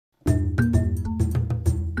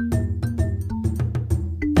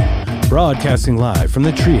Broadcasting live from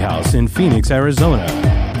the Treehouse in Phoenix, Arizona.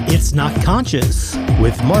 It's Not Conscious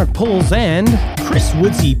With Mark Poles and Chris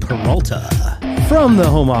Woodsy Peralta. From the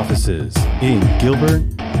home offices in Gilbert,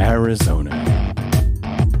 Arizona.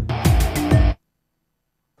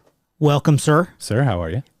 Welcome, sir. Sir, how are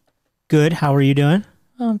you? Good. How are you doing?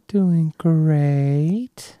 I'm doing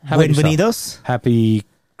great. How about yourself? Bienvenidos. Happy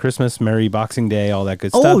Christmas, Merry Boxing Day, all that good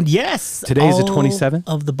stuff. Oh, yes. Today is the 27th?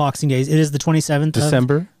 Of the Boxing Days. It is the 27th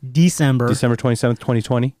December? December 27th,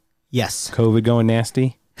 2020. Yes. COVID going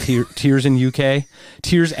nasty. Tears in UK.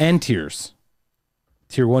 Tears and tears.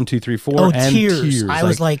 Tier 1, 2, 3, 4. Oh, and tears. I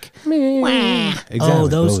was like, wah. Exactly. Oh,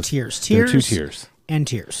 those tears. Tears. 2 tears. And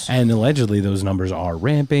tears. And allegedly those numbers are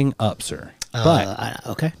ramping up, sir. But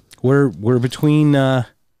okay. We're between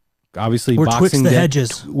obviously we're Boxing twixt the Day.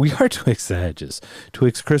 hedges. We are twixt the hedges.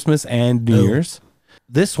 Twixt Christmas and New Year's.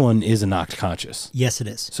 This one is a Knocked Conscious. Yes, it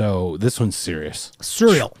is. So this one's serious.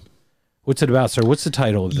 Surreal. What's it about, sir? What's the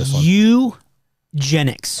title of this one?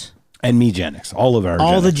 Eugenics. And Megenics. All of our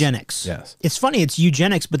All genics. the genics. Yes. It's funny, it's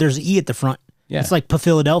eugenics, but there's an E at the front. Yeah. It's like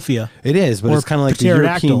Philadelphia. It is, but Or it's kind of like the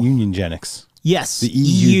pterodactyl. European Union genics. Yes. The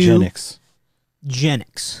Eugenics.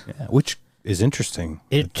 Eugenics. Yeah, which is interesting.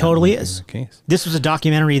 It totally is. The case. This was a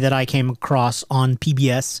documentary that I came across on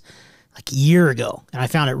PBS like a year ago, and I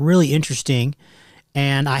found it really interesting,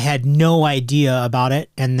 and I had no idea about it,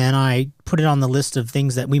 and then I put it on the list of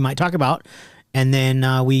things that we might talk about, and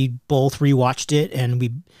then we both rewatched it, and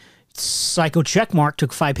we psycho checkmark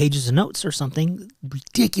took 5 pages of notes or something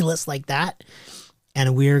ridiculous like that,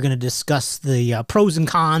 and we're going to discuss the pros and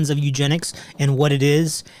cons of eugenics and what it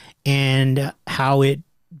is and how it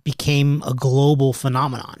became a global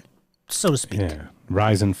phenomenon, so to speak. Yeah,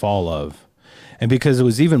 rise and fall of. And because it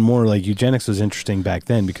was even more like eugenics was interesting back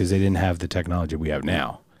then because they didn't have the technology we have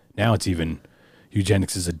now. Now it's even,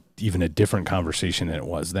 eugenics is even a different conversation than it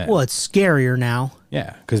was then. Well, it's scarier now.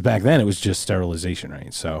 Yeah, because back then it was just sterilization,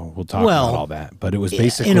 right? So we'll talk about all that. But it was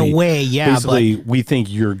basically, in a way, yeah. Basically, we think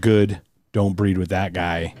you're good, don't breed with that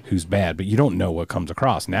guy who's bad, but you don't know what comes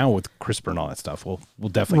across. Now with CRISPR and all that stuff, we'll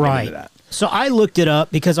definitely get into that. So I looked it up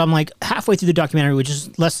because I'm like halfway through the documentary, which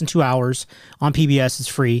is less than 2 hours on PBS. It's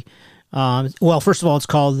free. Well, first of all, it's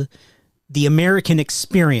called The American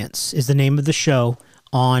Experience is the name of the show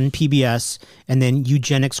on PBS, and then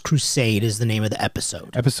Eugenics Crusade is the name of the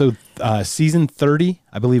episode. Season 30,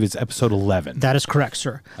 I believe it's episode 11. That is correct,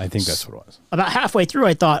 sir. I think that's what it was. About halfway through,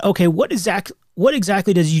 I thought, okay, what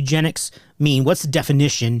exactly does eugenics mean? What's the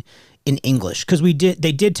definition in English? Because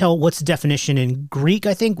they did tell what's the definition in Greek,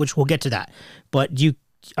 I think, which we'll get to that. But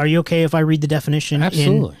are you okay if I read the definition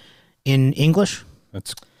Absolutely. in English?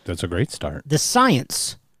 That's a great start. The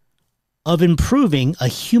science of improving a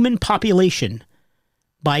human population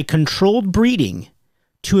by controlled breeding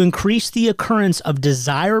to increase the occurrence of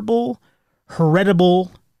desirable,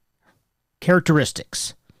 heritable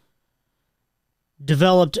characteristics.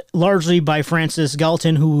 Developed largely by Francis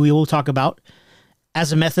Galton, who we will talk about,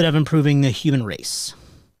 as a method of improving the human race.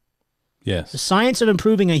 Yes. The science of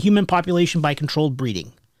improving a human population by controlled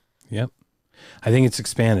breeding. Yep. I think it's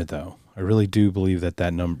expanded, though. I really do believe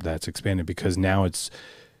that's expanded because now it's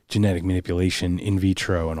genetic manipulation in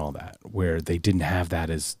vitro and all that, where they didn't have that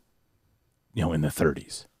as, in the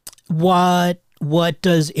 30s. What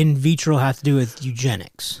does in vitro have to do with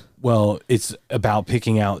eugenics? Well, it's about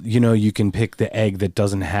picking out, you can pick the egg that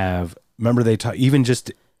doesn't have, remember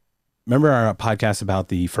remember our podcast about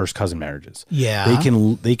the first cousin marriages? Yeah.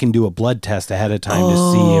 They can do a blood test ahead of time to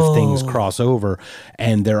see if things cross over.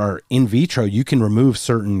 And there are in vitro, you can remove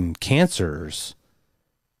certain cancers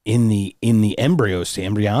in the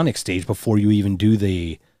embryonic stage before you even do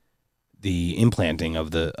the implanting of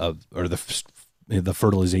the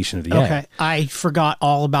fertilization of the egg. Okay. I forgot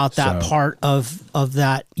all about that part of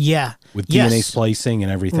that. Yeah. With DNA splicing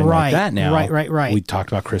and everything like that now. Right. We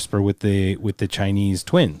talked about CRISPR with the Chinese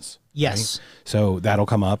twins. Yes. Right? So that'll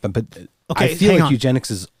come up. But okay, I feel like eugenics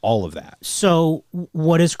is all of that. So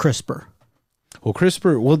what is CRISPR? Well,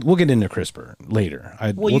 CRISPR, we'll get into CRISPR later.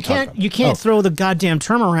 You can't throw the goddamn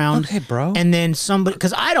term around. Okay, bro. And then somebody,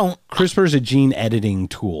 because I don't. CRISPR is a gene editing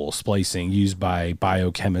tool, splicing, used by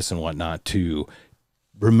biochemists and whatnot to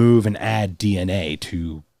remove and add DNA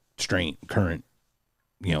to current,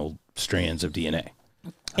 strands of DNA.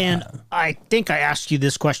 And I think I asked you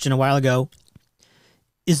this question a while ago.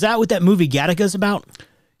 Is that what that movie Gattaca's about?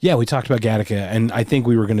 Yeah, we talked about Gattaca, and I think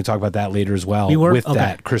we were going to talk about that later as well. With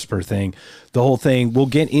that CRISPR thing. The whole thing, we'll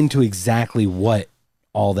get into exactly what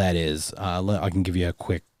all that is. I can give you a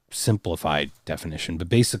quick simplified definition, but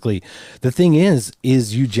basically the thing is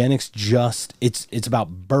eugenics just, it's about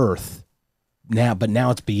birth now, but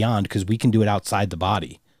now it's beyond because we can do it outside the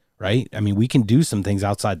body, right? I mean, we can do some things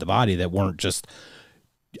outside the body that weren't just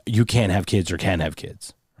you can't have kids or can have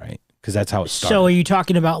kids, right? Because that's how it started. So are you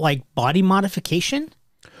talking about like body modification?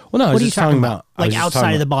 Well, no, I was What are you just talking about like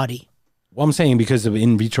outside of the body? Well, I'm saying because of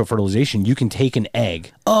in vitro fertilization, you can take an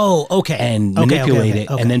egg. Oh, okay. And manipulate it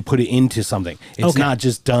and then put it into something. It's not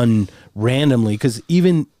just done randomly, because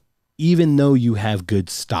even though you have good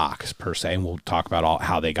stocks per se, and we'll talk about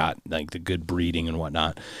how they got like the good breeding and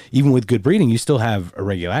whatnot, even with good breeding, you still have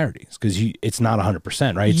irregularities because it's not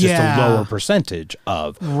 100%, right? It's just a lower percentage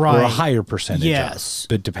of, or a higher percentage of,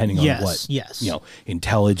 but depending on what,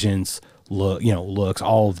 intelligence, looks,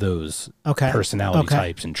 all of those personality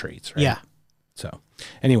types and traits, right? Yeah. So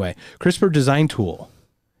anyway, CRISPR design tool.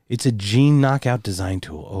 It's a gene knockout design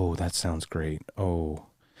tool. Oh, that sounds great. Oh,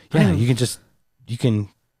 yeah.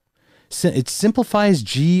 It simplifies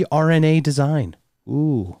gRNA design.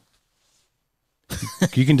 Ooh.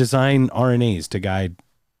 You can design RNAs to guide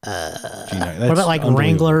gene. What about like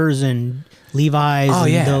Wranglers and Levi's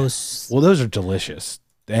and those? Well, those are delicious.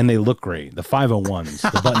 And they look great. The 501s,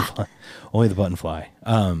 the button fly, only the button fly.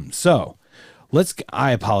 So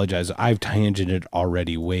I apologize. I've tangented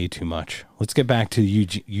already way too much. Let's get back to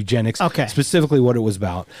eugenics. Okay. Specifically what it was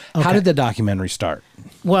about. Okay. How did the documentary start?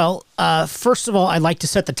 Well, first of all, I'd like to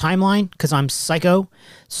set the timeline because I'm psycho.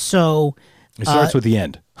 So it starts with the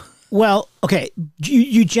end. Well, okay.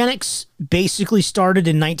 Eugenics basically started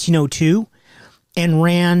in 1902 and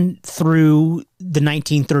ran through the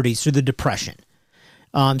 1930s, through the Depression.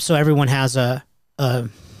 So everyone has an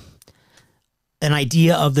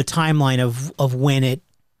idea of the timeline of when it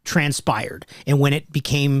transpired and when it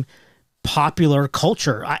became popular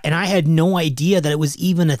culture. And I had no idea that it was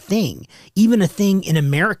even a thing in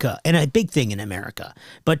America, and a big thing in America.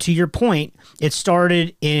 But to your point, the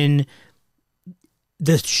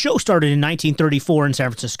show started in 1934 in San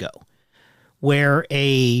Francisco, where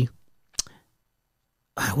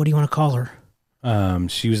what do you want to call her?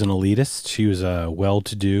 She was an elitist. She was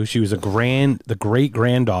well-to-do. She was the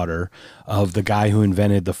great-granddaughter of the guy who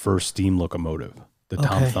invented the first steam locomotive, the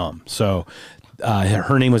Tom Thumb. So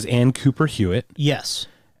her name was Ann Cooper Hewitt. Yes.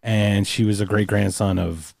 And she was a great-grandson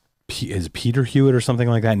of Peter Hewitt or something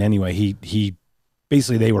like that. And anyway, he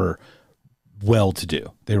basically, they were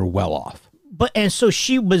well-to-do. They were well off. And so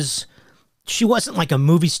she wasn't like a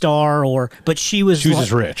movie star, but she was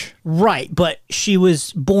just rich. Right, but she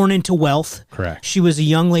was born into wealth. Correct. She was a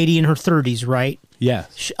young lady in her 30s, right? Yeah.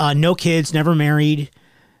 No kids, never married.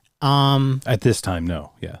 At this time,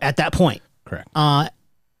 no. Yeah. At that point. Correct.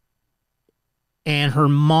 And her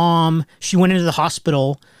mom, she went into the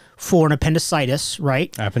hospital for an appendicitis,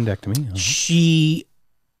 right? Appendectomy. Uh-huh. She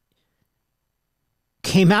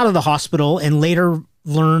came out of the hospital and later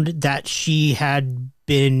learned that she had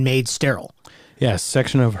been made sterile. Yeah, a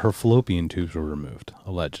section of her fallopian tubes were removed,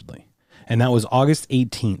 allegedly. And that was August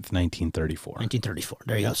 18th, 1934. 1934.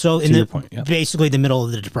 There you go. So in basically the middle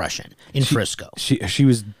of the Depression in Frisco. She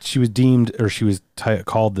was deemed, or she was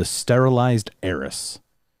called the sterilized heiress.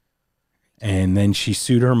 And then she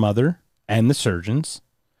sued her mother and the surgeons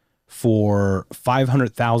for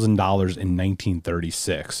 $500,000 in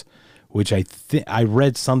 1936. Which I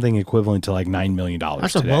read something equivalent to like $9 million.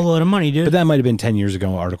 That's a boatload of money, dude. But that might have been 10 years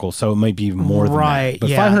ago article, so it might be even more than that. But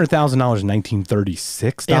 $500,000 in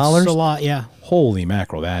 1936? That's a lot, yeah. Holy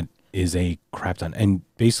mackerel, that is a crap ton. And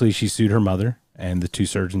basically she sued her mother and the two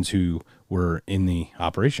surgeons who were in the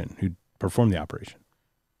operation, who performed the operation.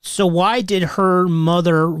 So why did her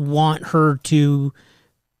mother want her to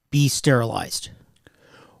be sterilized?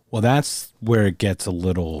 Well, that's where it gets a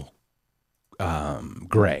little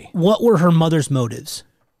gray. What were her mother's motives?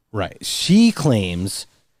 Right. She claims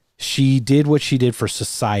she did what she did for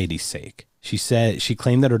society's sake. She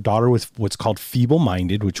claimed that her daughter was what's called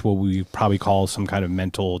feeble-minded, which what we probably call some kind of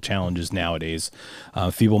mental challenges nowadays.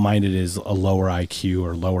 Feeble-minded is a lower IQ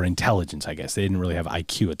or lower intelligence, I guess. They didn't really have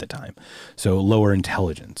IQ at the time. So lower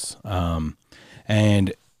intelligence.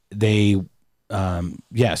 And they,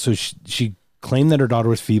 so she claimed that her daughter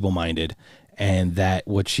was feeble-minded, and that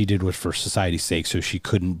what she did was for society's sake, so she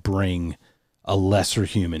couldn't bring a lesser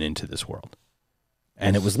human into this world.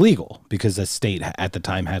 And it was legal because the state at the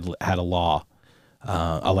time had a law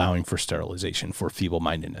allowing for sterilization for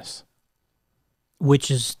feeble-mindedness.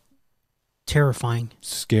 Which is terrifying.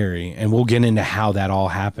 Scary. And we'll get into how that all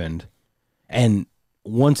happened. And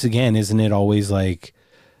once again, isn't it always like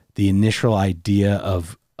the initial idea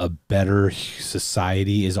of a better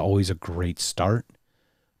society is always a great start?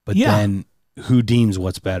 But then who deems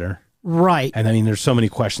what's better? Right. And I mean, there's so many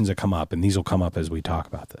questions that come up, and these will come up as we talk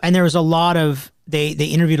about this. And there was a lot of, they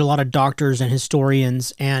interviewed a lot of doctors and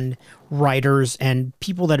historians and writers and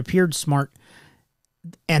people that appeared smart.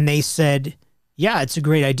 and they said, yeah, it's a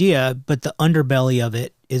great idea, but the underbelly of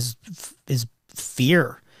it is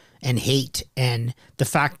fear and hate, and the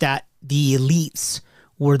fact that the elites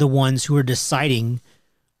were the ones who were deciding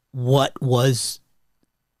what was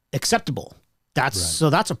acceptable. So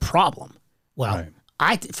that's a problem. Well,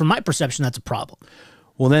 from my perception, that's a problem.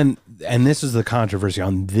 Well, then, and this is the controversy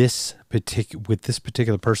on this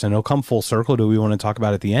particular person. It'll come full circle. Do we want to talk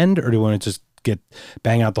about it at the end, or do we want to just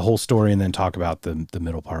bang out the whole story and then talk about the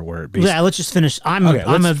middle part where it basically... Yeah, let's just finish. I'm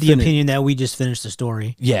of the opinion that we just finished the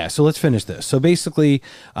story. Yeah, so let's finish this. So basically,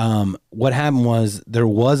 what happened was there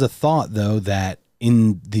was a thought, though, that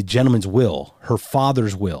in the gentleman's will, her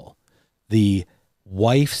father's will, the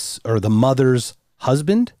wife's or the mother's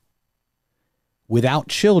husband, without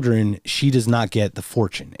children, she does not get the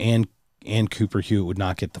fortune. And Cooper Hewitt would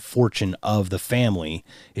not get the fortune of the family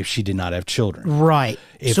if she did not have children. Right.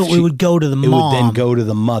 It would go to the mom. It would then go to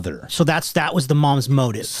the mother. So that was the mom's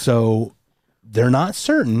motive. So they're not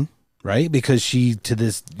certain, right? Because she, to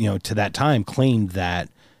that time, claimed that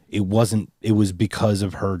it was because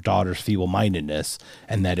of her daughter's feeble-mindedness,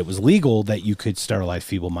 and that it was legal that you could sterilize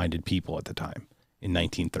feeble-minded people at the time in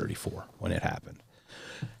 1934 when it happened.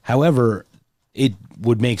 However, it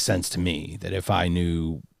would make sense to me that if I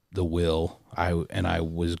knew the will, I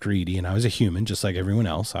was greedy and I was a human just like everyone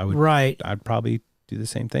else, I'd probably do the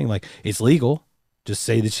same thing. Like, it's legal, just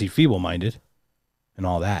say that she's feeble-minded and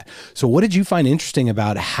all that. So what did you find interesting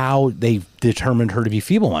about how they determined her to be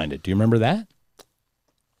feeble-minded? Do you remember that?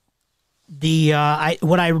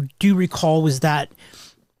 What I do recall was that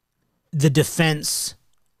the defense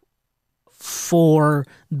for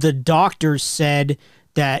the doctor said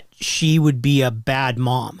that she would be a bad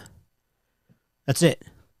mom. That's it.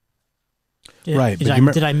 Did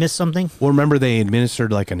I miss something? Well, remember they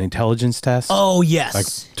administered like an intelligence test? Oh, yes.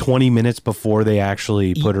 Like 20 minutes before they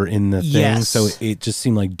actually put her in the thing. Yes. So it just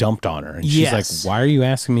seemed like dumped on her. And she's like, why are you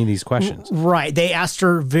asking me these questions? Right. They asked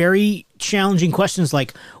her very challenging questions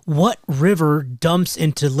like, what river dumps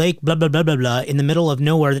into Lake blah, blah, blah, blah, blah in the middle of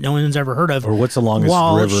nowhere that no one's ever heard of? Or what's the longest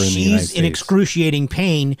river in the United States? While she's in excruciating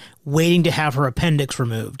pain waiting to have her appendix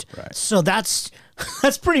removed. Right. So that's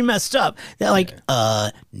pretty messed up.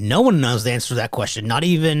 No one knows the answer to that question. Not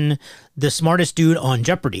even the smartest dude on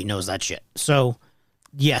Jeopardy knows that shit. So,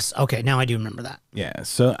 yes, okay, now I do remember that. Yeah.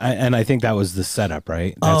 So, I think that was the setup,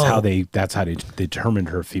 right? That's how they determined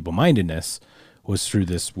her feeble-mindedness was through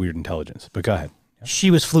this weird intelligence. But go ahead. She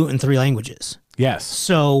was fluent in 3 languages. Yes.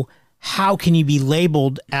 So, how can you be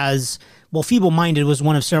labeled as... Well, feeble-minded was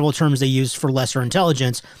one of several terms they used for lesser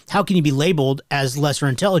intelligence. How can you be labeled as lesser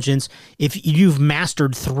intelligence if you've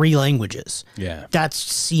mastered 3 languages? Yeah. That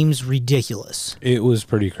seems ridiculous. It was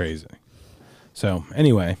pretty crazy. So,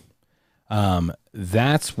 anyway,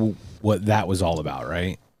 that's what that was all about,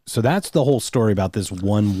 right? So that's the whole story about this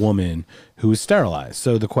one woman who was sterilized.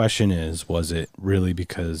 So the question is, was it really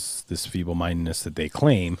because this feeble-mindedness that they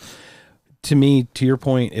claim? To me, to your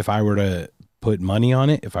point, if I were to put money on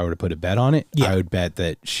it, if I were to put a bet on it, I would bet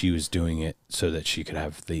that she was doing it so that she could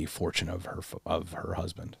have the fortune of her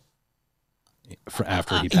husband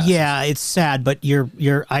after he passes. Yeah, it's sad, but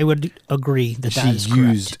I would agree that is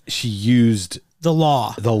correct. She used the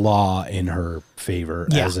law in her favor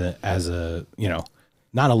as a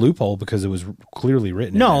not a loophole, because it was clearly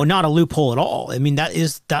written. No, not a loophole at all. I mean, that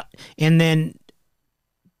is that, and then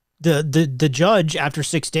the judge, after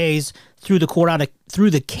 6 days, threw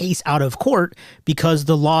the case out of court because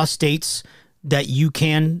the law states that you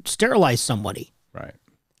can sterilize somebody. Right.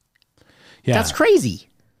 Yeah. That's crazy.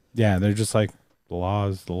 Yeah, they're just like, the law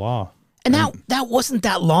is the law. And that wasn't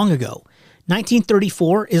that long ago.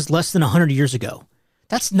 1934 is less than 100 years ago.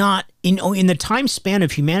 That's not in the time span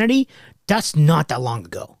of humanity. That's not that long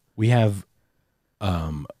ago. We have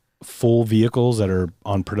full vehicles that are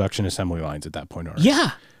on production assembly lines at that point already.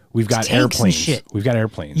 Yeah. We've got airplanes. We've got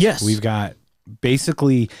airplanes. Yes. We've got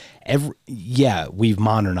basically we've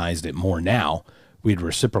modernized it more now. We had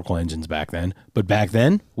reciprocal engines back then, but back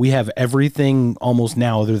then we have everything almost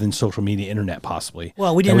now other than social media, internet, possibly.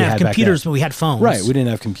 Well, we didn't have computers, but we had phones. Right. We didn't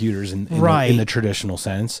have computers in the traditional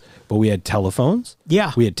sense, but we had telephones.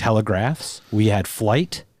 Yeah. We had telegraphs. We had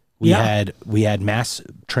flight. We had mass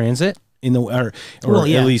transit in the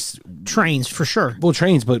at least trains for sure. Well,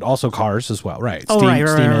 trains, but also cars as well, right? Steam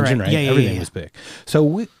engine, right? Yeah, everything was big.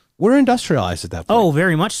 So we're industrialized at that point. Oh,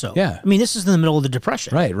 very much so. Yeah. I mean, this is in the middle of the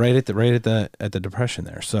Depression. Right at the Depression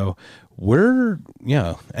there. So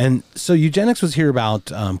and so eugenics was here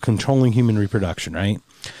about controlling human reproduction, right?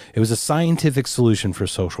 It was a scientific solution for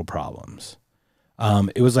social problems.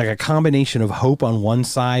 It was like a combination of hope on one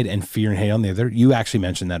side and fear and hate on the other. You actually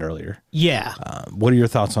mentioned that earlier. Yeah. What are your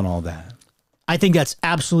thoughts on all that? I think that's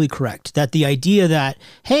absolutely correct. That the idea that,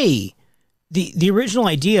 hey, the original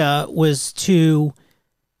idea was to,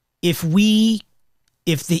 if the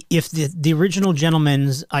original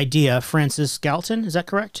gentleman's idea, Francis Galton, is that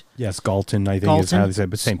correct? Yes, Galton, I think is how they say,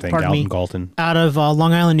 but same thing, Galton. Out of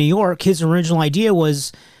Long Island, New York, his original idea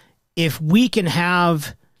was, if we can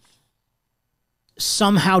have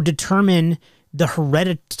somehow determine the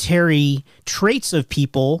hereditary traits of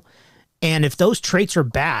people, and if those traits are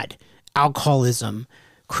bad, alcoholism,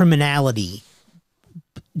 criminality,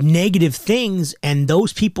 negative things, and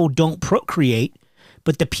those people don't procreate,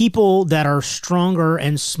 but the people that are stronger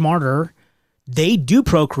and smarter, they do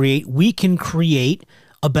procreate, we can create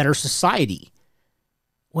a better society.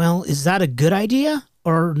 Well, is that a good idea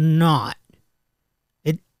or not?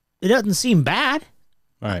 It doesn't seem bad.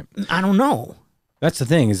 All right. I don't know. That's the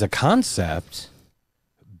thing, is a concept,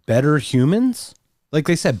 better humans, like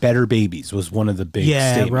they said, better babies was one of the big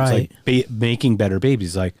statements. Right. Like making better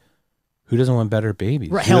babies. Like, who doesn't want better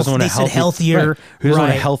babies? Right. Who doesn't want they said healthier. Right. Who doesn't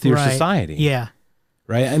want a healthier society? Yeah.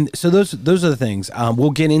 Right. And so those are the things.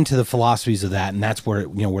 We'll get into the philosophies of that, and that's where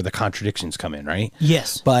where the contradictions come in, right?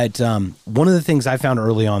 Yes. But one of the things I found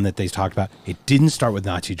early on that they talked about, it didn't start with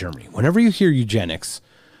Nazi Germany. Whenever you hear eugenics,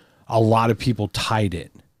 a lot of people tied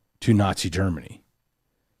it to Nazi Germany.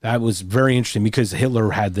 That was very interesting because Hitler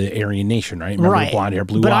had the Aryan nation, right? Remember the blonde hair,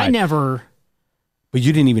 blue eyes. But I never. But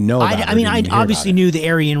you didn't even know about it. I mean, I obviously knew the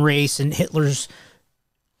Aryan race and Hitler's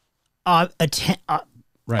obvious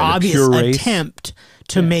attempt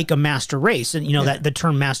to make a master race, and that the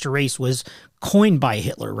term master race was coined by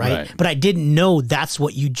Hitler, right? But I didn't know that's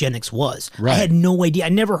what eugenics was. I had no idea. I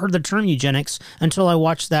never heard the term eugenics until I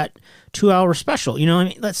watched that 2-hour special. You know what I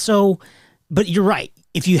mean? That's so. But you're right.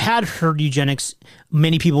 If you had heard eugenics,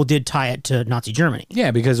 many people did tie it to Nazi Germany.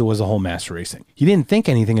 Yeah, because it was a whole master race thing. You didn't think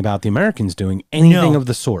anything about the Americans doing anything of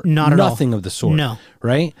the sort. Not at all. Nothing of the sort. No.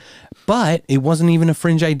 Right? But it wasn't even a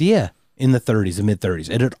fringe idea in the 30s and mid-30s.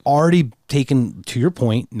 It had already taken, to your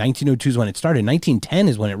point, 1902 is when it started. 1910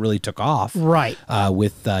 is when it really took off. Right.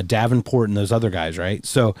 With Davenport and those other guys, right?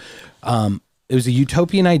 So it was a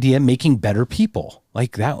utopian idea, making better people.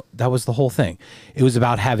 Like that was the whole thing. It was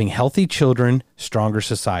about having healthy children, stronger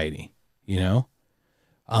society,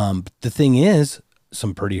 The thing is,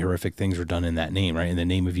 some pretty horrific things were done in that name, right? In the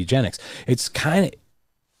name of eugenics. It's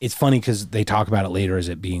funny because they talk about it later as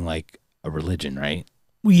it being like a religion, right?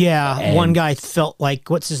 Yeah. And one guy felt like,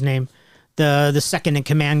 what's his name? The second in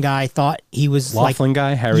command guy thought he was Laughlin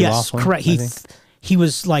guy, Harry Laughlin. Yes, correct. He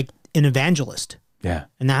was like an evangelist. Yeah.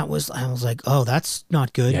 And I was like, oh, that's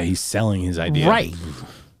not good. Yeah, he's selling his idea. Right.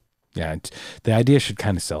 Yeah, the idea should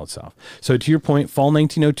kind of sell itself. So to your point, fall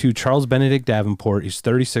 1902, Charles Benedict Davenport, he's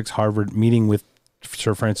 36, Harvard, meeting with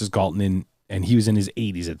Sir Francis Galton, and he was in his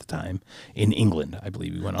 80s at the time, in England, I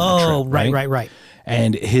believe he went on a trip. Right.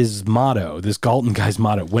 And his motto, this Galton guy's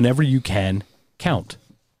motto, whenever you can, count.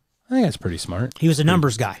 I think that's pretty smart. He was a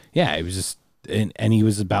numbers guy. Yeah, he was just... And he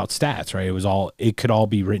was about stats, right? It could all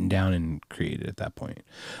be written down and created at that point.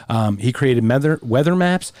 He created weather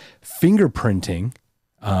maps, fingerprinting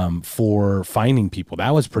for finding people.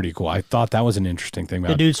 That was pretty cool. I thought that was an interesting thing. About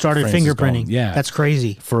the dude started Francis fingerprinting. Galton. Yeah, that's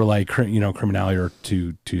crazy for criminality or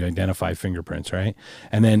to identify fingerprints, right?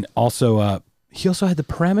 And then also he also had the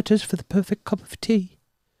parameters for the perfect cup of tea.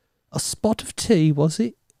 A spot of tea, was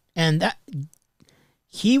it? And that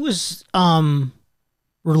he was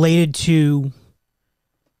related to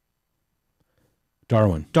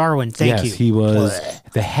Darwin. Thank you. Yes, he was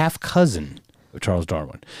the half cousin of Charles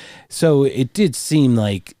Darwin. So it did seem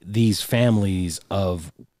like these families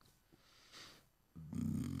of,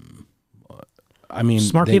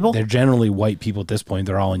 smart people. They're generally white people at this point.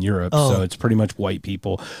 They're all in Europe, so it's pretty much white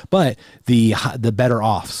people. But the better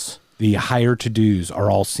offs, the higher to-dos,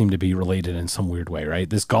 all seem to be related in some weird way, right?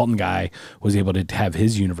 This Galton guy was able to have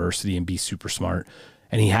his university and be super smart.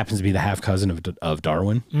 And he happens to be the half cousin of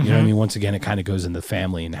Darwin. Mm-hmm. You know what I mean? Once again, it kind of goes in the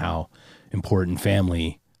family and how important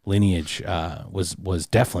family lineage was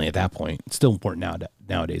definitely at that point. It's still important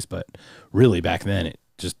nowadays, but really back then it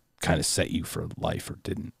just kind of set you for life, or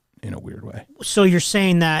didn't, in a weird way. So you're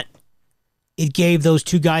saying that it gave those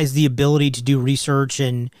two guys the ability to do research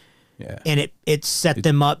and it set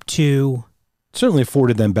them up to... Certainly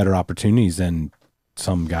afforded them better opportunities than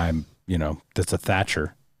some guy, that's a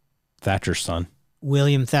Thatcher's son.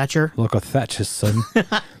 William Thatcher. Like a Thatcher's son,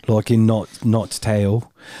 like in Knot's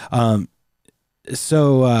Tale.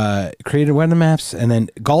 So created weather maps, and then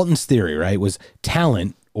Galton's theory, right, was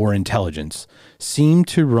talent or intelligence seem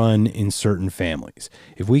to run in certain families.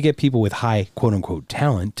 If we get people with high quote unquote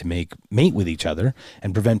talent to mate with each other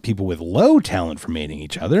and prevent people with low talent from mating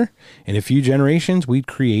each other, in a few generations, we'd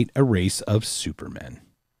create a race of supermen.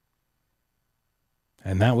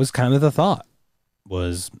 And that was kind of the thought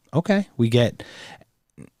was, okay, we get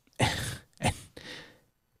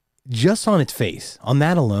just on its face, on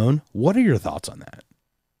that alone. What are your thoughts on that?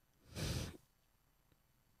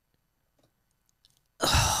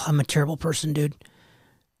 I'm a terrible person, dude.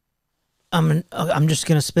 I'm just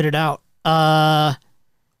gonna spit it out. Let's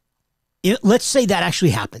say that actually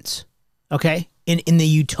happens. Okay, in the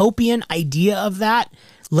utopian idea of that,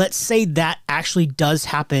 let's say that actually does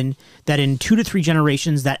happen. That in 2 to 3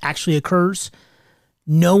 generations that actually occurs.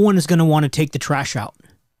 No one is gonna want to take the trash out.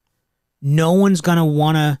 No one's gonna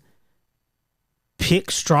want to pick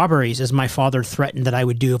strawberries, as my father threatened that I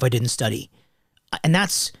would do if I didn't study, and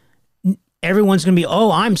that's. Everyone's going to be, oh,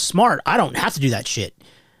 I'm smart. I don't have to do that shit.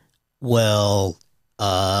 Well,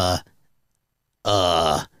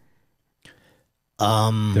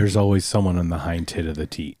 there's always someone on the hind tit of the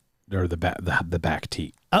teat or the back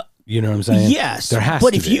teat. You know what I'm saying? Yes. There has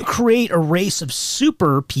but to if be. you create a race of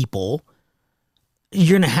super people,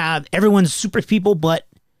 you're going to have everyone's super people, but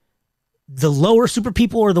the lower super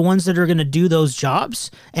people are the ones that are going to do those jobs.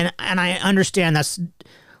 And I understand that's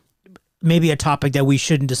maybe a topic that we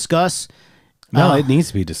shouldn't discuss. No, it needs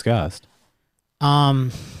to be discussed. For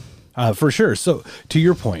sure. So to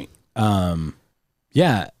your point,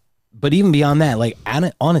 yeah, but even beyond that, like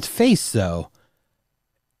on its face though,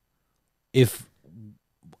 if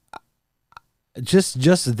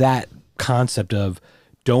just that concept of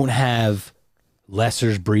don't have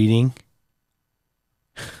lessers breeding,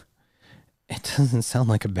 it doesn't sound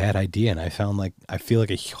like a bad idea. And I feel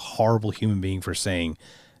like a horrible human being for saying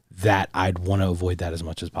that. I'd want to avoid that as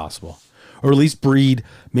much as possible. Or at least breed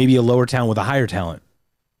maybe a lower talent with a higher talent,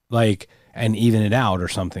 like, and even it out or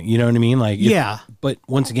something. You know what I mean? Like, yeah. But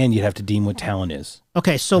once again, you'd have to deem what talent is.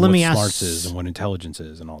 Okay, so let me ask. What smarts is and what intelligence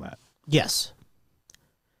is and all that. Yes.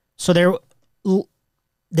 So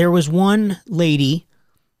there was one lady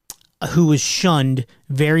who was shunned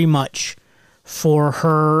very much for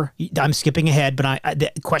her. I'm skipping ahead, but the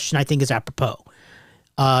question I think is apropos.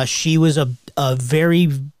 She was a very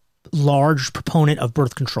large proponent of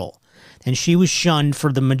birth control. And she was shunned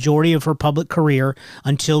for the majority of her public career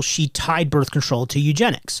until she tied birth control to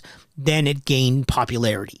eugenics. Then it gained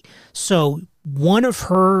popularity. So one of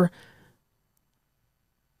her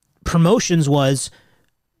promotions was,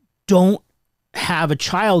 don't have a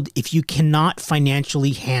child if you cannot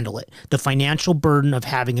financially handle it. The financial burden of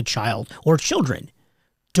having a child or children.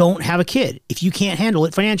 Don't have a kid if you can't handle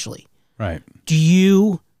it financially. Right.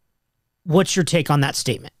 What's your take on that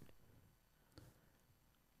statement?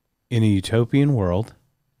 In a utopian world,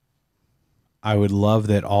 I would love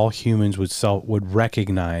that all humans would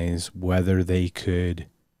recognize whether they could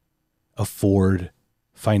afford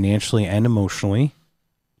financially and emotionally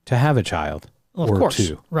to have a child or course.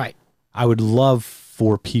 Two. Right. I would love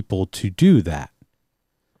for people to do that.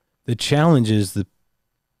 The challenge is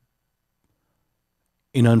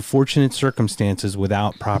in unfortunate circumstances,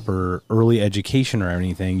 without proper early education or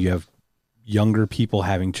anything, you have younger people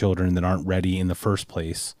having children that aren't ready in the first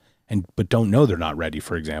place. But don't know they're not ready,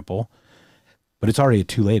 for example. But it's already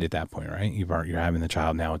too late at that point, right? You're having the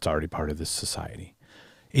child now. It's already part of this society.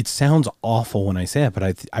 It sounds awful when I say it,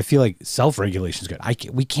 but I feel like self-regulation is good.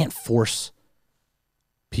 We can't force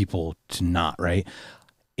people to not, right?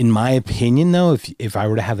 In my opinion, though, if I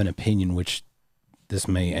were to have an opinion, which this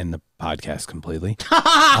may end the podcast completely,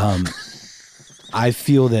 I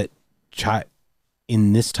feel that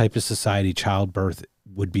in this type of society, childbirth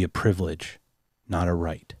would be a privilege, not a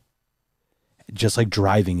right. Just like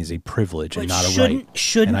driving is a privilege and not a right.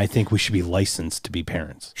 And I think we should be licensed to be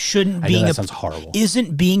parents. That sounds horrible.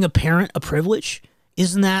 Isn't being a parent a privilege?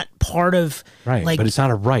 Isn't that part of right? But it's not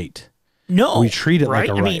a right. No, we treat it right?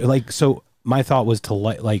 like a right. Like, so my thought was to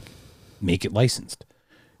like make it licensed.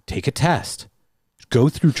 Take a test. Go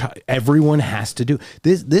through. Everyone has to do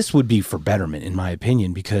this. This would be for betterment, in my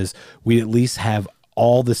opinion, because we at least have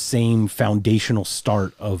all the same foundational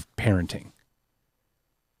start of parenting.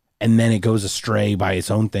 And then it goes astray by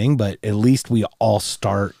its own thing, but at least we all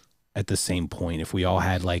start at the same point. If we all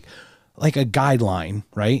had like a guideline,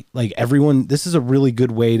 right? Like everyone, this is a really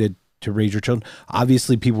good way to raise your children.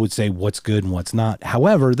 Obviously, people would say what's good and what's not.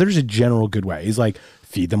 However, there's a general good way. It's like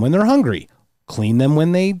feed them when they're hungry, clean them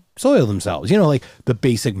when they soil themselves. You know, like the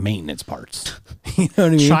basic maintenance parts. You know what I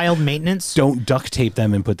mean? Child maintenance. Don't duct tape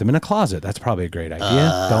them and put them in a closet. That's probably a great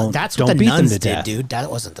idea. That's don't what the beat nuns them to did, death. dude. That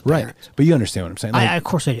wasn't the Right. parents. But you understand what I'm saying. Like, Of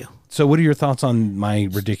course I do. so what are your thoughts on my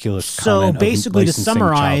ridiculous So comment basically, of to licensing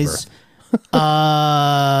summarize,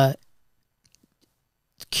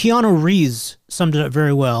 Keanu Reeves summed it up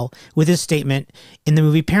very well with his statement in the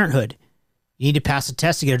movie Parenthood. You need to pass a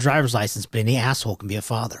test to get a driver's license, but any asshole can be a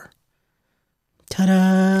father. Ta-da!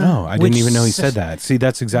 Oh, I didn't even know he said that. See,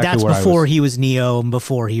 that's exactly where before I was. he was Neo and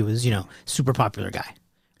before he was, super popular guy.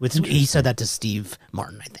 He said that to Steve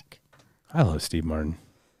Martin, I think. I love Steve Martin,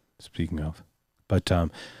 speaking of. But,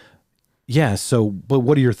 yeah, so, but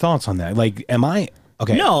what are your thoughts on that? Like, am I...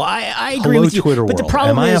 Okay. No, I agree Hello, with you. Twitter but world. the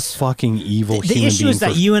problem am I is... a fucking evil human being? The issue is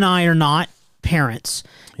that you and I are not parents.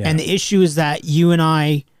 Yeah. And the issue is that you and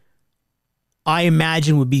I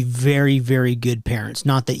imagine would be very, very good parents.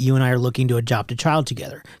 Not that you and I are looking to adopt a child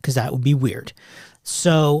together, because that would be weird.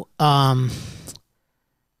 So, because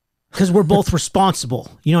we're both responsible,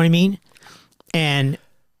 you know what I mean? And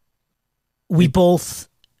we both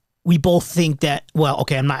think that, well,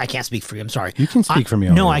 okay, I can't speak for you. I'm sorry. You can speak for me.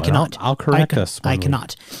 No, I cannot. I'll correct us. I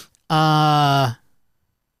cannot. I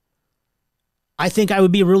think I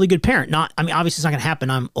would be a really good parent. Obviously it's not going to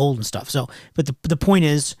happen. I'm old and stuff. So, but the point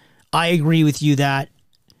is, I agree with you that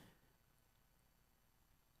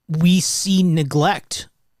we see neglect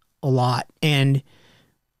a lot, and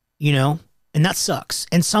and that sucks.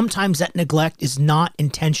 And sometimes that neglect is not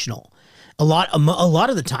intentional. A lot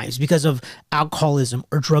of the times because of alcoholism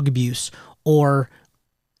or drug abuse or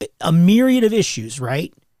a myriad of issues,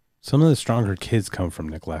 right? Some of the stronger kids come from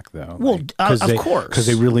neglect, though. Well, of course, because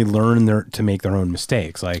they really learn to make their own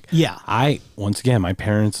mistakes. Like, yeah, once again, my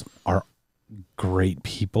parents are great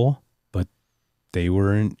people, but they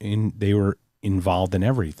were they were involved in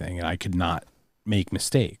everything, and I could not make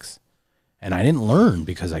mistakes, and I didn't learn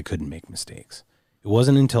because I couldn't make mistakes. It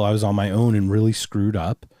wasn't until I was on my own and really screwed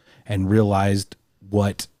up and realized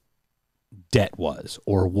what debt was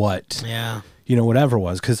or what, whatever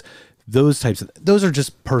was, because those are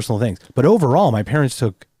just personal things. But overall, my parents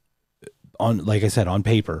took like I said, on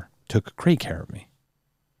paper, took great care of me.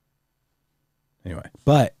 Anyway,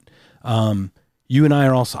 but you and I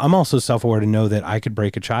I'm also self-aware to know that I could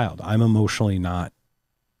break a child. I'm emotionally not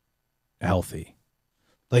healthy.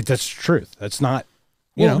 Like, that's the truth. That's not,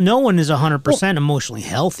 no one is 100% emotionally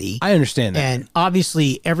healthy. I understand that. And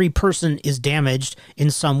obviously every person is damaged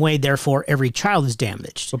in some way, therefore every child is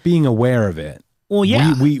damaged. But being aware of it. Well,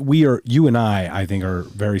 yeah. We are, you and I think, are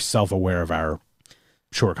very self-aware of our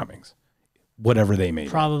shortcomings, whatever they may be.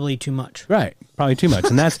 Probably too much. Right. Probably too much.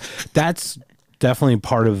 And that's definitely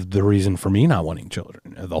part of the reason for me not wanting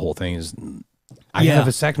children. The whole thing is I had a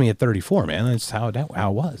vasectomy at 34, man. That's how it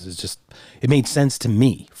was. It's just, it made sense to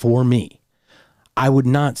me, for me. I would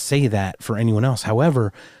not say that for anyone else.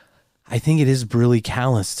 However, I think it is really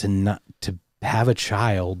callous to have a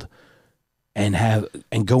child and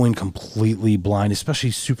go in completely blind,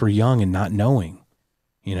 especially super young and not knowing.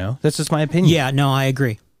 That's just my opinion. Yeah, no, I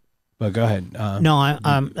agree. But go ahead. No,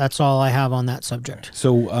 that's all I have on that subject.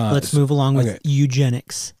 So let's move along with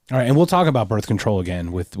eugenics. All right, and we'll talk about birth control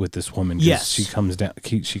again with this woman. Yes, she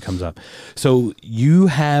comes up. So you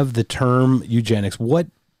have the term eugenics. What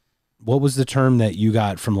was the term that you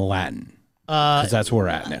got from Latin? Because that's where we're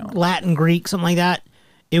at now. Latin, Greek, something like that.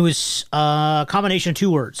 It was a combination of two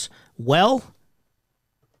words: well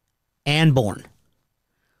and born.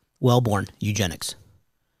 Well born eugenics,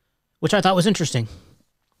 which I thought was interesting.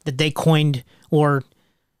 That they coined, or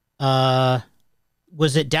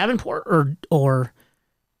was it Davenport or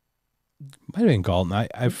might have been Galton.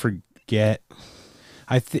 I forget.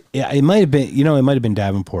 It might have been. It might have been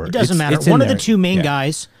Davenport. It doesn't matter. One of the two main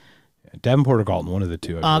guys, Davenport or Galton, one of the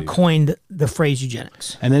two, coined the phrase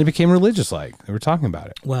eugenics, and then it became religious. Like they were talking about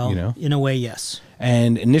it. Well, in a way, yes.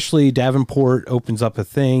 And initially, Davenport opens up a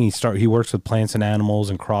thing. He works with plants and animals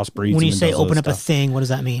and crossbreeds. When you say open up a thing, what does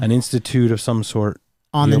that mean? An institute of some sort.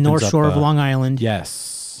 On the North Shore of Long Island.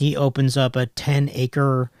 Yes. He opens up a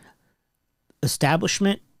 10-acre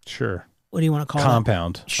establishment. Sure. What do you want to call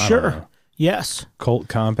compound. it? Sure. Yes. Cult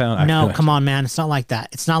compound? No, come on, man. It's not like that.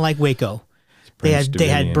 It's not like Waco. They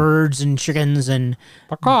had birds and chickens and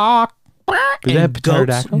Did they have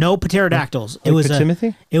goats. No pterodactyls. Like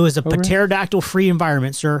Timothy? It was a pterodactyl-free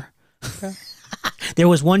environment, sir. Okay. There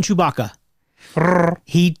was one Chewbacca.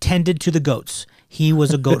 He tended to the goats. He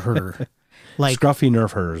was a goat herder. Like scruffy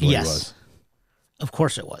nerf herder is what he was. Of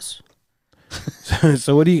course it was.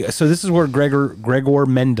 So this is where Gregor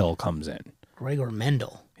Mendel comes in. Gregor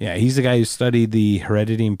Mendel. Yeah, he's the guy who studied the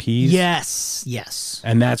heredity in peas. Yes.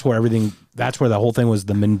 And that's where the whole thing was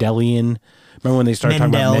the Mendelian. Remember when they started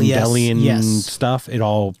talking about Mendelian stuff? It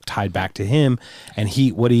all tied back to him. And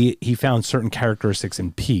he found certain characteristics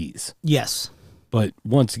in peas. Yes. But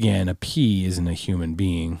once again, a pea isn't a human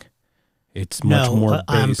being. It's much more basic.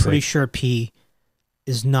 I'm pretty sure a pea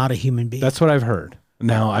is not a human being. That's what I've heard.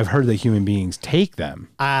 Now, I've heard that human beings take them.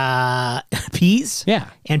 Peas? Yeah.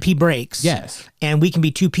 And pea breaks. Yes. And we can be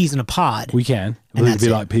two peas in a pod. We can. And We could be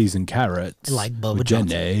like peas and carrots. Like Bubba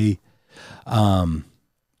Johnson.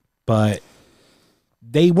 But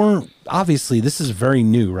they weren't, obviously, this is very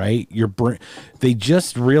new, right? They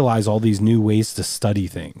just realize all these new ways to study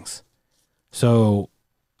things. So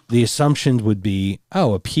the assumptions would be,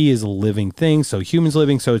 a pea is a living thing, so humans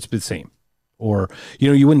living, so it's the same. Or,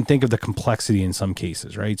 you wouldn't think of the complexity in some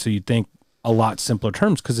cases, right? So you'd think a lot simpler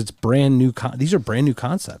terms because it's brand new. These are brand new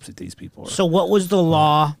concepts that these people are. So what was the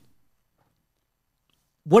law?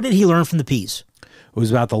 What did he learn from the peas? It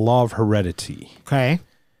was about the law of heredity. Okay.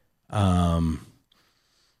 But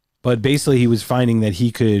basically he was finding that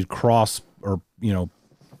he could cross or,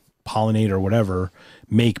 pollinate or whatever,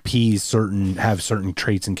 make peas have certain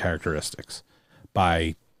traits and characteristics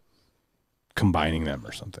by combining them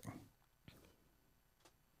or something.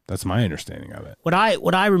 That's my understanding of it. What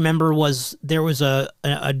I remember was there was a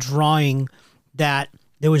drawing that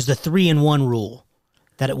there was the 3-in-1 rule,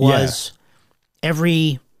 that it was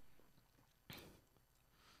every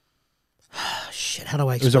shit. How do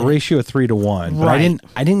I explain? It was a ratio of 3 to 1, but right.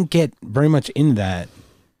 I didn't get very much into that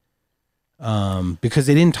because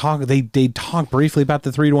they didn't talk. They talked briefly about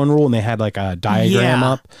the 3 to 1 rule and they had like a diagram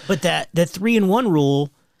up. But the 3-in-1 rule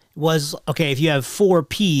was okay. If you have 4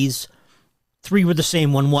 peas, 3 were the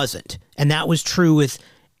same, 1 wasn't. And that was true with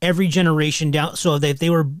every generation down. So if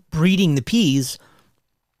they were breeding the peas,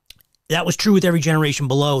 that was true with every generation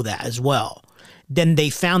below that as well. Then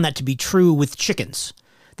they found that to be true with chickens.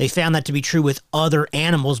 They found that to be true with other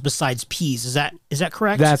animals besides peas. Is that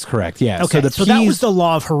correct? That's correct, yeah. Okay, so that was the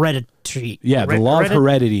law of heredity. Yeah, the law of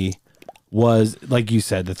heredity was, like you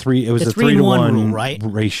said, it was the 3 to 1 rule, right?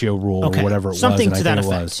 ratio rule or whatever it Something was. to that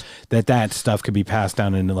effect. Was, that stuff could be passed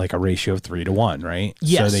down into like a ratio of 3 to 1, right?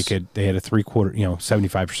 Yes. So they had a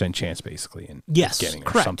 75% chance basically in getting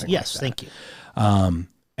it or something like that. Yes, thank you. And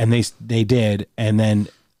they did, and then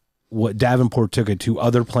what Davenport took it to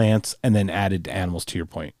other plants and then added animals, to your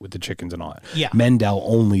point, with the chickens and all that. Yeah. Mendel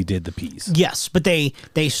only did the peas. Yes, but they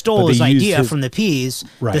stole his idea from the peas,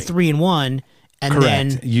 right. The 3-in-1. And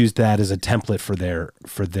then used that as a template for their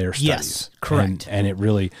studies. Yes, correct. And it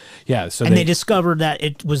really, so they discovered that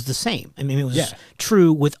it was the same. I mean, it was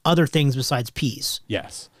true with other things besides peas.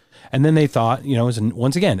 Yes. And then they thought, it was,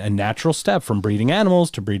 once again, a natural step from breeding animals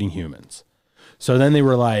to breeding humans. So then they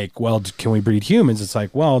were like, well, can we breed humans? It's like,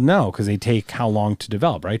 well, no, because they take how long to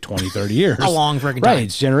develop, right? 20, 30 years. How long for a time? Right,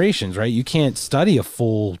 it's generations, right? You can't study a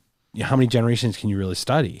full, how many generations can you really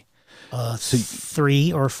study? So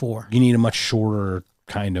 3 or 4. You need a much shorter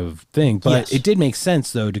kind of thing. But it did make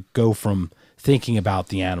sense, though, to go from thinking about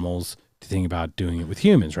the animals to thinking about doing it with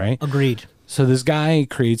humans, right? Agreed. So this guy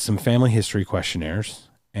creates some family history questionnaires,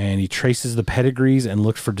 and he traces the pedigrees and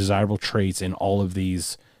looks for desirable traits in all of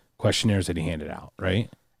these questionnaires that he handed out, right?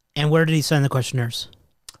 And where did he send the questionnaires?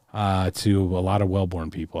 To a lot of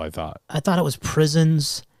well-born people, I thought. I thought it was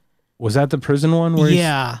prisons. Was that the prison one?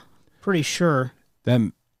 Yeah, pretty sure.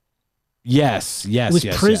 Yes. It was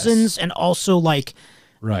prisons and also like,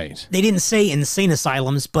 right. They didn't say insane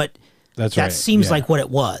asylums, but that seems like what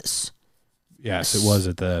it was. Yes, it was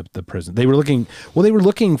at the prison. They were looking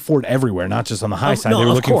for it everywhere, not just on the high side. No, they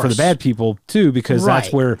were looking for the bad people too, because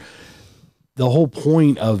that's where the whole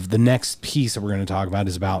point of the next piece that we're going to talk about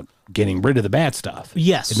is about getting rid of the bad stuff.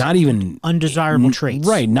 Yes. It's not even undesirable traits.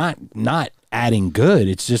 Right. Not adding good.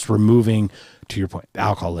 It's just removing, to your point,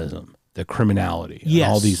 alcoholism, the criminality, and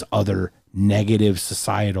all these other negative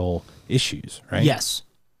societal issues, right? Yes.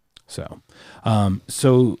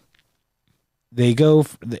 So they go,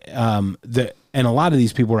 and a lot of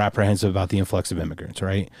these people were apprehensive about the influx of immigrants,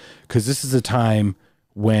 right? Because this is a time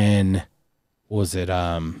when,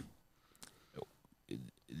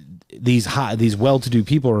 these well-to-do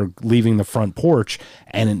people are leaving the front porch,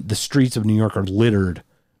 and the streets of New York are littered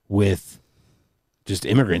with just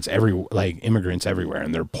immigrants everywhere,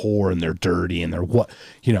 and they're poor and they're dirty and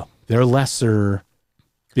they're lesser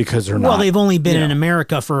because they're not. Well, they've only been in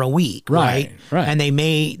America for a week, right? And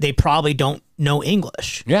they probably don't know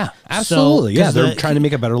English. Yeah, absolutely. So, they're trying to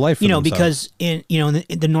make a better life for themselves. Because in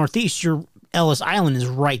the Northeast, Ellis Island is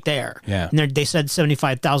right there. Yeah. And they said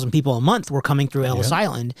 75,000 people a month were coming through Ellis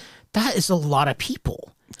Island. That is a lot of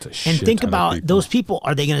people. It's a And shit think ton of about people. those people.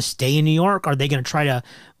 Are they going to stay in New York? Are they going to try to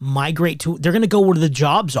migrate to? They're going to go where the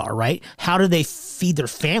jobs are, right? How do they feed their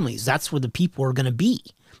families? That's where the people are going to be.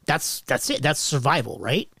 That's it. That's survival,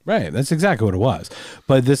 right? Right. That's exactly what it was.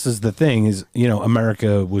 But this is the thing is, you know,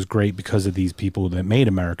 America was great because of these people that made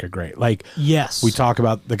America great. Like, Yes. we talk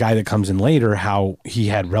about the guy that comes in later, how he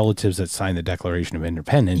had relatives that signed the Declaration of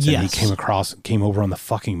Independence, and Yes. he came over on the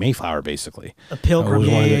fucking Mayflower, basically. A pilgrim.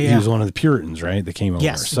 He was one of the Puritans, right? That came over.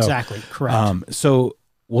 Yes, So, exactly. Correct. So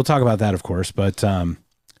we'll talk about that, of course, but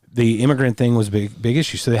the immigrant thing was a big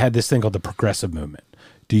issue. So they had this thing called the progressive movement.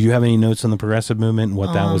 Do you have any notes on the progressive movement and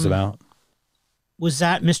what that was about? Was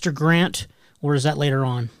that Mr. Grant, or is that later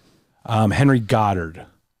on? Henry Goddard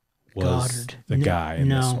was the guy in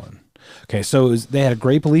this no. one. Okay, so they had a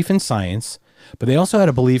great belief in science, but they also had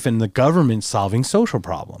a belief in the government solving social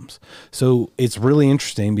problems. So it's really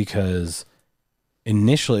interesting because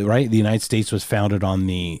initially, right, the United States was founded on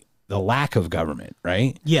the lack of government,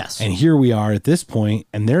 right? Yes. And here we are at this point,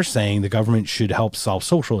 and they're saying the government should help solve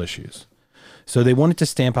social issues. So they wanted to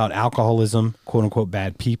stamp out alcoholism, quote unquote,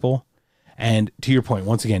 bad people. And to your point,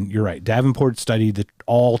 once again, you're right. Davenport studied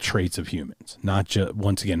all traits of humans, not just,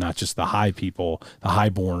 once again, not just the high people, the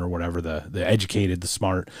highborn or whatever, the educated, the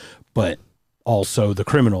smart, but also the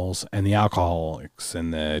criminals and the alcoholics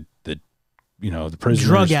and the prisoners,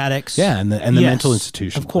 drug addicts. yeah, and the Yes, mental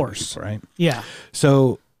institutions, of course. people, right? Yeah.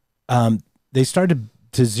 So they started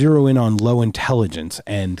to zero in on low intelligence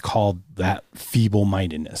and called that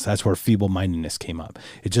feeble-mindedness. That's where feeble-mindedness came up.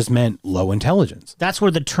 It just meant low intelligence. That's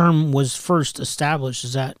where the term was first established.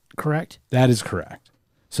 Is that correct? That is correct.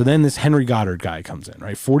 So then this Henry Goddard guy comes in,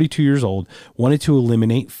 right? 42 years old, wanted to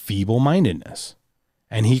eliminate feeble-mindedness.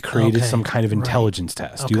 And he created some kind of intelligence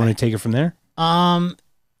test. Do you want to take it from there?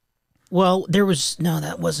 Well,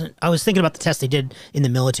 that wasn't. I was thinking about the test they did in the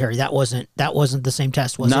military. That wasn't the same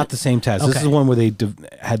test, was it? Not the same test. This is the one where they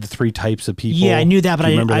had the 3 types of people. Yeah, I knew that, but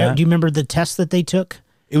do you remember that? do you remember the test that they took?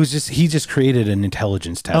 It was he just created an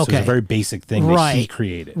intelligence test. It was a very basic thing that he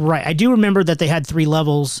created. Right. I do remember that they had 3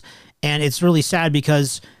 levels, and it's really sad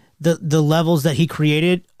because the levels that he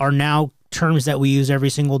created are now terms that we use every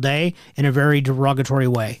single day in a very derogatory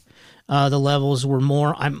way. The levels were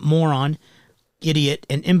moron, idiot,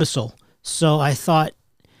 and imbecile. So I thought,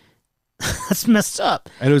 that's messed up.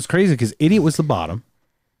 And it was crazy because idiot was the bottom,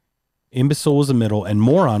 imbecile was the middle, and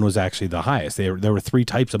moron was actually the highest. There were 3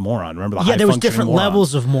 types of moron. Remember the high there was functioning different moron.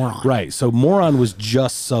 levels of moron. Right. So moron was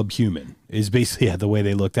just subhuman is basically the way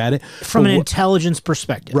they looked at it. From an intelligence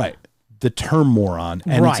perspective. Right. The term moron.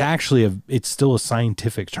 And Right. it's actually it's still a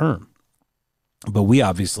scientific term. But we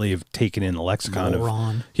obviously have taken in the lexicon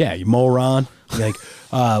Moron. of, yeah, you moron. Like,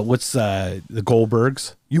 what's the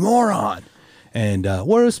Goldbergs? You moron. And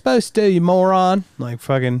what are we supposed to do, you moron? Like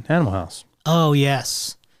fucking Animal House. Oh,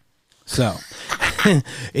 yes. So,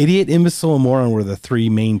 idiot, imbecile, and moron were the 3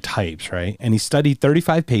 main types, right? And he studied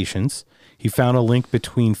 35 patients. He found a link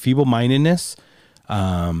between feeble-mindedness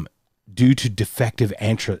due to defective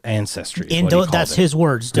ancestry. And that's his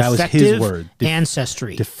words. That was his word.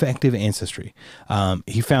 Ancestry. Defective ancestry.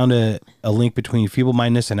 He found a link between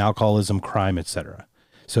feeble-mindedness and alcoholism, crime, etc.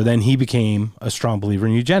 So then he became a strong believer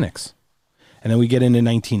in eugenics. And then we get into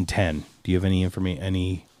 1910. Do you have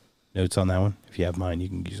any notes on that one? If you have mine, you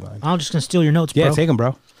can use mine. I'm just going to steal your notes, bro. Yeah, take them,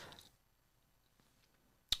 bro.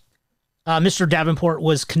 Mr. Davenport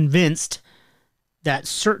was convinced that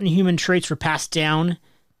certain human traits were passed down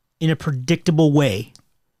in a predictable way,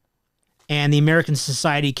 and the American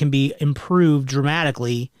society can be improved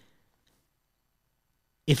dramatically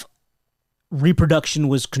if reproduction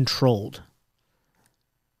was controlled,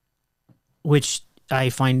 which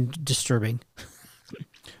I find disturbing.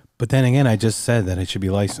 But then again, I just said that it should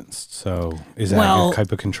be licensed. So is that a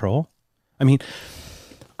type of control? I mean,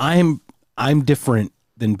 I'm different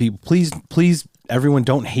than people. Please, everyone,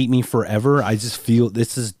 don't hate me forever. I just feel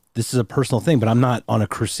this is a personal thing, but I'm not on a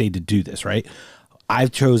crusade to do this, right?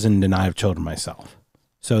 I've chosen to not have children myself.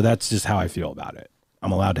 So that's just how I feel about it.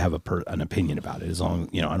 I'm allowed to have an opinion about it as long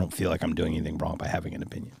as, I don't feel like I'm doing anything wrong by having an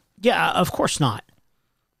opinion. Yeah, of course not.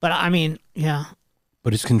 But I mean, yeah.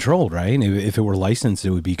 But it's controlled, right? If it were licensed, it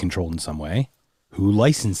would be controlled in some way. Who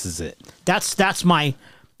licenses it? That's my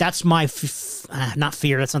not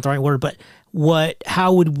fear. That's not the right word. But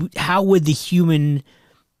how would the human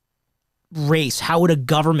race? How would a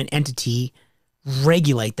government entity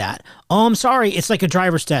regulate that? Oh, I'm sorry. It's like a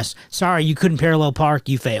driver's test. Sorry, you couldn't parallel park.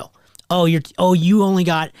 You fail. You only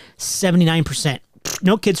got 79%.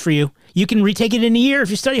 No kids for you. You can retake it in a year if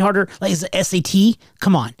you study harder. Like it's an SAT.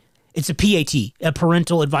 Come on. It's a PAT, a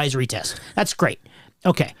parental advisory test. That's great.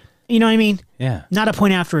 Okay. You know what I mean? Yeah. Not a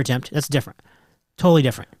point after attempt. That's different. Totally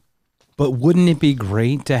different. But wouldn't it be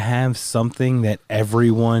great to have something that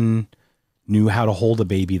everyone knew how to hold a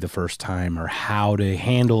baby the first time, or how to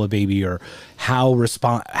handle a baby, or how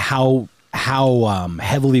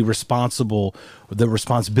heavily responsible the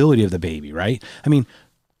responsibility of the baby, right? I mean,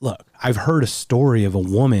 look, I've heard a story of a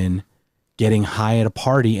woman getting high at a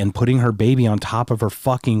party and putting her baby on top of her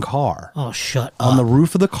fucking car. Oh, shut on up. the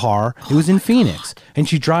roof of the car. It was in Phoenix. God. And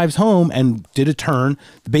she drives home and did a turn.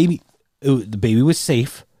 The baby was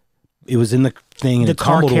safe. It was in the thing, and the it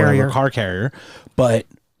tumbled carrier. Car carrier. But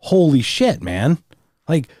holy shit, man.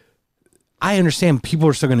 Like, I understand people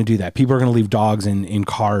are still going to do that. People are going to leave dogs in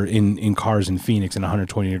cars in Phoenix in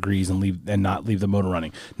 120 degrees and not leave the motor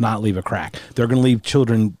running, not leave a crack. They're going to leave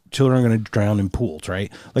children are going to drown in pools,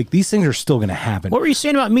 right? Like, these things are still going to happen. What were you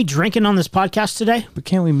saying about me drinking on this podcast today? But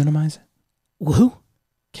can't we minimize it? Who?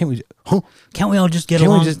 Can't we all just get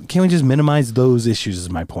along? Can't we just minimize those issues is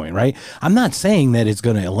my point, right? I'm not saying that it's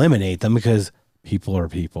going to eliminate them, because people are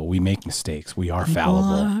people. We make mistakes. We are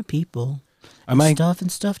fallible. People.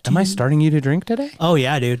 Stuff too. Am I starting you to drink today? Oh,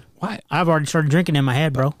 yeah, dude. Why? I've already started drinking in my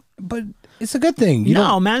head, bro. But it's a good thing.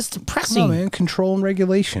 Man, it's depressing. No, man, control and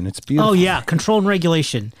regulation. It's beautiful. Oh, yeah, control and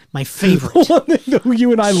regulation. My favorite. The one thing that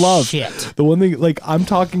you and I love. Shit. The one thing, like, I'm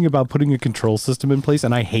talking about putting a control system in place,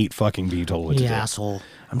 and I hate fucking being told what to do. Asshole.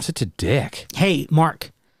 I'm such a dick. Hey,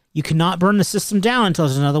 Mark, you cannot burn the system down until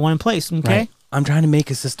there's another one in place, okay? Right. I'm trying to make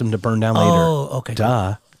a system to burn down later. Oh, okay.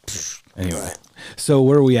 Duh. Anyway. So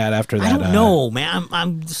where are we at after that? I don't know, man.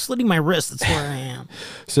 I'm slitting my wrist. That's where I am.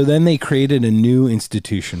 So then they created a new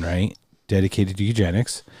institution, right? Dedicated to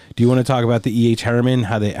eugenics. Do you want to talk about the E.H. Harriman,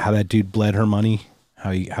 how that dude bled her money? How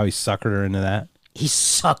he suckered her into that? He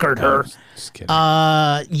suckered her. Just kidding.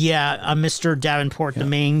 Mr. Davenport, the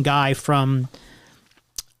main guy from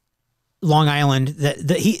Long Island.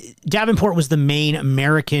 Davenport was the main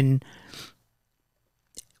American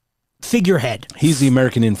figurehead. He's the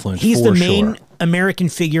American influence. He's the main American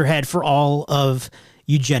figurehead for all of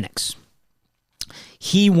eugenics.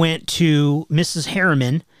 He went to Mrs.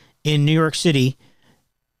 Harriman in New York City.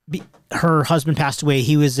 Her husband passed away.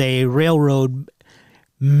 He was a railroad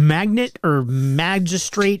magnate or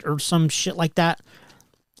magistrate or some shit like that,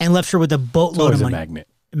 and left her with a boatload of money. Magnet.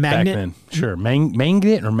 Magnet? Back then. Sure.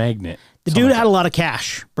 Magnet or magnet? The dude had a lot of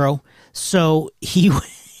cash, bro. So he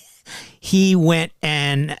went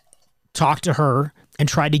and talked to her and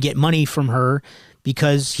tried to get money from her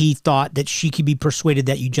because he thought that she could be persuaded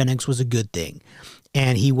that eugenics was a good thing.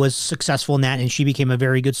 And he was successful in that, and she became a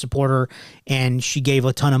very good supporter, and she gave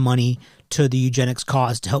a ton of money to the eugenics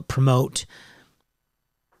cause to help promote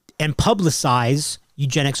and publicize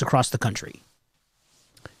eugenics across the country.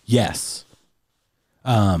 Yes.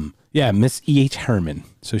 Yeah, Miss E.H. Harriman.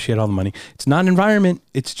 So she had all the money. It's not environment,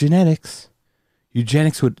 it's genetics.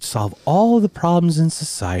 Eugenics would solve all the problems in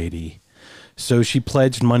society. So she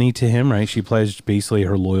pledged money to him, right? She pledged basically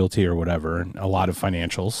her loyalty or whatever, and a lot of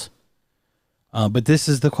financials. But this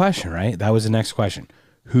is the question, right? That was the next question.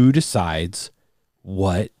 Who decides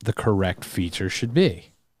what the correct feature should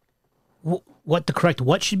be? What the correct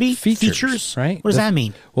what should be? Features, right? What does that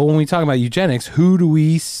mean? Well, when we talk about eugenics, who do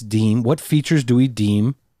we deem, what features do we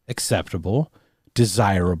deem acceptable,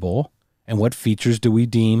 desirable, and what features do we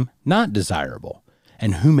deem not desirable?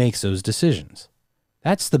 And who makes those decisions?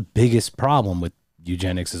 That's the biggest problem with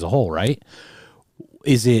eugenics as a whole, right?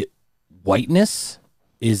 Is it whiteness?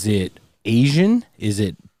 Is it Asian? Is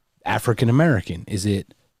it African American? Is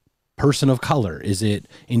it person of color? Is it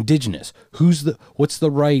indigenous? What's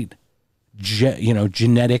the right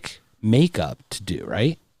genetic makeup to do,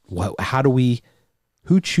 right?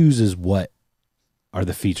 Who chooses what are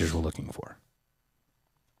the features we're looking for?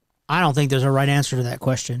 I don't think there's a right answer to that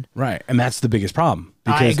question. Right. And that's the biggest problem.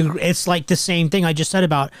 Because it's like the same thing I just said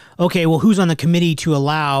about, okay, well, who's on the committee to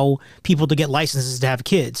allow people to get licenses to have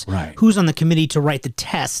kids? Right. Who's on the committee to write the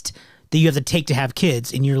test that you have to take to have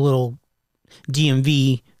kids in your little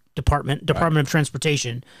DMV Department of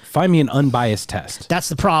Transportation? Find me an unbiased test. That's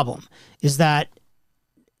the problem, is that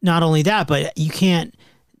not only that, but you can't,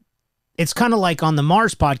 it's kind of like on the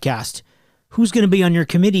Mars podcast. Who's going to be on your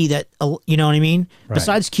committee that, you know what I mean? Right.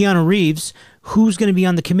 Besides Keanu Reeves, who's going to be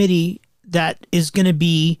on the committee that is going to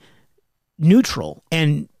be neutral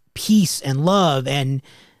and peace and love and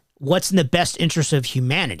what's in the best interest of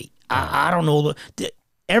humanity? I don't know.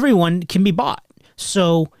 Everyone can be bought.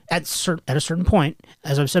 So at a certain point,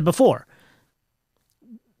 as I've said before,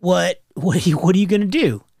 what are you going to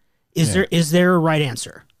do? Is there a right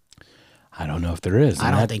answer? I don't know if there is. I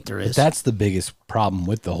don't think there is. That's the biggest problem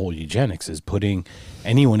with the whole eugenics, is putting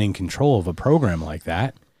anyone in control of a program like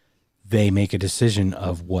that. They make a decision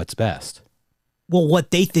of what's best. Well,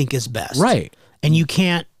 what they think is best. Right. And you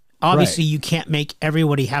can't, obviously, you can't make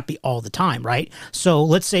everybody happy all the time, right? So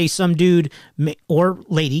let's say some dude or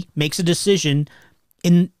lady makes a decision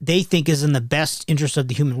they think is in the best interest of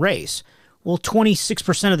the human race. Well,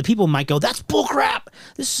 26% of the people might go, that's bullcrap.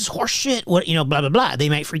 This is horse shit. What, blah, blah, blah. They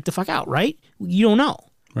might freak the fuck out, right? You don't know.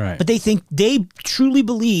 Right. But they truly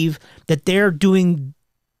believe that they're doing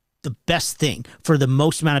the best thing for the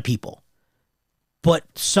most amount of people. But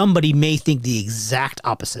somebody may think the exact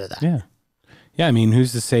opposite of that. Yeah. Yeah, I mean,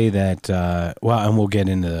 who's to say that, and we'll get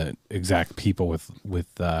into the exact people with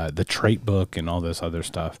the trait book and all this other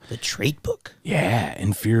stuff. The trait book? Yeah,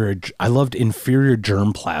 I loved inferior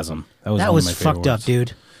germplasm. That was fucked up,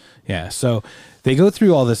 dude. Yeah, so they go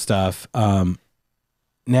through all this stuff.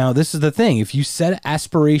 Now, this is the thing. If you set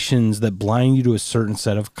aspirations that blind you to a certain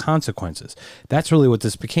set of consequences, that's really what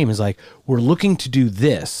this became, is like, we're looking to do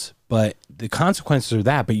this, but the consequences are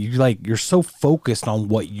that, but you're so focused on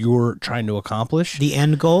what you're trying to accomplish, the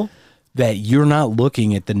end goal, that you're not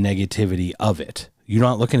looking at the negativity of it. You're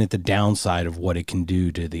not looking at the downside of what it can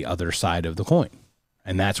do to the other side of the coin.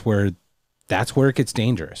 And that's where it gets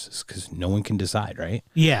dangerous, because no one can decide, right?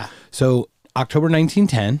 Yeah. So October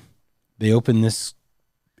 1910, they opened this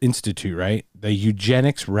institute, right? The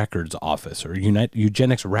Eugenics Records Office, or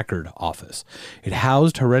Eugenics Record Office. It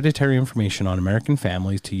housed hereditary information on American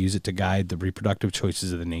families to use it to guide the reproductive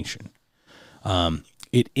choices of the nation.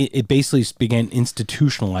 It basically began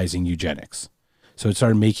institutionalizing eugenics. So it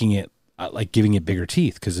started making it like giving it bigger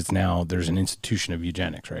teeth, because it's now there's an institution of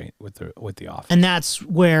eugenics, right? With the office. And that's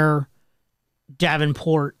where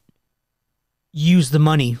Davenport used the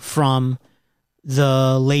money from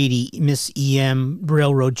the lady, Miss E.M.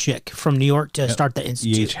 Railroad chick from New York, to start the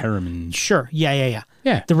institute. E.H. Harriman. Sure. Yeah.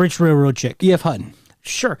 Yeah. The rich railroad chick. E.F. Hutton.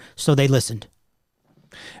 Sure. So they listened.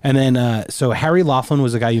 And then, so Harry Laughlin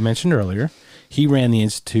was the guy you mentioned earlier. He ran the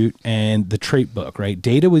institute and the trait book, right?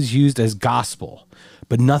 Data was used as gospel,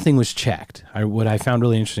 but nothing was checked. What I found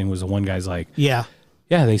really interesting was the one guy's like, yeah,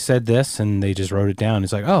 they said this, and they just wrote it down.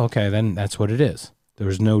 It's like, oh, okay, then that's what it is. There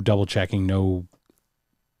was no double checking, no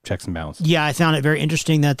checks and balances. Yeah, I found it very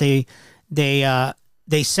interesting that they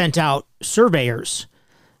sent out surveyors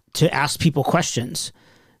to ask people questions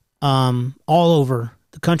all over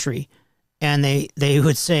the country, and they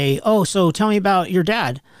would say, oh, so tell me about your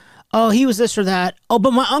dad. Oh, he was this or that. Oh,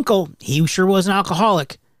 but my uncle, he sure was an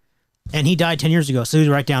alcoholic, and he died 10 years ago. So he'd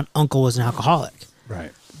write down uncle was an alcoholic.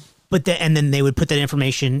 Right. And then they would put that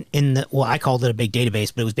information in I called it a big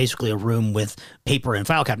database, but it was basically a room with paper and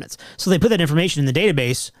file cabinets. So they put that information in the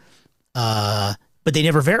database, but they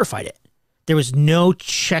never verified it. There was no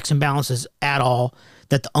checks and balances at all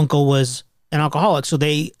that the uncle was an alcoholic. So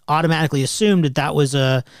they automatically assumed that was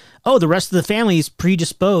the rest of the family is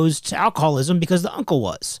predisposed to alcoholism because the uncle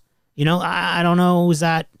was. I don't know.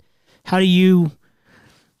 That's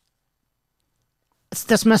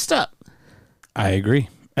messed up. I agree.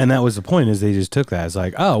 And that was the point, is they just took that as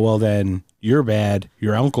like, oh, well, then you're bad,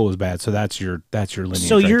 your uncle was bad, so that's your lineage.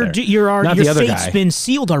 So your fate's been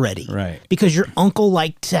sealed already, right? Because your uncle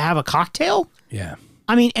liked to have a cocktail. Yeah.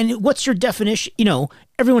 I mean, and what's your definition?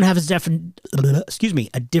 Everyone has a different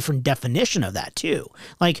definition of that too.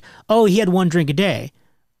 Like, oh, he had one drink a day.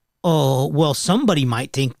 Oh, well, somebody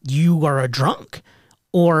might think you are a drunk.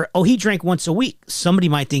 Or, oh, he drank once a week. Somebody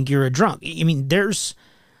might think you're a drunk. I mean, that's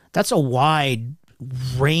a wide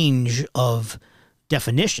range of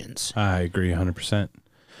definitions. I agree 100%.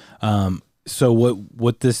 So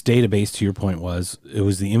what this database, to your point, it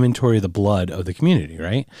was the inventory of the blood of the community,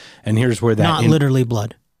 right? And here's where that... Not literally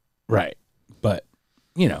blood. Right. But,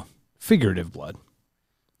 figurative blood.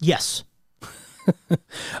 Yes.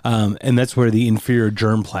 And that's where the inferior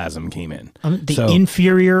germplasm came in.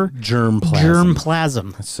 Inferior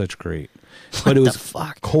germplasm. That's such great. But it was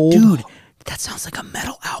fuck? Cold. Dude, that sounds like a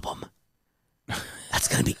metal album. That's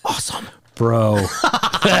going to be awesome. Bro.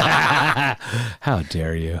 How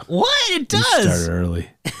dare you? What? It does. You started early.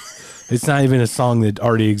 It's not even a song that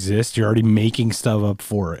already exists. You're already making stuff up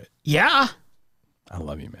for it. Yeah. I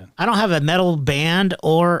love you, man. I don't have a metal band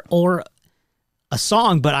or a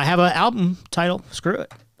song, but I have an album title. Screw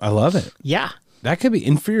it. I love it. Yeah. That could be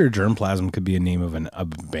inferior germplasm. Could be a name of a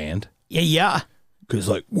band. Yeah. Because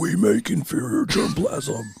we make inferior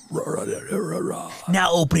germplasm.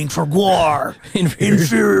 Now opening for war.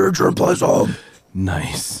 Inferior germplasm.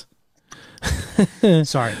 Nice.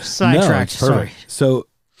 Sorry. Sidetracked. Sorry. So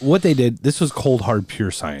what they did, this was cold, hard,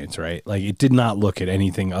 pure science, right? Like, it did not look at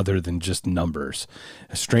anything other than just numbers,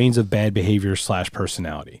 strains of bad behavior /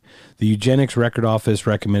 personality. The Eugenics Record Office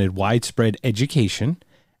recommended widespread education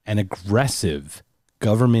and aggressive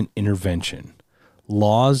government intervention,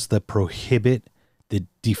 laws that prohibit the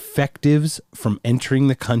defectives from entering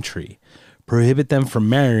the country, prohibit them from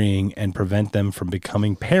marrying, and prevent them from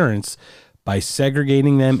becoming parents by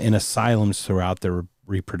segregating them in asylums throughout their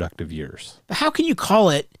reproductive years. But how can you call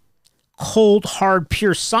it cold, hard,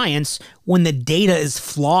 pure science when the data is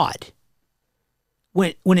flawed?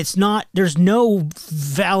 When it's not, there's no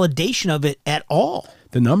validation of it at all.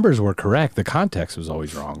 The numbers were correct. The context was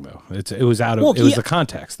always wrong, though. It was out of it was the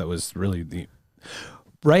context that was really the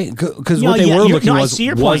right, because what they were looking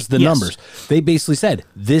was the numbers. They basically said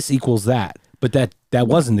this equals that, but that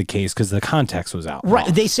wasn't the case because the context was out. Right.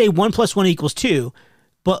 Wrong. They say 1 + 1 = 2,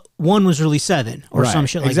 but 1 was really 7 or some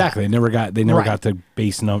shit like exactly. that. They never got the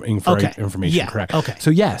base number information correct. Okay.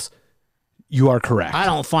 So yes, you are correct. I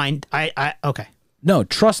don't find okay. No,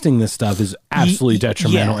 trusting this stuff is absolutely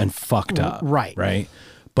detrimental and fucked up. Right. Right.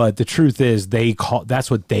 But the truth is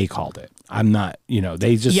that's what they called it. I'm not,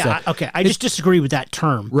 they just said, okay. I just disagree with that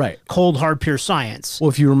term. Right. Cold, hard, pure science.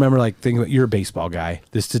 Well, if you remember, think about, you're a baseball guy,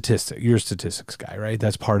 you're a statistics guy, right?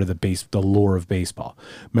 That's part of the lore of baseball.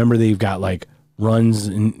 Remember, they've got runs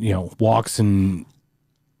and, walks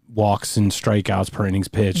and strikeouts per innings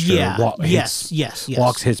pitched. Yeah. Yes.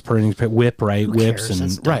 Walks, hits per innings pitched, whip, right? Whips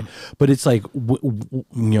and right. But it's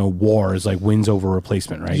WAR is wins over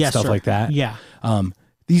replacement, right? Yes, Stuff sir. like that. Yeah.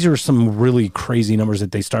 These are some really crazy numbers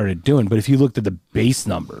that they started doing. But if you looked at the base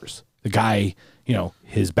numbers, the guy,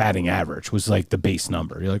 his batting average was the base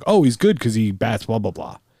number. You're like, oh, he's good because he bats blah, blah,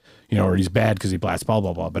 blah. Or he's bad because he bats blah,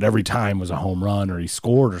 blah, blah. But every time was a home run or he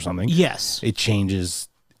scored or something. Yes. It changes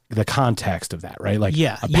the context of that, right?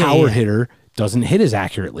 A power hitter doesn't hit as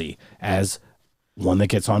accurately as one that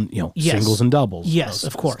gets on, singles and doubles. Yes,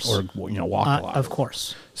 of course. Or, walk a lot. Of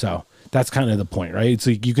course. So that's kind of the point, right? It's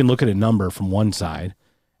you can look at a number from one side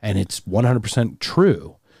and it's 100%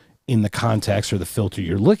 true in the context or the filter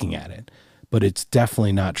you're looking at it, but it's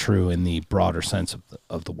definitely not true in the broader sense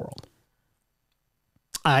of the world.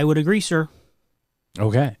 I would agree, sir.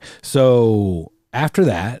 Okay. So after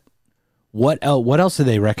that, what else do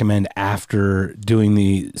they recommend after doing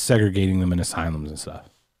the segregating them in asylums and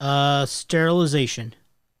stuff? Sterilization.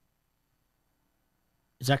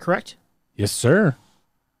 Is that correct? Yes, sir.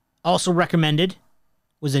 Also recommended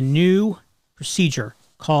was a new procedure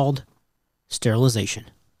called sterilization.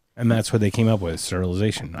 And that's what they came up with,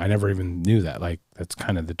 sterilization. I never even knew that. That's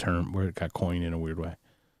kind of the term where it got coined in a weird way.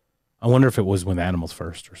 I wonder if it was with animals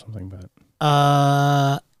first or something, but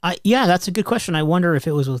yeah, that's a good question. I wonder if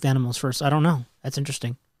it was with animals first. I don't know. That's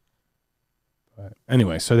interesting. But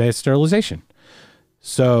anyway, so they had sterilization.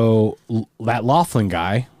 So that Laughlin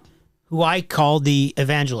guy, who I called the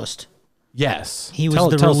evangelist. Yes. He was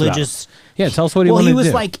the religious. Yeah, tell us what he wanted to do.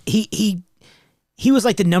 Well, he was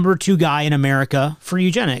like the number 2 guy in America for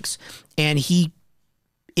eugenics, and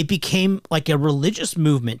it became like a religious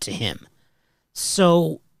movement to him.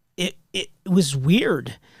 So it was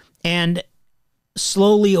weird. And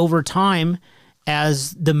slowly over time,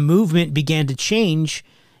 as the movement began to change,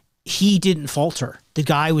 he didn't falter. The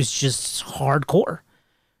guy was just hardcore.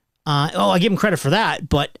 I give him credit for that,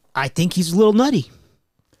 but I think he's a little nutty.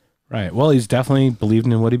 Right. Well, he's definitely believed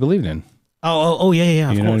in what he believed in. Oh,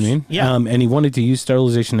 yeah. You know what I mean? Yeah. And he wanted to use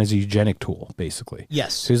sterilization as a eugenic tool, basically.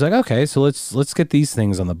 Yes. So he's like, okay, so let's get these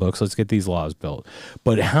things on the books. Let's get these laws built.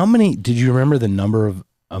 But how many? Did you remember the number of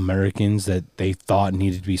Americans that they thought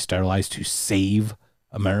needed to be sterilized to save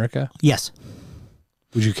America? Yes.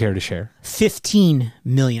 Would you care to share? 15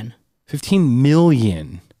 million. 15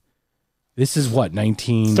 million. This is what,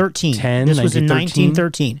 1913? This was in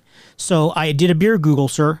 1913. So I did a beer Google,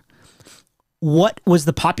 sir. What was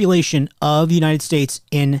the population of the United States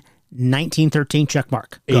in 1913? Check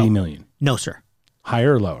mark. Go. 80 million. No, sir.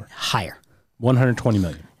 Higher or lower? Higher. 120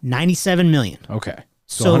 million. 97 million. Okay.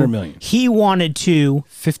 So 100 million. He wanted to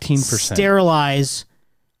 15% sterilize.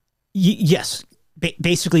 Yes.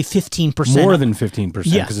 Basically 15%. More than 15%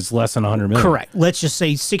 because it's less than 100 million. Correct. Let's just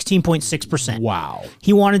say 16.6%. Wow.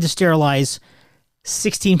 He wanted to sterilize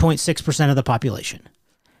 16.6% of the population.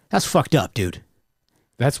 That's fucked up, dude.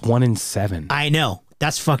 That's 1 in 7. I know.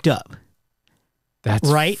 That's fucked up. That's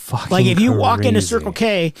right. Fucking if you crazy. walk into Circle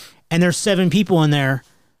K and there's 7 people in there,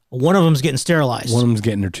 one of them's getting sterilized. One of them's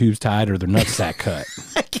getting their tubes tied or their nutsack cut.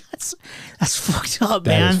 That's fucked up,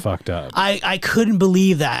 man. That is fucked up. I couldn't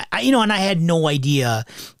believe that. And I had no idea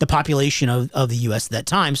the population of the U.S. at that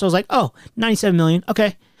time. So I was like, 97 million.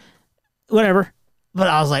 Okay, whatever. But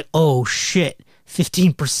I was like, oh, shit,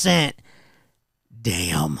 15%.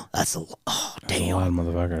 Damn. That's a lot. Oh, damn. That's a lot of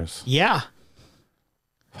motherfuckers. Yeah.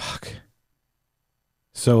 Fuck.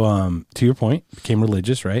 So, to your point, became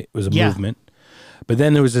religious, right? It was a movement. But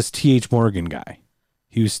then there was this T.H. Morgan guy.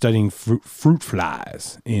 He was studying fruit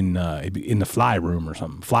flies in the fly room or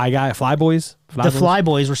something. Fly boys. Fly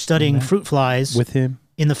boys were studying fruit flies with him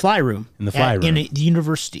in the fly room. In the fly room in the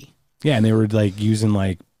university. Yeah, and they were like using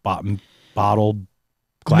like bottled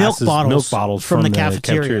glasses, milk bottles from the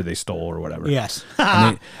cafeteria they stole or whatever. Yes.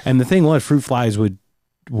 and the thing was, fruit flies would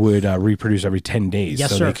reproduce every 10 days, yes,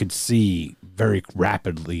 so sir. they could see very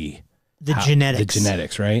rapidly the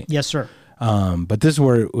genetics, right? Yes, sir. But this is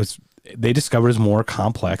where it was. They discovered is more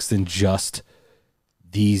complex than just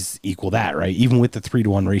these equal that, right? Even with the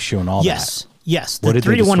 3-to-1 ratio and all that. Yes. The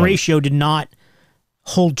 3-to-1 ratio did not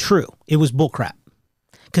hold true. It was bullcrap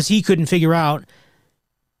because he couldn't figure out.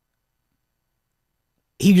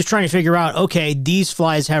 He was trying to figure out, okay, these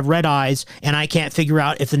flies have red eyes, and I can't figure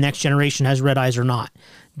out if the next generation has red eyes or not.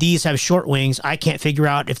 These have short wings. I can't figure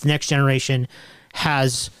out if the next generation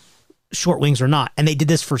has short wings or not. And they did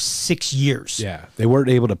this for 6 years. Yeah. They weren't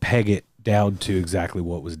able to peg it down to exactly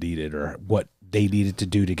what was needed or what they needed to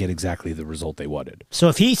do to get exactly the result they wanted. So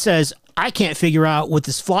if he says, I can't figure out what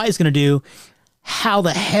this fly is going to do, how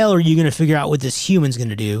the hell are you going to figure out what this human's going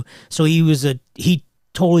to do? So he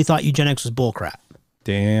totally thought eugenics was bullcrap.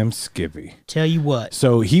 Damn Skippy. Tell you what.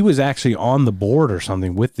 So he was actually on the board or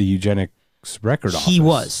something with the eugenics record office. He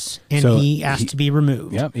was, and so he asked to be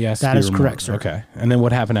removed. Yep, he asked that to be is removed. correct, sir. Okay, and then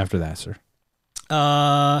what happened after that, sir?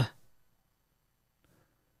 That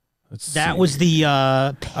was the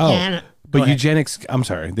But eugenics, I'm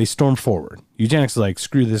sorry, they stormed forward. Eugenics is like,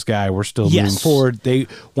 screw this guy, we're still moving forward. They,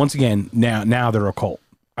 once again, now they're a cult.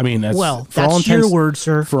 I mean, that's your word,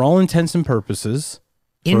 sir. For all intents and purposes,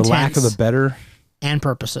 for lack of a better... And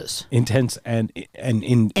purposes. Intense and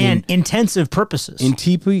intensive purposes. In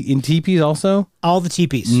teepees also? All the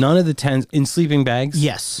teepees. None of the tents in sleeping bags?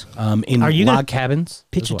 Yes. In log cabins?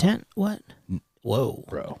 Pitch a tent? What? Whoa.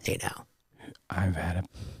 Bro. Hey now. I've had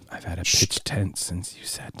a pitch tent since you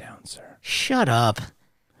sat down, sir. Shut up.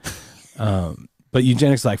 But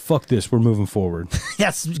eugenics like, fuck this, we're moving forward.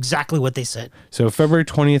 That's exactly what they said. So February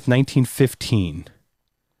 20th, 1915,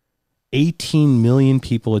 18 million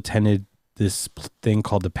people attended this thing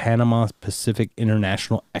called the Panama Pacific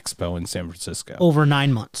International Expo in San Francisco. Over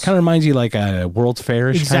 9 months. Kind of reminds you like a World's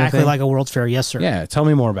Fair-ish exactly kind of thing. Like a World's Fair, yes, sir. Yeah, tell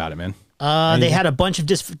me more about it, man. They had a bunch of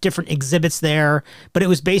different exhibits there, but it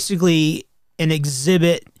was basically an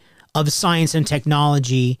exhibit of science and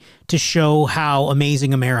technology to show how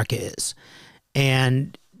amazing America is.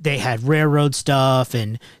 And they had railroad stuff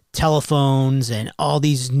and telephones and all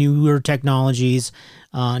these newer technologies.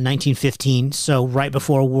 1915, so right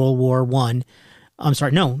before World War I. I'm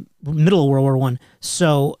sorry, no, middle of World War I.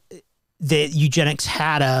 So the eugenics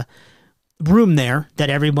had a room there that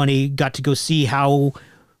everybody got to go see how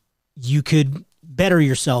you could better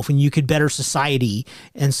yourself and you could better society.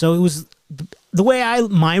 And so it was the way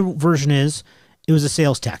my version is, it was a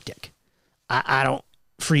sales tactic. I don't,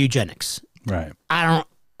 for eugenics. Right. I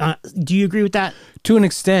don't, do you agree with that? To an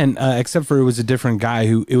extent, except for it was a different guy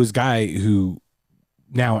who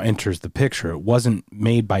now enters the picture. It wasn't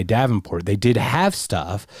made by Davenport. They did have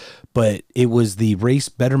stuff, but it was the race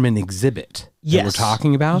betterment exhibit that we're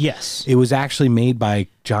talking about. Yes. It was actually made by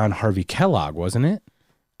John Harvey Kellogg, wasn't it?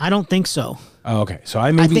 I don't think so. Oh, okay. So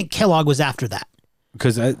I think Kellogg was after that.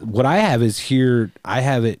 Because what I have is here, I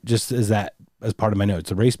have it just as part of my notes.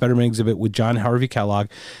 The race betterment exhibit with John Harvey Kellogg.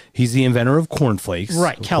 He's the inventor of cornflakes.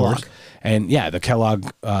 Right, Kellogg. Course. And yeah, the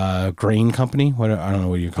Kellogg grain company. I don't know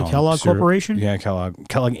what you call it. The Kellogg Corporation? Yeah, Kellogg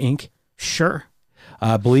Inc. Sure.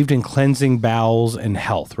 Believed in cleansing bowels and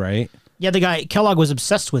health, right? Yeah, the guy, Kellogg was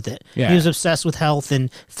obsessed with it. Yeah. He was obsessed with health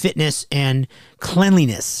and fitness and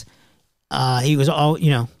cleanliness. He was all,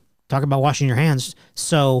 talking about washing your hands.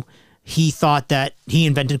 So he thought that he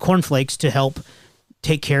invented cornflakes to help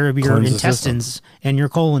take care of your intestines and your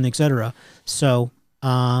colon, etc. So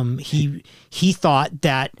he thought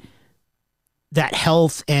that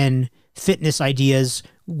health and fitness ideas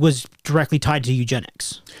was directly tied to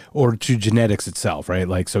eugenics or to genetics itself, right?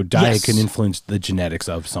 Like, so diet can influence the genetics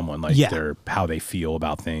of someone, like how they feel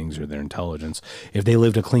about things or their intelligence. If they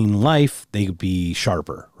lived a clean life, they could be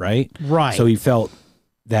sharper, right? Right. So he felt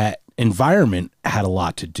that environment had a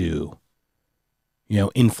lot to do,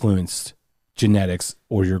 influenced genetics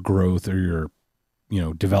or your growth or your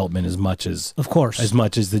development as much as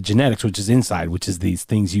the genetics, which is inside, which is these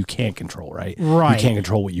things you can't control, right? Right. You can't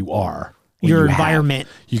control what you are. Your environment.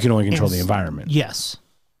 You can only control the environment. Yes.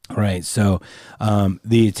 Right. So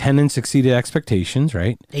the attendance exceeded expectations,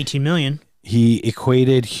 right? 18 million. He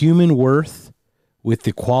equated human worth with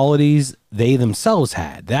the qualities they themselves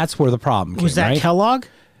had. That's where the problem came, was that right? Kellogg?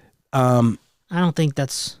 I don't think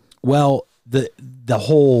that's... Well, the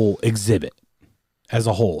whole exhibit as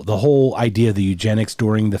a whole, the whole idea of the eugenics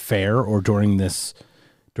during the fair or during the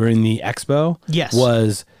expo, Yes.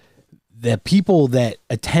 was the people that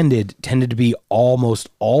attended tended to be almost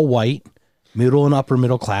all white, middle and upper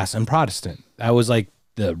middle class, and Protestant. That was like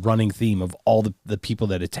the running theme of all the people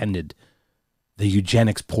that attended the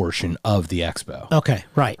eugenics portion of the expo. Okay,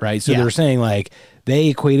 right. Right. So Yeah. they were saying like they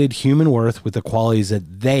equated human worth with the qualities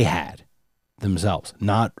that they had themselves,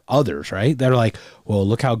 not others. Right. They're like, well,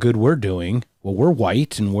 look how good we're doing. Well, we're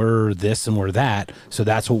white and we're this and we're that. So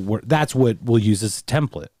that's what we'll use as a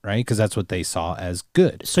template. Right. Because that's what they saw as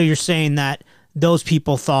good. So you're saying that those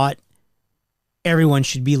people thought everyone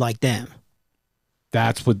should be like them.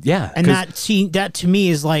 That's what, yeah. And that to me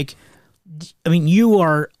is like, I mean, you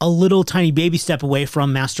are a little tiny baby step away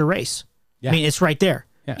from master race. Yeah. I mean, it's right there.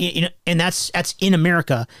 Yeah. You know, and that's in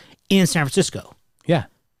America, in San Francisco. Yeah.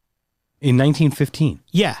 In 1915.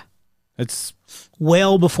 Yeah. That's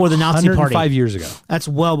well before the Nazi party. 105 years ago. That's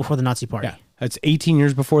well before the Nazi party. Yeah. That's 18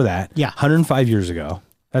 years before that. Yeah. 105 years ago.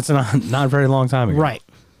 That's not a very long time ago. Right.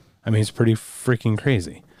 I mean, it's pretty freaking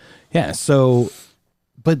crazy. Yeah. So,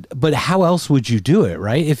 but how else would you do it,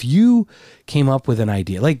 right? If you came up with an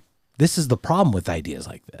idea, like this is the problem with ideas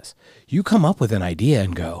like this. You come up with an idea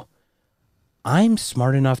and go, I'm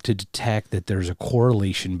smart enough to detect that there's a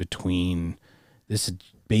correlation between this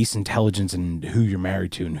base intelligence and who you're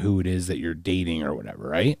married to and who it is that you're dating or whatever,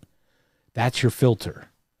 right? That's your filter.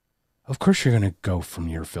 Of course you're going to go from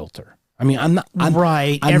your filter. I mean, I'm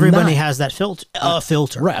Everybody has that filter.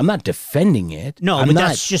 Filter. Right. I'm not defending it. No, but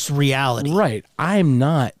that's just reality. Right. I'm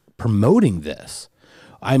not promoting this.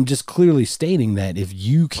 I'm just clearly stating that if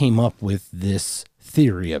you came up with this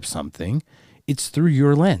theory of something, it's through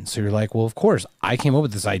your lens. So you're like, well, of course, I came up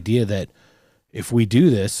with this idea that if we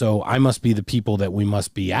do this, so I must be the people that we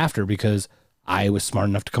must be after because I was smart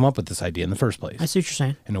enough to come up with this idea in the first place. I see what you're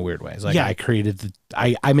saying. In a weird way. It's like I created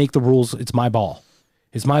I make the rules. It's my ball.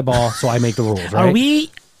 It's my ball, so I make the rules, right? Are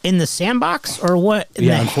we in the sandbox or what in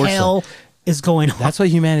the hell is going on? That's what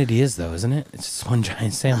humanity is, though, isn't it? It's just one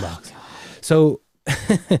giant sandbox. So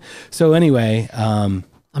anyway, I'm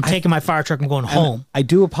taking my fire truck and going home. I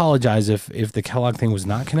do apologize if the Kellogg thing was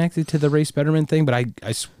not connected to the race betterment thing, but I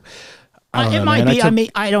don't know, might man.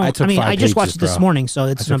 be. I just watched it this morning, so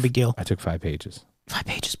it's no big deal. I took 5 pages. 5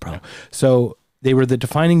 pages, bro. So they were the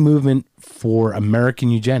defining movement for American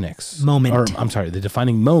eugenics. The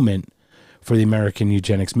defining moment for the American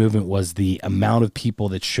eugenics movement was the amount of people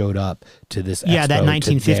that showed up to this expo. Yeah, that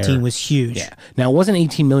 1915 was huge. Yeah. Now, it wasn't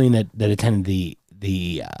 18 million that attended the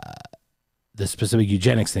specific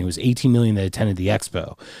eugenics thing. It was 18 million that attended the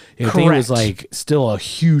expo. I think it was like still a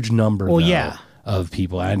huge number of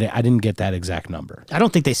people. I didn't get that exact number. I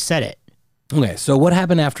don't think they said it. Okay, so what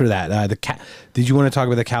happened after that? Did you want to talk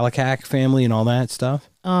about the Kallikak family and all that stuff?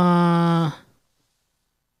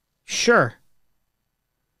 Sure.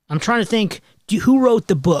 I'm trying to think. Who wrote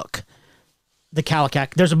the book, The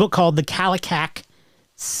Kallikak? There's a book called The Kallikak,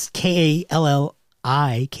 Kallikak,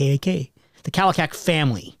 The Kallikak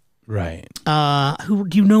Family. Right. Who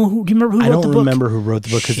do you know? Do you remember who wrote the book? I don't remember who wrote the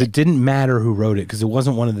book because it didn't matter who wrote it because it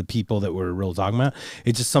wasn't one of the people that we're really talking about.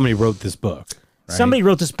 It's just somebody wrote this book. Right? Somebody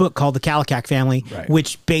wrote this book called The Kallikak Family, right.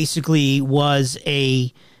 which basically was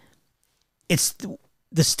it's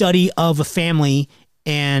the study of a family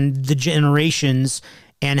and the generations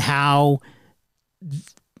and how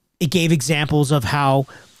it gave examples of how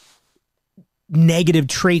negative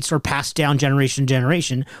traits are passed down generation to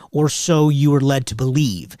generation, or so you were led to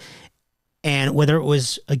believe. And whether it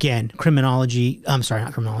was, again, being a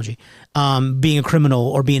criminal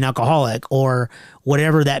or being an alcoholic or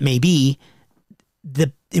whatever that may be,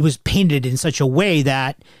 it was painted in such a way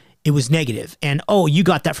that it was negative. And, oh, you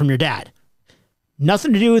got that from your dad.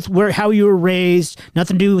 Nothing to do with how you were raised,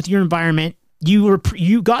 nothing to do with your environment. You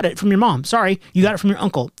got it from your mom. Sorry, you got it from your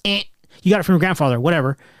uncle. You got it from your grandfather,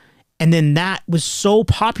 whatever. And then that was so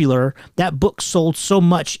popular, that book sold so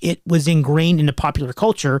much, it was ingrained into popular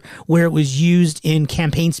culture where it was used in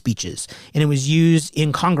campaign speeches, and it was used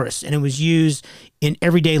in Congress, and it was used in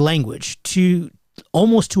everyday language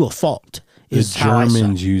almost to a fault. The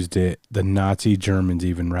Germans used it. The Nazi Germans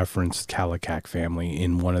even referenced Kallikak family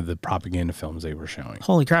in one of the propaganda films they were showing.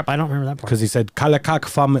 Holy crap, I don't remember that part. Because he said Kallikak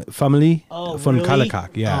family from really?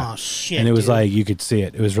 Kallikak. Yeah. Oh, shit, and it was like, you could see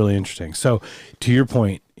it. It was really interesting. So to your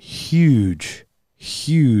point, huge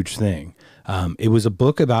thing. It was a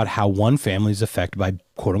book about how one family is affected by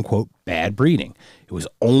quote unquote bad breeding. It was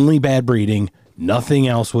only bad breeding. Nothing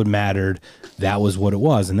else would mattered. That was what it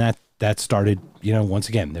was. And that started, once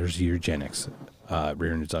again, there's eugenics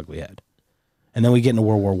rearing its ugly head. And then we get into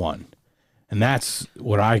World War I. And that's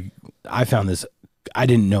what I found this. I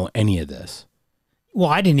didn't know any of this. Well,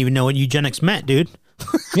 I didn't even know what eugenics meant, dude.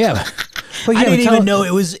 Yeah. Well, I didn't even know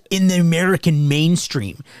it was in the American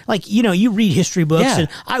mainstream. Like, you know, you read history books, Yeah. and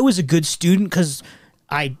I was a good student because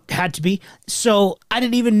I had to be. So I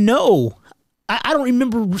didn't even know. I don't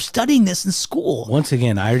remember studying this in school. Once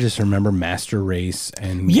again, I just remember master race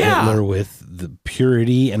and Yeah. Hitler with the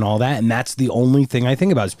purity and all that. And that's the only thing I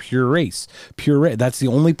think about is pure race. That's the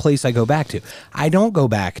only place I go back to. I don't go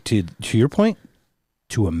back to your point,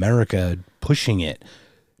 to America pushing it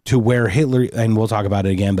to where Hitler, and we'll talk about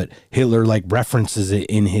it again, but Hitler like references it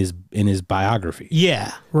in his biography.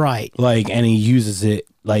 Yeah, right. Like, and he uses it,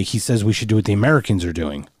 like he says we should do what the Americans are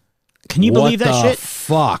doing. Can you believe that shit?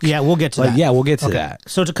 Fuck. Yeah, we'll get to that. Yeah, we'll get to that.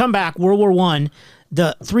 So to come back, World War I,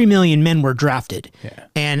 the 3 million men were drafted. Yeah.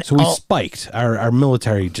 And So we spiked. Our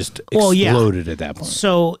military just exploded at that point.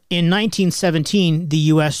 So in 1917, the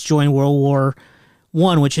U.S. joined World War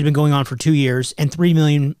I, which had been going on for 2 years, and 3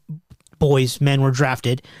 million men were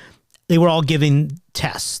drafted. They were all given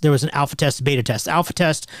tests. There was an alpha test, beta test. Alpha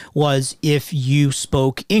test was if you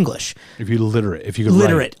spoke English. If you literate, if you could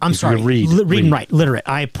Literate. write, I'm if sorry. you could Read and write. Literate.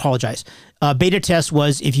 I apologize. Beta test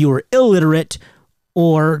was if you were illiterate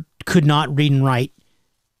or could not read and write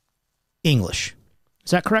English.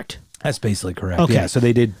 Is that correct? That's basically correct. Okay. Yeah. So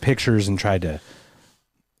they did pictures and tried to.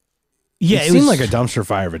 Yeah, it seemed like a dumpster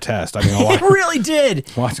fire of a test. I mean, it really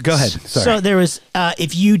did. Go ahead. Sorry. So there was,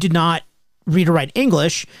 if you did not read or write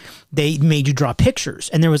English, they made you draw pictures.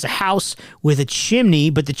 And there was a house with a chimney,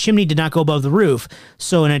 but the chimney did not go above the roof.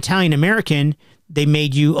 So an Italian American, they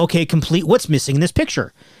made you, okay, complete what's missing in this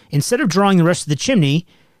picture. Instead of drawing the rest of the chimney,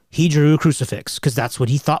 he drew a crucifix because that's what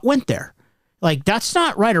he thought went there. Like, that's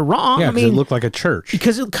not right or wrong. Yeah, I because mean, it looked like a church.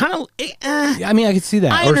 because it kind of, I mean, I could see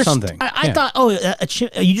that or something. I thought, oh,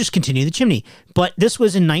 you just continue the chimney. But this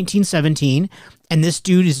was in 1917, and this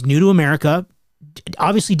dude is new to America,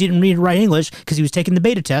 obviously didn't read or write English because he was taking the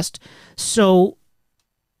beta test. So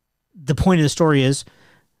the point of the story is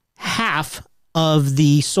half of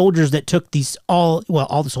the soldiers that took all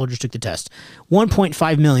the soldiers took the test.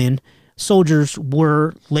 1.5 million soldiers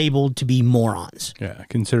were labeled to be morons. Yeah,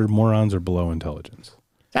 considered morons or below intelligence.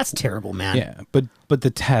 That's terrible, man. Yeah, but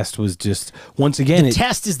the test was just, once again, The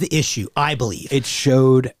test is the issue, I believe. it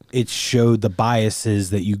showed the biases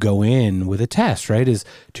that you go in with a test, right? Is,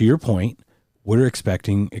 to your point, we're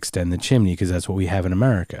expecting extend the chimney because that's what we have in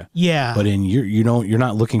America. Yeah. But you're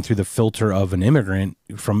not looking through the filter of an immigrant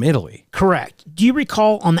from Italy. Correct. Do you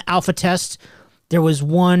recall on the alpha test, there was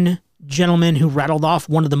one gentleman who rattled off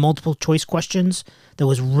one of the multiple choice questions that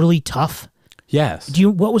was really tough? Yes.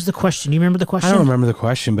 What was the question? Do you remember the question? I don't remember the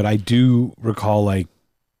question, but I do recall, like,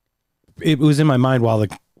 it was in my mind while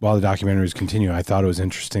the documentary was continuing. I thought it was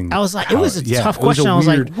interesting. I was like, it was a tough question. I was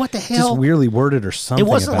like, what the hell? Just weirdly worded or something. It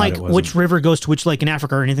wasn't about like which river goes to which lake in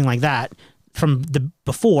Africa or anything like that from the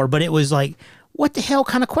before, but it was like, what the hell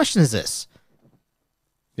kind of question is this?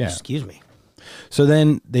 Yeah. Excuse me. So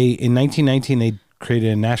then in 1919, they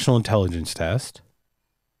created a national intelligence test.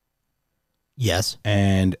 Yes.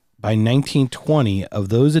 And by 1920, of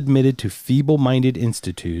those admitted to feeble-minded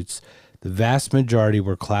institutes, the vast majority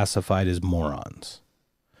were classified as morons.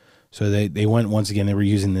 So they went, once again, they were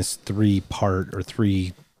using this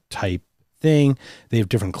three-type thing. They have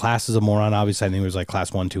different classes of moron. Obviously, I think it was like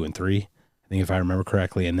class 1, 2, and 3. I think if I remember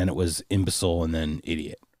correctly. And then it was imbecile and then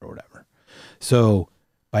idiot or whatever. So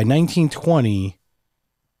by 1920,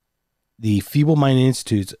 the feeble-minded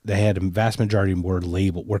institutes, they had a vast majority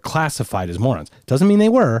were classified as morons. Doesn't mean they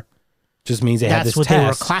were. Just means they had this test. That's what they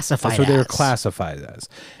were classified as. That's what they were classified as.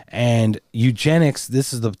 And eugenics,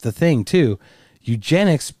 this is the thing too.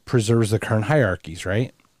 Eugenics preserves the current hierarchies,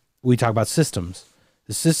 right? We talk about systems.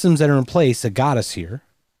 The systems that are in place that got us here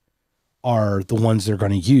are the ones they're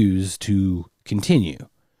going to use to continue.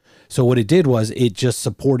 So what it did was it just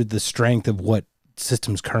supported the strength of what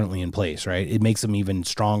systems currently in place, right? It makes them even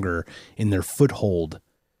stronger in their foothold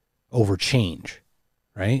over change,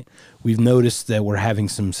 right? We've noticed that we're having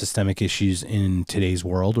some systemic issues in today's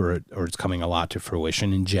world, or it's coming a lot to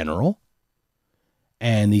fruition in general.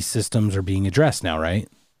 And these systems are being addressed now, right?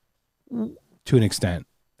 To an extent,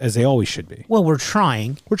 as they always should be. Well, we're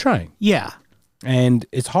trying. We're trying. Yeah. And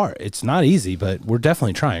it's hard. It's not easy, but we're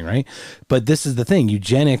definitely trying, right? But this is the thing.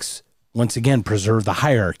 Eugenics, once again, preserved the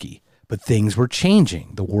hierarchy, but things were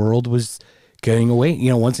changing. The world was getting away,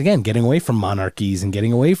 once again, getting away from monarchies and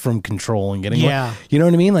getting away from control and getting away, you know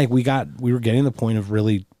what I mean? Like we were getting to the point of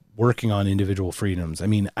really working on individual freedoms. I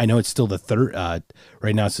mean, I know it's still the third,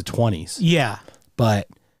 right now it's the 20s. Yeah. But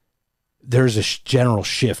there's a general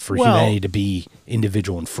shift for humanity to be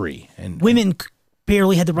individual and free. And women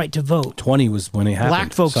barely had the right to vote. 20 was when it happened.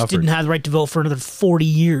 Black folks didn't have the right to vote for another 40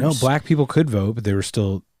 years. No, black people could vote, but they were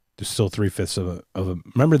still 3/5 of a.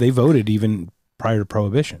 Remember, they voted even prior to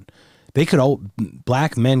Prohibition.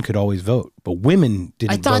 Black men could always vote, but women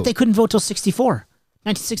didn't. I thought vote. they couldn't vote till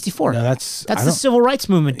 1964. No, that's the civil rights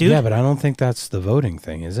movement, dude. Yeah, but I don't think that's the voting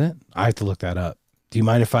thing, is it? I have to look that up. Do you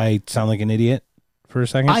mind if I sound like an idiot for a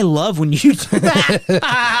second? I love when you do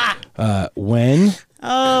that. When?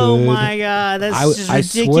 Oh my God, that's just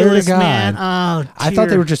ridiculous, I swear to God, man. Oh, dear. I thought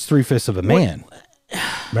they were just 3/5 of a man.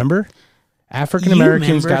 Remember? African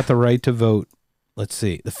Americans got the right to vote. Let's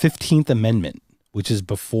see, the 15th Amendment, which is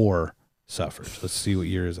before suffrage. Let's see, what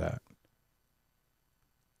year is that?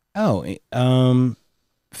 Oh,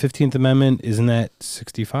 15th Amendment, isn't that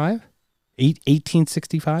 65?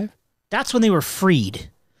 1865? That's when they were freed.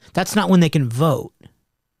 That's not when they can vote.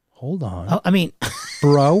 Hold on. Oh, I mean,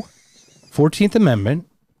 bro, 14th Amendment.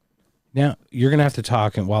 Now, you're going to have to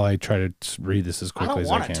talk and while I try to read this as quickly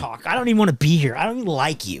as I can. I don't want to talk. I don't even want to be here. I don't even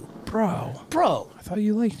like you. Bro. I thought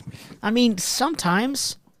you liked me. I mean,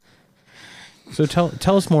 sometimes. So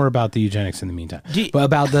tell us more about the eugenics in the meantime.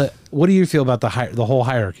 What do you feel about the whole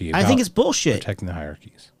hierarchy? I think it's bullshit. Protecting the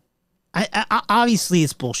hierarchies. I obviously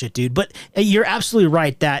it's bullshit, dude. But you're absolutely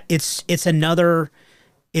right that it's another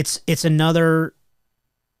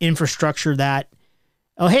infrastructure that,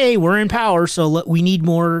 oh hey, we're in power, so we need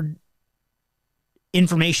more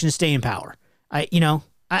information to stay in power.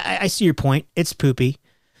 I see your point. It's poopy,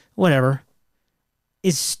 whatever.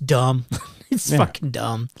 It's dumb. It's fucking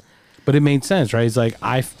dumb. But it made sense, right? It's like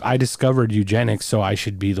I discovered eugenics, so I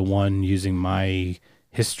should be the one using my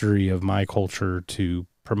history of my culture to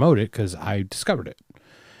promote it because I discovered it.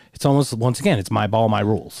 It's almost, once again, it's my ball, my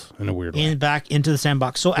rules in a weird way. And back into the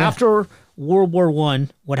sandbox. So after World War I,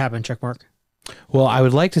 what happened, checkmark? Well, I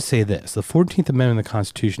would like to say this. The 14th Amendment of the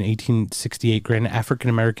Constitution, 1868, granted African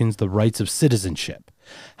Americans the rights of citizenship.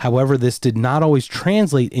 However, this did not always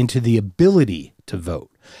translate into the ability to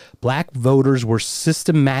vote. Black voters were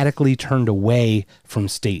systematically turned away from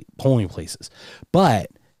state polling places.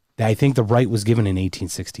 But I think the right was given in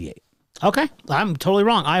 1868. Okay. I'm totally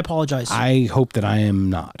wrong. I apologize. I hope that I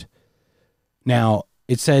am not. Now,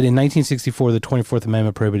 it said in 1964, the 24th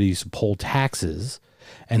Amendment prohibited use of poll taxes.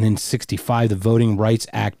 And in 65, the Voting Rights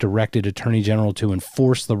Act directed Attorney General to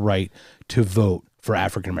enforce the right to vote for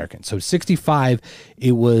African Americans. So 65,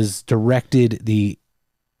 it was directed the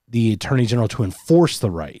Attorney General to enforce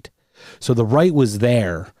the right. So the right was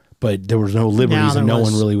there, but there was no liberties and no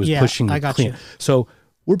one really was pushing the clean. So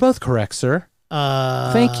we're both correct, sir.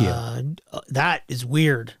 Thank you. That is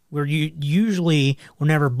weird. We're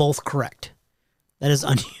never both correct. That is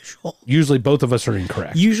unusual. Usually both of us are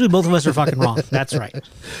incorrect. Usually both of us are fucking wrong. That's right.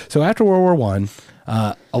 So after World War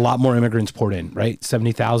I, a lot more immigrants poured in, right?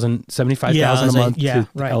 75,000 a month to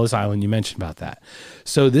Ellis Island. You mentioned about that.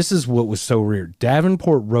 So this is what was so weird.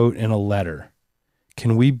 Davenport wrote in a letter,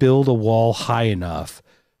 "Can we build a wall high enough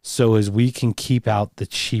so as we can keep out the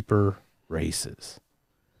cheaper races?"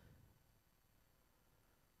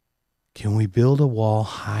 Can we build a wall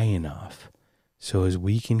high enough so as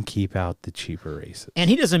we can keep out the cheaper races? And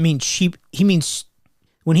he doesn't mean cheap. He means,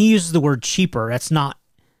 when he uses the word cheaper, that's not.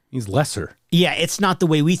 He's lesser. Yeah, it's not the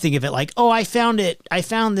way we think of it. Like, oh, I found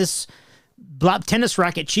this tennis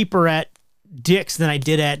racket cheaper at Dick's than I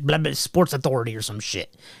did at blah, blah, Sports Authority or some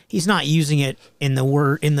shit. He's not using it in the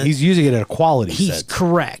word. He's using it at a quality He's sense.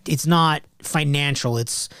 Correct. It's not financial.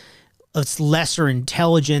 It's lesser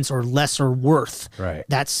intelligence or lesser worth. Right.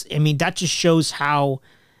 That just shows how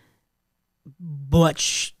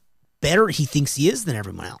much better he thinks he is than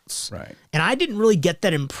everyone else. Right. And I didn't really get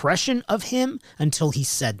that impression of him until he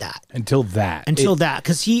said that. Until that.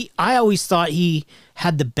 Because I always thought he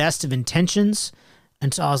had the best of intentions.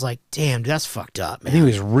 And so I was like, damn, dude, that's fucked up, man. And he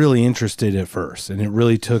was really interested at first, and it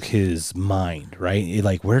really took his mind, right?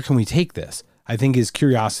 Like, where can we take this? I think his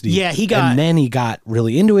curiosity. Yeah, and then he got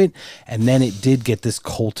really into it, and then it did get this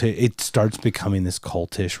it starts becoming this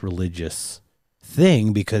cultish religious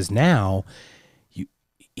thing because now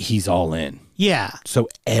he's all in. Yeah. So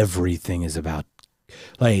everything is about,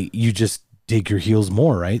 like, you just dig your heels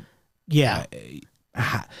more, right? Yeah.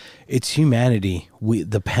 It's humanity.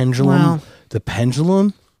 The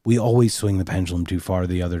pendulum, we always swing the pendulum too far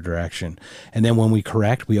the other direction. And then when we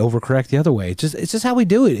overcorrect the other way. It's just how we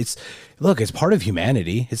do it. It's part of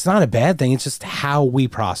humanity. It's not a bad thing. It's just how we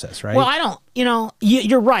process, right? Well,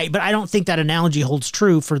 you're right, but I don't think that analogy holds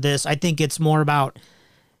true for this. I think it's more about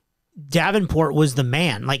Davenport was the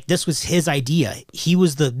man. Like, this was his idea. He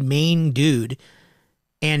was the main dude,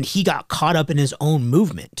 and he got caught up in his own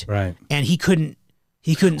movement. Right. And he couldn't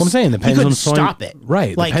He couldn't. Well, I'm saying the pendulum swung, stop it.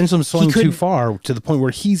 Right. Like, the pendulum swung too far to the point where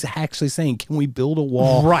he's actually saying, can we build a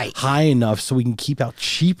wall high enough so we can keep out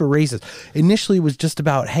cheaper races? Initially, it was just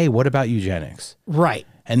about, hey, what about eugenics? Right.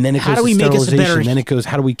 And then it how goes do we to make us a better... and then it goes,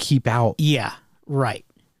 how do we keep out? Yeah, right.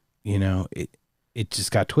 You know, it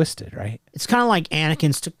just got twisted, right? It's kind of like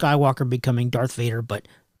Anakin Skywalker becoming Darth Vader, but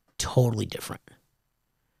totally different.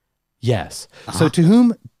 Yes. So to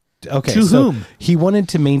whom... Okay, to whom? He wanted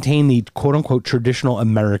to maintain the quote-unquote traditional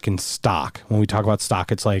American stock. When we talk about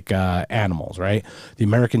stock, it's like animals, right? The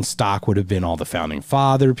American stock would have been all the founding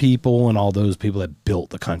father people and all those people that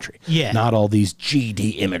built the country. Yeah. Not all these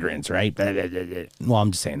GD immigrants, right? Well,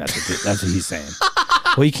 I'm just saying that's what he's saying.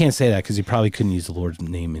 Well, you can't say that because he probably couldn't use the Lord's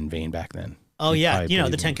name in vain back then. Oh, yeah. You know,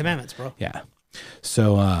 the Ten Commandments, bro. Yeah.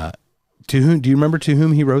 So to whom? Do you remember to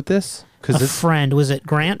whom he wrote this? A friend. Was it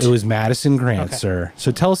Grant? It was Madison Grant, sir.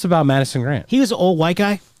 So tell us about Madison Grant. He was an old white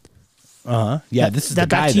guy. Yeah, this is the guy,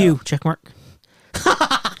 back to you, check mark.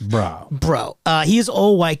 Bro. He's an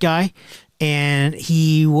old white guy, and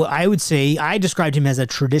I would say, I described him as a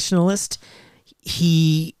traditionalist.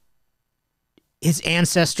 His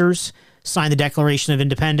ancestors signed the Declaration of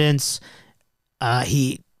Independence.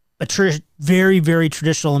 Very, very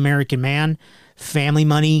traditional American man, family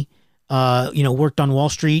money. Worked on Wall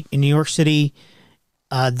Street in New York City.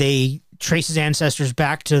 They trace his ancestors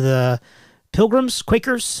back to the Pilgrims,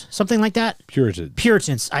 Quakers, something like that.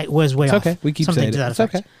 Puritans. I was way off. Okay, we keep something saying to that it's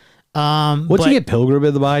effect. okay. Once you get Pilgrim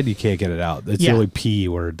in the mind, you can't get it out. It's the only P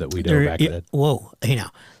word that we know back then. Whoa,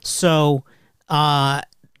 So, Mr.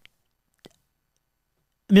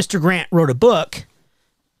 Grant wrote a book,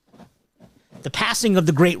 The Passing of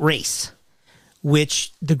the Great Race,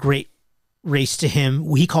 which the Great Race to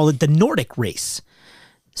him, he called it the Nordic race.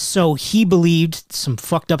 So he believed some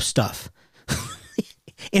fucked up stuff.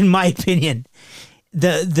 In my opinion,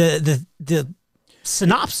 the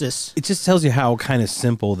synopsis. It just tells you how kind of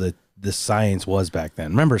simple the science was back then.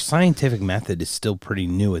 Remember, scientific method is still pretty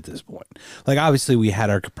new at this point. Like, obviously we had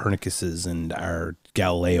our Copernicuses and our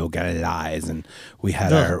Galileo Galileis, and we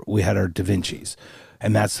had our Da Vinci's.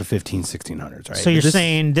 And that's the 1600s, right? So you're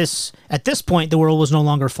saying this, at this point, the world was no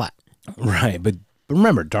longer flat. Right, but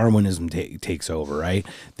remember, Darwinism takes over, right?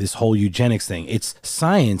 This whole eugenics thing. It's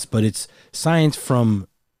science, but it's science from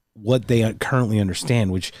what they currently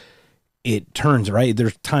understand, which it turns, right?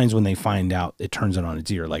 There's times when they find out, it turns it on its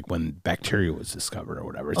ear, like when bacteria was discovered or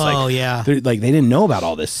whatever. It's they didn't know about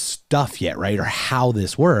all this stuff yet, right? Or how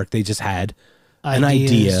this worked. They just had an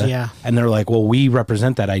idea, and they're like, well, we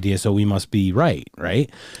represent that idea, so we must be right?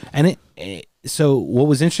 And so what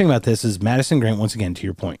was interesting about this is Madison Grant, once again, to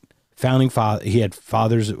your point, founding father, he had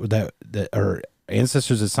fathers that or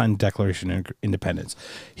ancestors that signed the Declaration of Independence.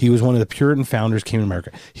 He was one of the Puritan founders, came to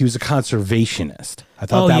America. He was a conservationist. I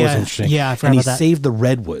thought that was interesting. Yeah, I forgot and he about that. saved the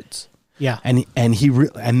redwoods. Yeah, and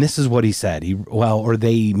this is what he said. Or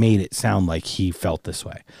they made it sound like he felt this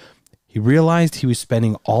way. He realized he was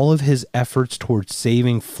spending all of his efforts towards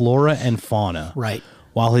saving flora and fauna, right,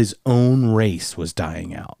 while his own race was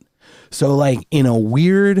dying out. So, like, in a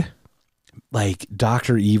weird, like,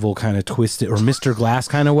 Dr. Evil kind of twisted, or Mr. Glass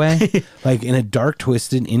kind of way, like in a dark,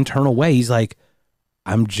 twisted, internal way, he's like,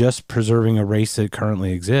 I'm just preserving a race that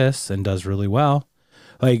currently exists and does really well.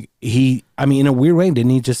 Like, in a weird way,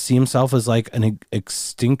 didn't he just see himself as like an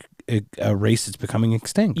extinct, a race that's becoming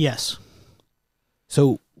extinct? Yes.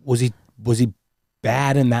 So was he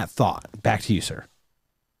bad in that thought? Back to you, sir.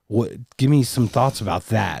 Give me some thoughts about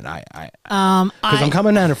that. Because I'm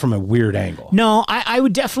coming at it from a weird angle. No, I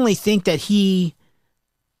would definitely think that he,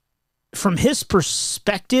 from his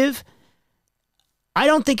perspective, I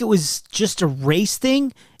don't think it was just a race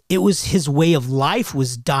thing. It was his way of life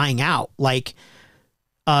was dying out. Like,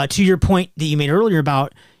 to your point that you made earlier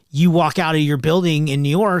about you walk out of your building in New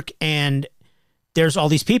York and there's all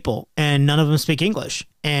these people and none of them speak English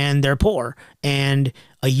and they're poor. And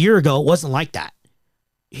a year ago, it wasn't like that.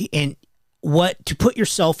 And to put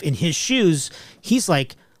yourself in his shoes, he's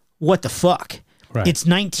like, what the fuck? Right. It's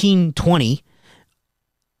 1920.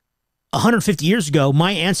 150 years ago,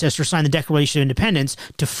 my ancestors signed the Declaration of Independence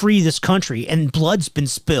to free this country, and blood's been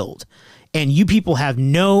spilled. And you people have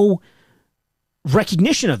no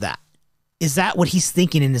recognition of that. Is that what he's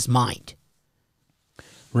thinking in his mind?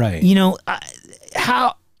 Right.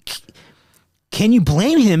 How can you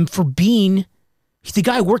blame him for being... The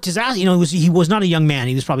guy worked his ass, he was not a young man.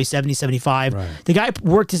 He was probably 70, 75. Right. The guy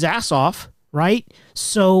worked his ass off, right?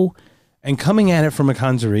 So... And coming at it from a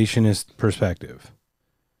conservationist perspective,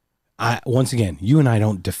 once again, you and I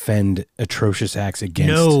don't defend atrocious acts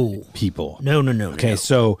against people. No. Okay,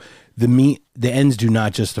 so the ends do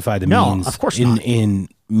not justify the means. Of course in, not. In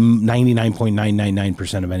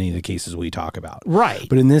 99.999% of any of the cases we talk about. Right.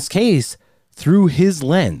 But in this case, through his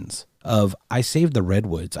lens of, I saved the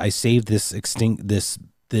redwoods, I saved this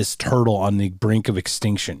this turtle on the brink of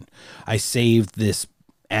extinction, I saved this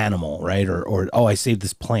animal, right? Or oh, I saved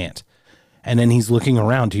this plant. And then he's looking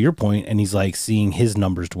around, to your point, and he's like seeing his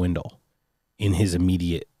numbers dwindle in his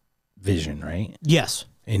immediate vision, right? Yes.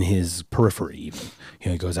 In his periphery, even.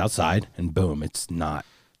 He goes outside and boom, it's not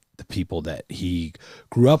the people that he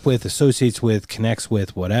grew up with, associates with, connects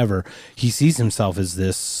with, whatever. He sees himself as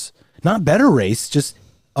this not better race, just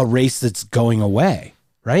a race that's going away,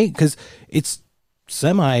 right? Because it's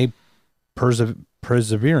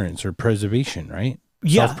perseverance or preservation, right?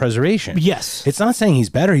 Yeah. Self-preservation. Yes. It's not saying he's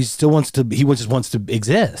better. He still wants to. He just wants to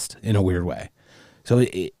exist in a weird way. So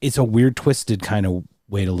it's a weird, twisted kind of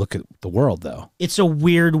way to look at the world, though. It's a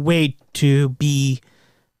weird way to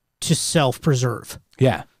self-preserve.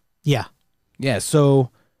 Yeah. Yeah. Yeah. So,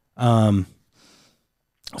 in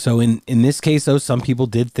this case, though, some people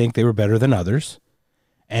did think they were better than others,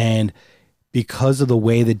 and because of the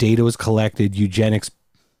way the data was collected, eugenics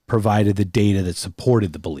provided the data that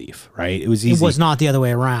supported the belief, right? It was easy. It was not the other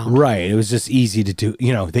way around. Right. It was just easy to do.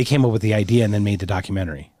 They came up with the idea and then made the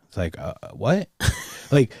documentary. It's like, what?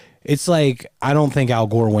 Like, it's like, I don't think Al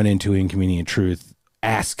Gore went into Inconvenient Truth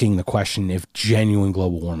asking the question if genuine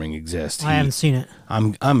global warming exists. I haven't seen it.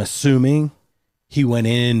 I'm assuming he went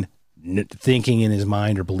in thinking in his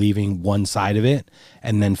mind or believing one side of it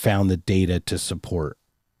and then found the data to support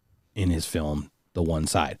in his film the one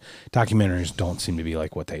side. Documentaries don't seem to be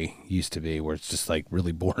like what they used to be, where it's just like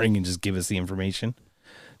really boring and just give us the information.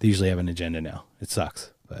 They usually have an agenda now. It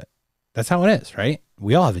sucks, but that's how it is, right?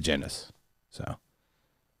 We all have agendas. So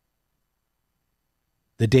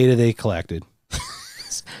the data they collected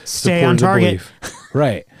stay on target.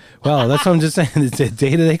 Right. Well, that's what I'm just saying. The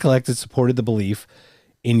data they collected supported the belief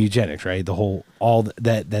in eugenics, right?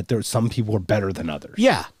 That there some people are better than others.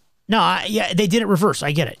 Yeah. No, they did it reverse.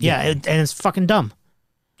 I get it. Yeah, and it's fucking dumb.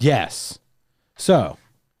 Yes. So,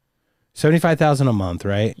 $75,000 a month,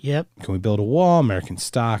 right? Yep. Can we build a wall? American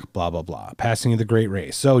stock, blah, blah, blah. Passing of the Great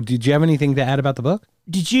Race. So, did you have anything to add about the book?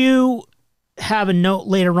 Did you have a note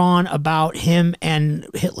later on about him and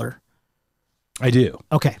Hitler? I do.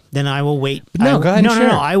 Okay, then I will wait. No, go ahead. No.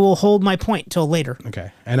 I will hold my point till later.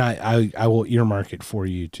 Okay, and I will earmark it for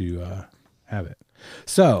you to have it.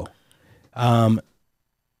 So,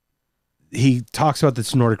 he talks about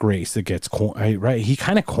this Nordic race that gets right. He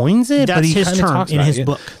kind of coins it, That's but he his term talks in about his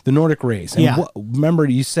book. The Nordic race. And Yeah. Remember,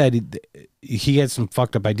 you said he had some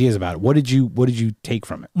fucked up ideas about it. What did you take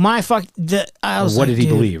from it? What did he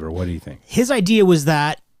believe, or what do you think? His idea was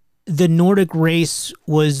that the Nordic race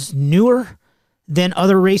was newer than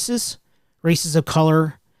other races of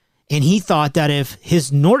color, and he thought that if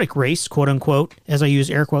his Nordic race, quote unquote, as I use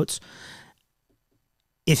air quotes,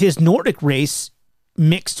 if his Nordic race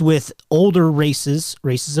mixed with older races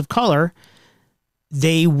of color,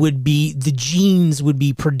 the genes would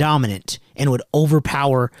be predominant and would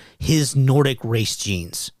overpower his Nordic race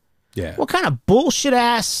genes. Yeah. What kind of bullshit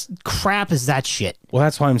ass crap is that shit? Well,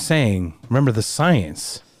 that's why I'm saying, remember the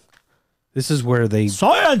science. This is where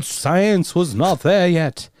science was not there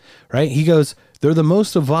yet, right? He goes, they're the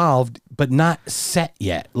most evolved, but not set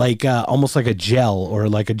yet. Like almost like a gel or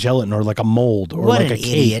like a gelatin or like a mold or what like an a cake,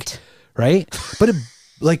 idiot. Right? But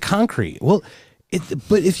like concrete. Well,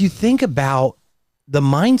 but if you think about the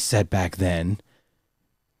mindset back then,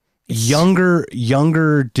 younger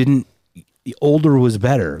older was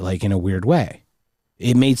better, like in a weird way.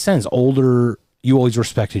 It made sense. Older, you always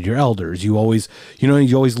respected your elders. You always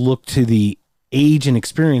looked to the age and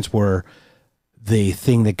experience were the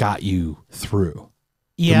thing that got you through.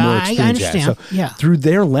 Yeah, I understand. So yeah. Through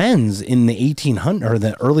their lens in the 1800s or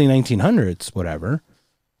the early 1900s, whatever,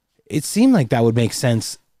 it seemed like that would make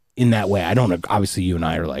sense in that way. I don't know. Obviously, you and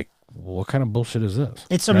I are like, what kind of bullshit is this?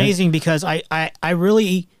 It's amazing because I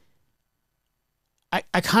really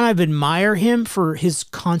kind of admire him for his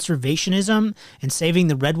conservationism and saving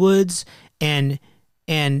the redwoods and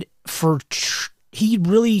he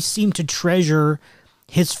really seemed to treasure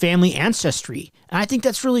his family ancestry. And I think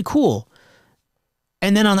that's really cool.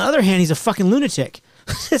 And then on the other hand, he's a fucking lunatic.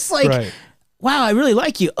 It's like, right. Wow, I really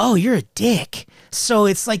like you. Oh, you're a dick. So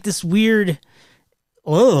it's like this weird,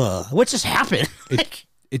 what just happened?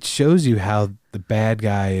 It shows you how the bad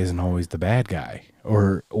guy isn't always the bad guy,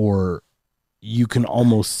 or you can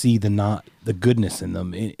almost see the goodness in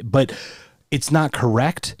them, but it's not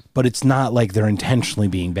correct, but it's not like they're intentionally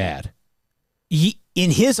being bad.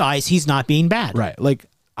 In his eyes, he's not being bad. Right. Like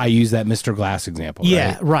I use that Mr. Glass example.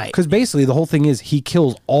 Yeah, right. Because basically the whole thing is he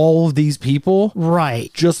kills all of these people,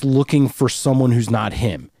 right, just looking for someone who's not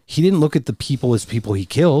him. He didn't look at the people as people he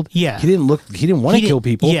killed. Yeah. He didn't want to kill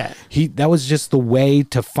people. Yeah. That was just the way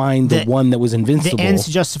to find the one that was invincible. The ends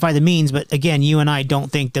justify the means, but again, you and I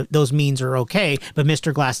don't think that those means are okay, but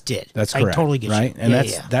Mr. Glass did. That's correct. I totally get right? you. And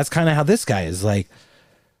that's kind of how this guy is. Like,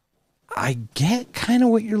 I get kind of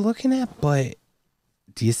what you're looking at, but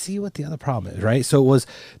do you see what the other problem is, right? So it was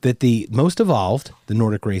that the most evolved, the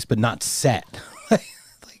Nordic race, but not set.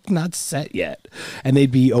 Not set yet, and they'd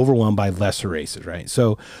be overwhelmed by lesser races, right?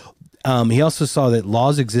 So he also saw that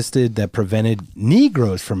laws existed that prevented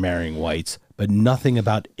Negroes from marrying whites, but nothing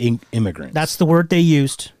about immigrants. That's the word they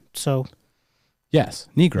used. So yes,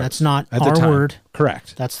 Negroes. That's not at our the time. word.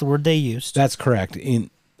 Correct. That's the word they used. That's correct.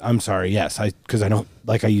 I'm sorry. Yes, because I don't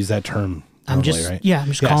like I use that term. I'm just right? I'm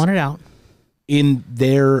just calling it out. In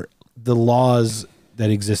the laws that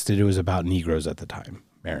existed, it was about Negroes at the time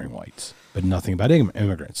marrying whites, but nothing about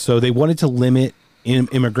immigrants. So they wanted to limit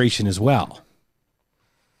immigration as well.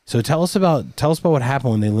 So tell us about what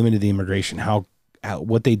happened when they limited the immigration,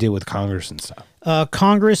 what they did with Congress and stuff.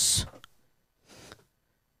 Congress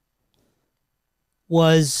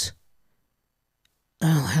was,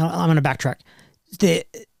 I'm going to backtrack. The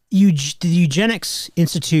Eugenics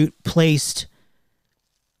Institute placed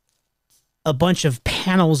a bunch of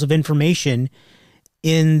panels of information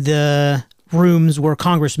in the rooms where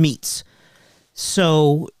Congress meets.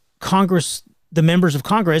 So Congress, the members of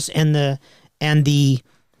Congress and the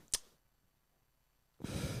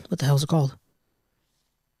what the hell is it called?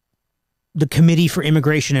 The Committee for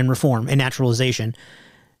Immigration and Reform and Naturalization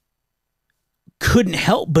couldn't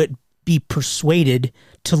help but be persuaded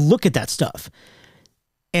to look at that stuff.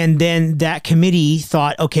 And then that committee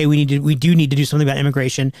thought, okay, we do need to do something about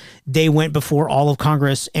immigration. They went before all of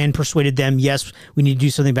Congress and persuaded them, yes, we need to do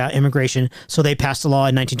something about immigration. So they passed a law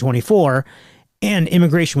in 1924, and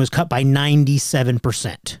immigration was cut by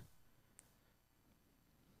 97%.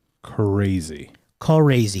 Crazy.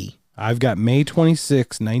 I've got May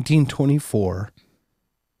 26, 1924,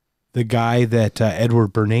 the guy that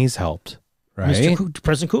Edward Bernays helped, right?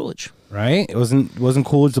 President Coolidge. Right? It wasn't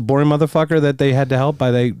Coolidge the boring motherfucker that they had to help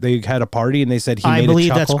by they had a party and they said he made a chuckle? I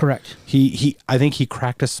believe that's correct. I think he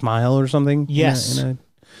cracked a smile or something. Yes.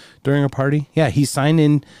 During a party. Yeah, he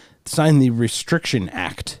signed the Restriction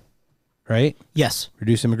Act, right? Yes.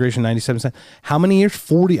 Reduce immigration 97%. How many years?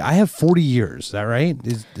 40. I have 40 years. Is that right?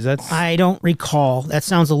 Is that? I don't recall. That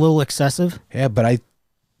sounds a little excessive. Yeah, but I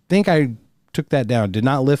think I took that down. Did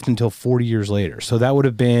not lift until 40 years later. So that would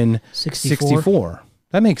have been 64.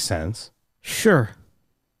 That makes sense. Sure.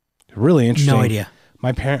 Really interesting. No idea.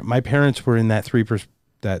 My parents were in that 3%.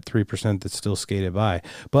 That 3% that still skated by,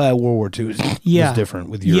 but World War II was different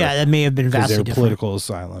with Europe. Yeah, that may have been vastly different. different. Political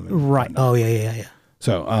asylum, right? Whatnot. Oh yeah.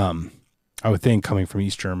 So, I would think coming from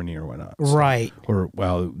East Germany or whatnot, right? Or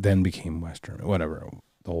then became West Germany, whatever.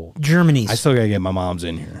 The whole Germany's. I still gotta get my mom's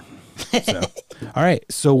in here. So, all right.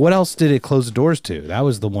 So, what else did it close the doors to? That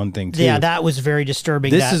was the one thing too. Yeah, that was very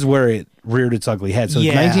disturbing. This is where it reared its ugly head. So,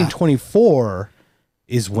 1924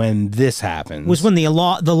 is when this happens. Was when the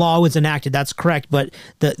law was enacted. That's correct. But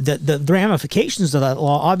the ramifications of that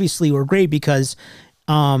law obviously were great because,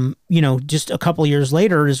 just a couple of years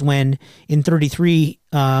later is when in 1933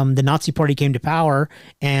 the Nazi Party came to power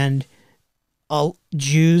and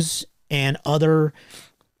Jews and other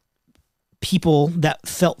people that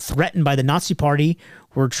felt threatened by the Nazi Party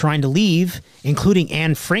were trying to leave, including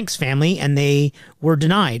Anne Frank's family, and they were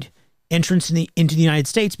denied entrance into the United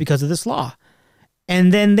States because of this law.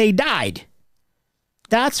 And then they died.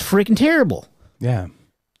 That's freaking terrible. Yeah.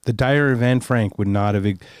 The Diary of Anne Frank would not have...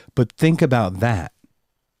 But think about that.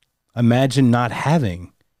 Imagine not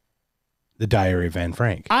having the Diary of Anne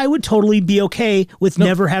Frank. I would totally be okay with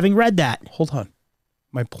never having read that. Hold on.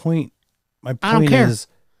 My point I don't care. is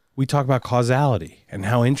we talk about causality and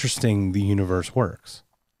how interesting the universe works.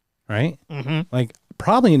 Right? Mm-hmm. Like,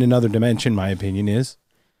 probably in another dimension, my opinion is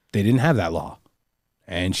they didn't have that law.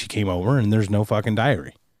 And she came over and there's no fucking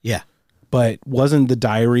diary. Yeah. But wasn't the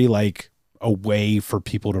diary like a way for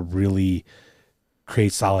people to really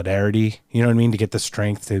create solidarity? You know what I mean? To get the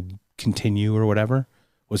strength to continue or whatever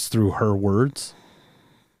was through her words.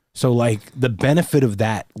 So like the benefit of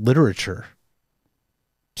that literature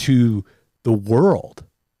to the world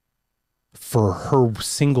for her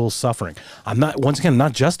single suffering. I'm not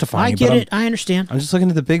justifying it. I get it. I understand. I'm just looking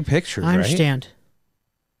at the big picture. I understand.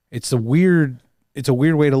 Right? It's a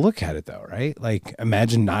weird way to look at it though, right? Like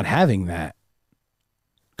imagine not having that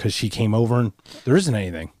because she came over and there isn't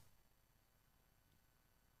anything.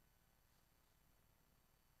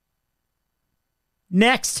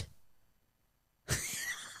 Next.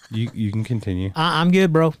 You can continue. I'm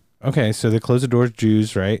good, bro. Okay, so they closed the doors,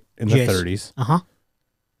 Jews, right, in the Yes. 30s. Uh-huh.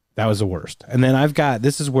 That was the worst. And then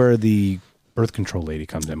this is where the birth control lady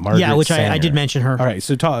comes in. Margaret Which I Sanger. did mention her. All right,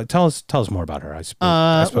 so tell us more about her. I spoke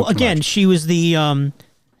Well, too again, much. she was the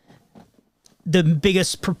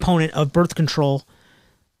biggest proponent of birth control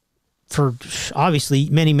for obviously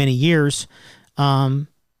many, many years.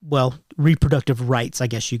 Well, reproductive rights, I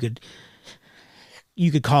guess you could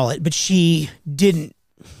call it, but she didn't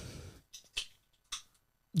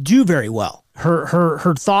do very well.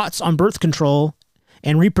 Her thoughts on birth control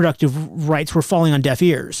and reproductive rights were falling on deaf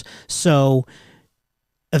ears. So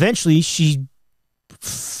eventually she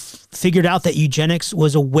figured out that eugenics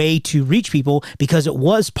was a way to reach people because it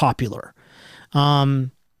was popular.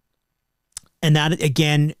 And that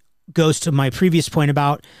again goes to my previous point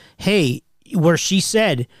about, hey, where she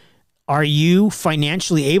said, are you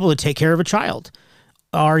financially able to take care of a child?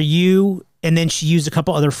 Are you, and then she used a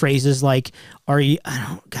couple other phrases like, are you,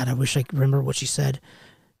 I wish I could remember what she said.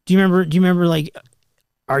 Do you remember like,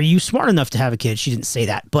 are you smart enough to have a kid? She didn't say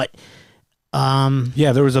that, but,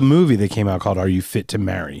 yeah, there was a movie that came out called Are You Fit to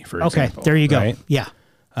Marry, for example. Okay, there you go. Right? Yeah.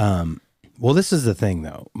 Well, this is the thing,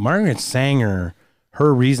 though. Margaret Sanger,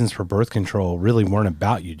 her reasons for birth control really weren't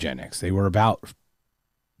about eugenics. They were about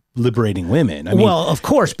liberating women. I mean, well, of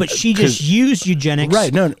course, but she just used eugenics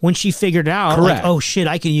right, no, when she figured out, correct. like, oh, shit,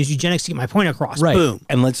 I can use eugenics to get my point across. right. Boom.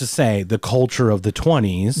 And let's just say the culture of the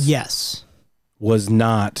 20s Yes. was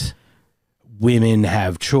not women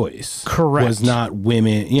have choice. Correct. Was not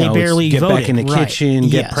women, They barely get voted. back in the Right. kitchen,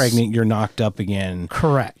 get Yes. pregnant, you're knocked up again.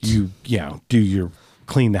 Correct. Do your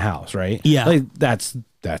clean the house, right? Yeah. Like, that's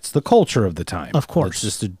the culture of the time. Of course.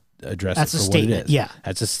 Let's just address That's it a for statement. what it is. Yeah.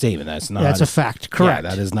 That's a statement. That's not. That's a fact. Correct. Yeah,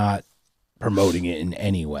 that is not promoting it in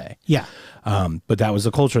any way. Yeah. But that was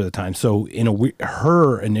the culture of the time. So it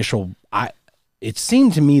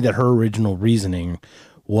seemed to me that her original reasoning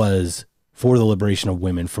was for the liberation of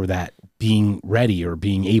women, for that being ready or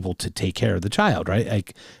being able to take care of the child, right?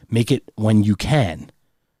 Like, make it when you can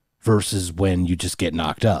versus when you just get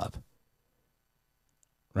knocked up.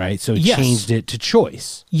 Right. So it Yes. changed it to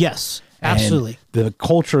choice. Yes. Absolutely. And the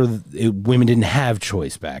culture, women didn't have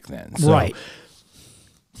choice back then. So Right.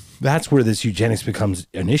 that's where this eugenics becomes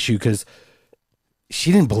an issue, because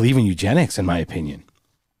she didn't believe in eugenics, in my opinion.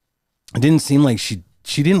 It didn't seem like she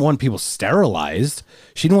didn't want people sterilized.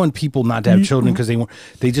 She didn't want people not to have children because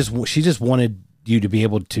she just wanted you to be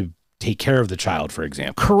able to take care of the child, for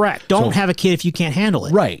example. Correct. Don't have a kid if you can't handle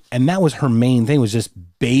it. Right. And that was her main thing, was just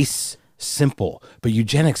base simple. But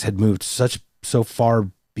eugenics had moved so far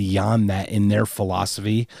beyond that in their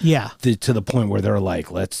philosophy. Yeah. To the point where they're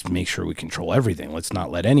like, let's make sure we control everything. Let's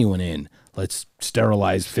not let anyone in. Let's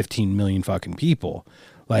sterilize 15 million fucking people.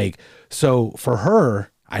 Like, so for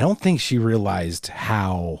her, I don't think she realized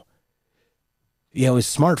how, it was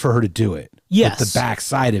smart for her to do it. Yes. But the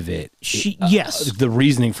backside of it, yes. the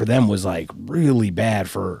reasoning for them was like really bad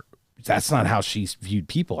that's not how she viewed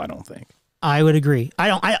people, I don't think. I would agree.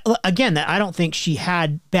 I don't think she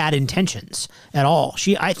had bad intentions at all.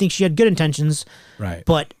 I think she had good intentions. Right.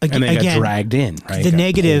 But and they got dragged in, right?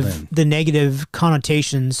 The negative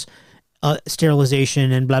connotations,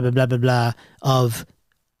 sterilization and blah, blah, blah, blah, blah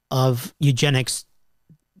of eugenics,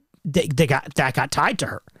 that got tied to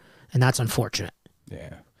her. And that's unfortunate.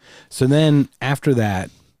 Yeah. So then after that,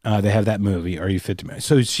 they have that movie, Are You Fit to Marry?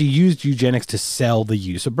 So she used eugenics to sell the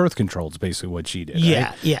use of birth control. Is basically what she did. Yeah,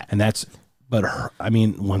 right? yeah.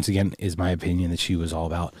 And once again, is my opinion that she was all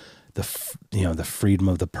about the freedom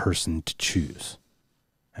of the person to choose,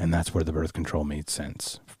 and that's where the birth control made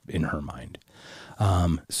sense in her mind.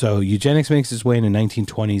 So eugenics makes its way into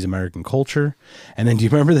 1920s American culture, and then do you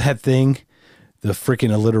remember that thing, the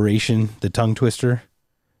freaking alliteration, the tongue twister,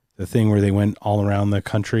 the thing where they went all around the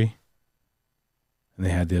country? And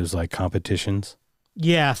they had those like competitions.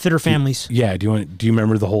 Yeah, Fitter Families. Yeah. Do you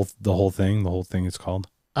remember the whole thing? The whole thing it's called?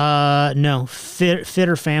 No.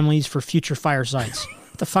 Fitter Families for Future Firesides.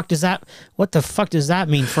 What the fuck does that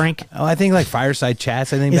mean, Frank? Oh, I think like fireside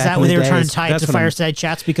chats. I think is that what they were trying to tie it to fireside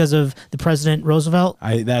chats because of the President Roosevelt?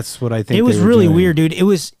 That's what I think. It was really weird, dude. It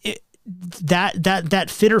was that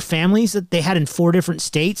Fitter Families that they had in 4 different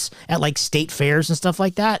states at like state fairs and stuff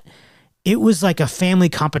like that. It was like a family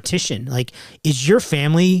competition. Like, is your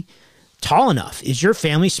family tall enough? Is your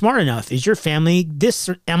family smart enough? Is your family this?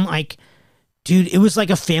 I'm like, dude, it was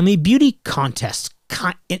like a family beauty contest,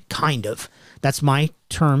 kind of. That's my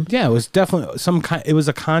term. Yeah, it was definitely it was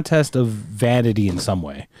a contest of vanity in some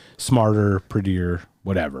way. Smarter, prettier,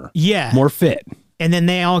 whatever. Yeah. More fit. And then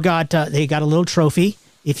they all got a little trophy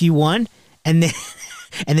if you won. And then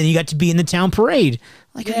And then you got to be in the town parade.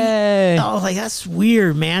 Like, Yay. oh, like that's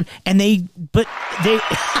weird, man. And they keep doing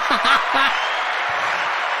it.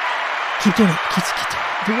 Keep doing it.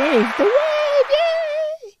 The wave,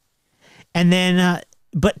 yay! And then,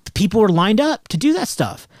 but people were lined up to do that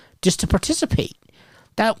stuff, just to participate.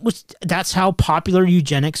 That's how popular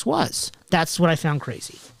eugenics was. That's what I found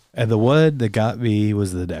crazy. And the wood that got me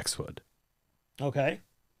was the next wood. Okay.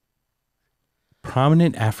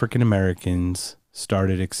 Prominent African Americans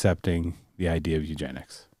started accepting the idea of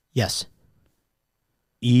eugenics. Yes.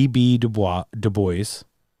 E.B. Du Bois,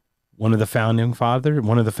 one of the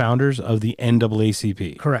founders of the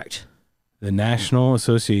NAACP. Correct. The National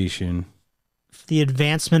Association For the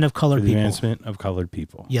advancement of colored people. Advancement of Colored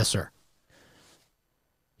People. Yes, sir.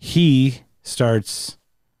 He starts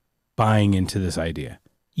buying into this idea.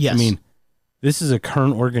 Yes. I mean, this is a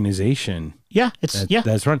current organization. Yeah,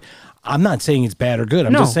 That's run. I'm not saying it's bad or good.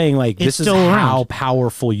 I'm just saying like this is how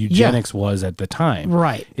powerful eugenics was at the time.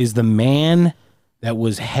 Right. Is the man that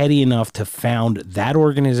was heady enough to found that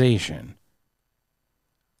organization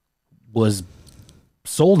was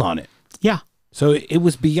sold on it. Yeah. So it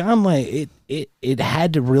was beyond like it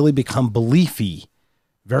had to really become beliefy,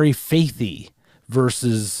 very faithy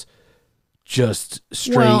versus just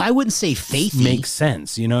straight. Well, I wouldn't say faithy. Makes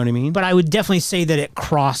sense. You know what I mean? But I would definitely say that it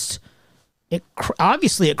crossed.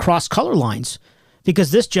 Obviously it crossed color lines,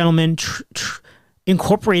 because this gentleman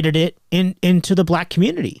incorporated it into the black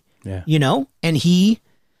community. Yeah. You know, and he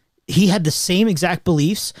had the same exact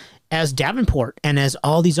beliefs as Davenport and as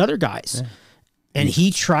all these other guys. Yeah. And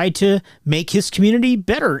he tried to make his community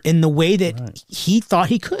better in the way that he thought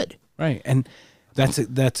he could. Right. And that's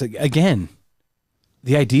again,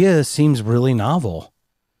 the idea seems really novel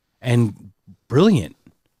and brilliant.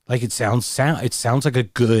 Like it sounds like a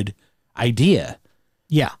good idea.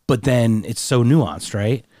 Yeah. But then it's so nuanced,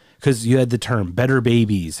 right? Because you had the term better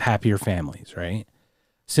babies, happier families, right?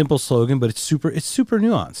 Simple slogan, but it's super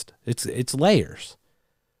nuanced. It's layers.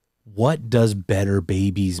 What does better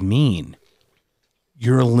babies mean?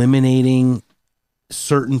 You're eliminating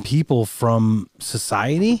certain people from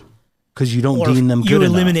society because you don't deem them good enough. You're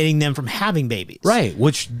eliminating them from having babies. Right,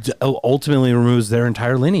 which ultimately removes their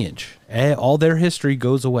entire lineage. All their history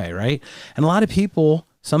goes away, right? And a lot of people,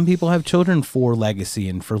 some people have children for legacy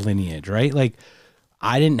and for lineage, right? Like,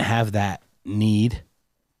 I didn't have that need,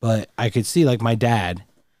 but I could see, like, my dad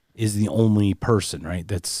is the only person, right,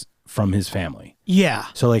 that's from his family. Yeah.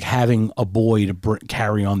 So, like, having a boy to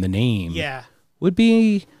carry on the name would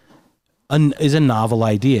be is a novel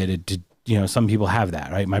idea to you know, some people have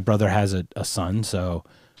that, right? My brother has a son, so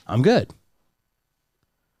I'm good.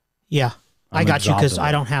 Yeah. I got you, because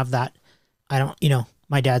I don't have that. I don't, you know,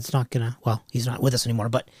 my dad's not going to, well, he's not with us anymore,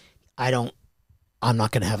 but I'm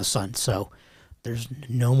not going to have a son, so there's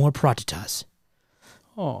no more pratitas.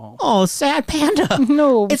 Oh, sad panda.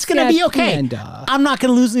 No, it's going to be okay. Panda. I'm not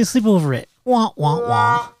going to lose any sleep over it. Wah, wah,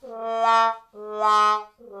 wah.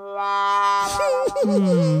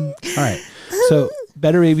 All right. So,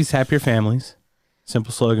 better babies, happier families.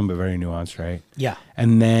 Simple slogan, but very nuanced, right? Yeah.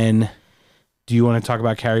 And then, do you want to talk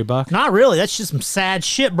about Carrie Buck? Not really. That's just some sad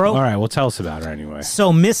shit, bro. All right. Well, tell us about her anyway.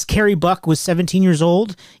 So, Miss Carrie Buck was 17 years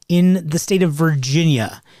old in the state of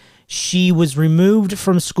Virginia. She was removed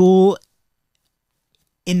from school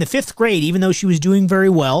in the 5th grade, even though she was doing very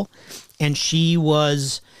well. And she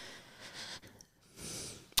was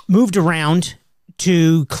moved around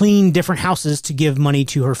to clean different houses to give money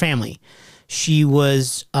to her family. She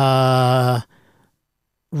was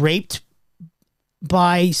raped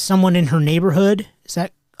by someone in her neighborhood.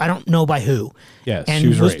 I don't know by who. Yes, and she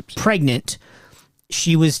was raped. Pregnant.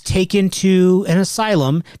 She was taken to an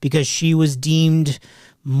asylum because she was deemed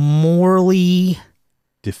morally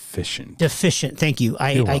deficient. Thank you.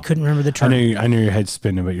 I couldn't remember the term. I know your head's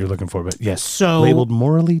spinning, but you're looking for it. But yes, so labeled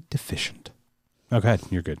morally deficient. Okay,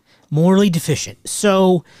 you're good. Morally deficient.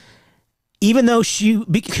 So even though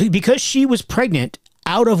because she was pregnant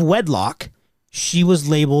out of wedlock, she was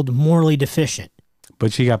labeled morally deficient.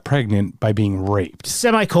 But she got pregnant by being raped.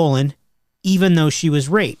 Semicolon, even though she was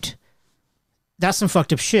raped. That's some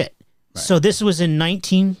fucked up shit. Right. So this was in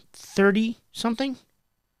 1930 something?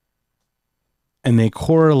 And they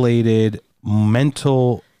correlated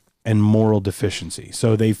mental and moral deficiency.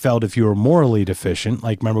 So they felt if you were morally deficient,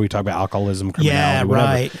 like remember we talked about alcoholism, criminality, whatever.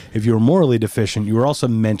 Right. If you were morally deficient, you were also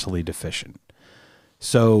mentally deficient.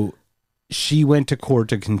 So she went to court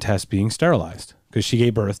to contest being sterilized because she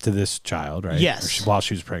gave birth to this child, right? Yes. While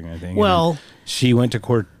she was pregnant, I think. Well, she went to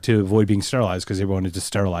court to avoid being sterilized because they wanted to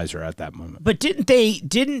sterilize her at that moment. But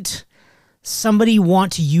didn't somebody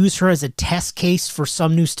want to use her as a test case for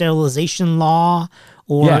some new sterilization law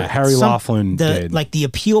or Harry Laughlin did. like the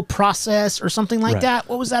appeal process or something like that.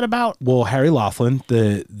 What was that about? Well, Harry Laughlin,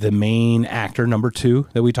 the main actor, number 2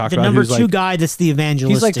 that we talked about, the number 2 like, guy that's the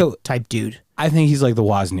evangelistic type dude. I think he's like the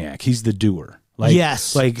Wozniak. He's the doer. Like,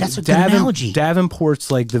 yes, like that's a good analogy. Davenport's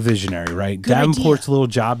like the visionary, right? Good Davenport's idea. a little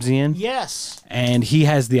Jobsian. Yes, and he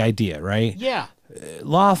has the idea, right? Yeah.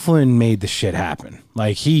 Laughlin made the shit happen.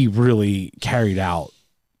 Like, he really carried out.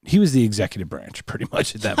 He was the executive branch pretty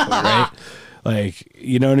much at that point, right? Like,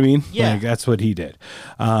 you know what I mean? Yeah. Like, that's what he did.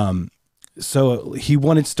 So he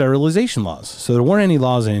wanted sterilization laws. So there weren't any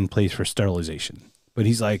laws in place for sterilization. But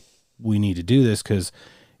he's like, we need to do this because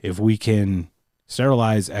if we can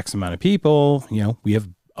sterilize X amount of people, you know, we have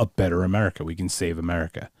a better America. We can save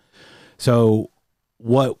America. So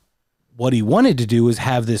what he wanted to do was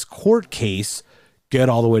have this court case get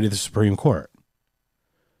all the way to the Supreme Court.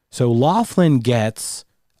 So Laughlin gets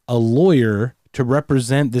a lawyer to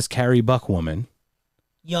represent this Carrie Buck woman.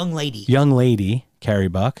 Young lady, Carrie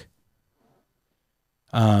Buck,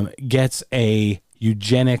 gets a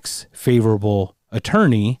eugenics favorable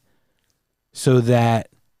attorney so that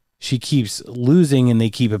she keeps losing and they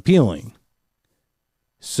keep appealing.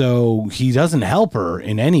 So he doesn't help her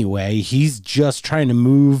in any way. He's just trying to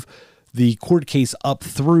move the court case up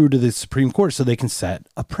through to the Supreme Court so they can set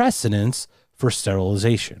a precedence for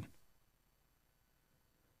sterilization.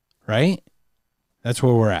 Right? That's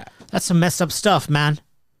where we're at. That's some messed up stuff, man.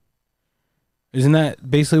 Isn't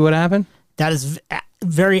that basically what happened? That is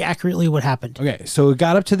very accurately what happened. Okay, so it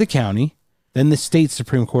got up to the county, then the state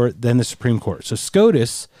Supreme Court, then the Supreme Court. So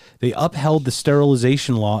SCOTUS, they upheld the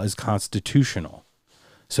sterilization law as constitutional.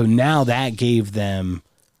 So now that gave them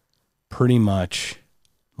pretty much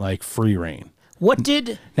like free reign.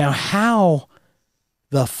 Now, how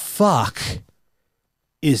the fuck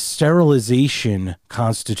is sterilization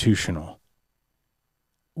constitutional?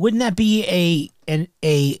 Wouldn't that be an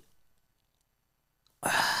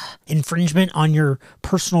infringement on your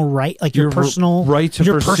personal right, like your personal right to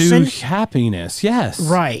your pursue person? Happiness? Yes,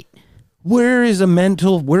 Right. Where's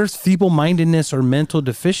feeble-mindedness or mental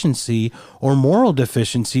deficiency or moral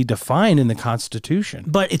deficiency defined in the Constitution?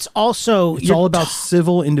 But it's also all about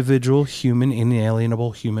civil, individual, human,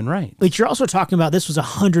 inalienable human rights. But you're also talking about this was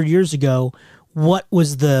 100 years ago. What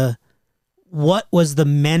was the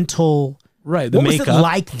mental right? What was it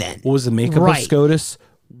like then? What was the makeup of SCOTUS?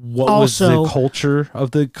 What also, was the culture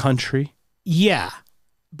of the country? Yeah,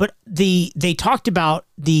 but they talked about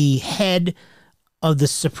the head of the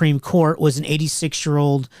Supreme Court was an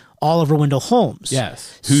 86-year-old Oliver Wendell Holmes.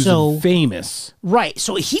 Yes, who's famous. Right,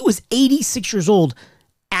 so he was 86 years old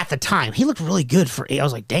at the time. He looked really good I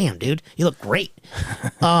was like, damn, dude, he looked great.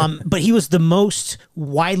 But he was the most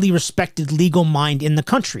widely respected legal mind in the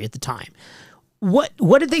country at the time. What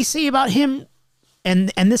did they say about him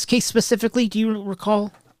and this case specifically? Do you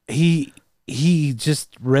recall? He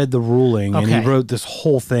just read the ruling and he wrote this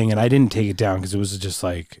whole thing, and I didn't take it down because it was just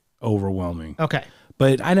like overwhelming. Okay.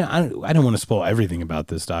 But I don't want to spoil everything about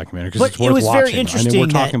this documentary because it's worth it was watching. Very interesting. I know we're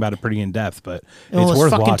talking about it pretty in depth, but it's worth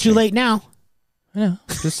worth fucking watching. Too late now. Yeah,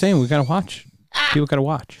 just saying we gotta watch. People gotta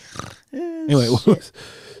watch. Anyway,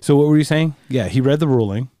 so what were you saying? Yeah, he read the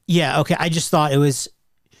ruling. Yeah. Okay. I just thought it was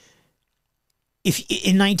if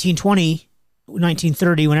in 1920.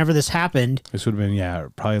 1930, whenever this happened. This would have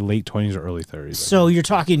been, probably late 20s or early 30s. So you're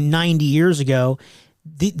talking 90 years ago.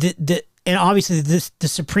 And obviously the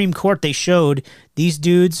Supreme Court, they showed these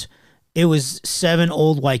dudes, it was 7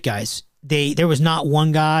 old white guys. There was not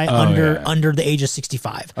one guy under the age of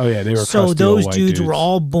 65. Oh yeah, they were. So those dudes were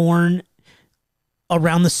all born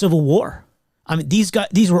around the Civil War. I mean, these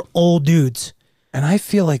were old dudes. And I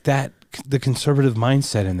feel like that the conservative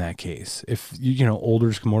mindset in that case, if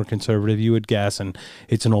older's more conservative, you would guess, and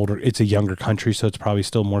it's a younger country, so it's probably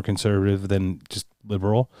still more conservative than just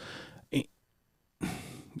liberal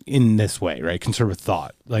in this way, right? Conservative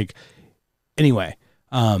thought. Like, anyway,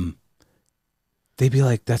 they'd be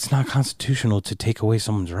like, that's not constitutional to take away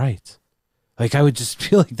someone's rights. Like, I would just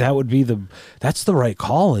feel like that would be that's the right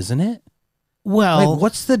call, isn't it? Well, like,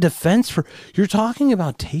 what's the defense for? You're talking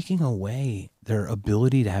about taking away their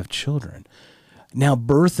ability to have children. Now,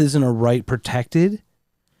 birth isn't a right protected.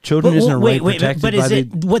 Children isn't a right protected by the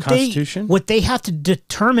Constitution. What they have to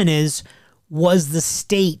determine was the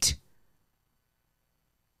state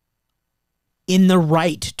in the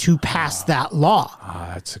right to pass that law.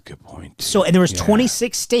 That's a good point. So, and there was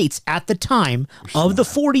 26 states at the time of the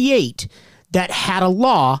 48 that had a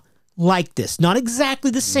law like this, not exactly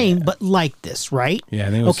the same, but like this, right? Yeah,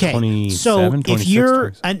 I think it was 27, so 26, if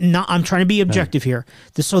you're, I'm trying to be objective here.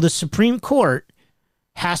 So the Supreme Court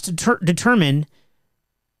has to determine,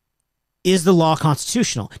 is the law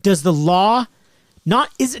constitutional? Does the law Not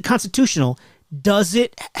is it constitutional? Does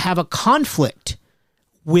it have a conflict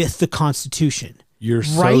with the Constitution? You're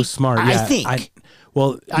so Right? smart. I Yeah, think.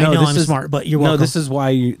 Well, I know I'm smart, but you're welcome. No, this is why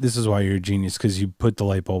you're a genius, because you put the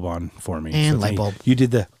light bulb on for me. And light bulb. You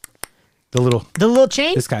did the little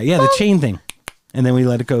chain. This guy, yeah, the chain thing, and then we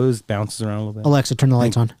let it go. It bounces around a little bit. Alexa, turn the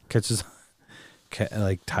lights on. Catches,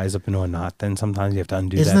 like ties up into a knot. Then sometimes you have to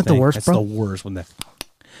undo. Isn't that the worst, That's bro? the worst one.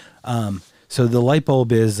 So the light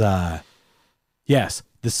bulb is, yes,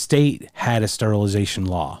 the state had a sterilization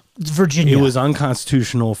law. It's Virginia. It was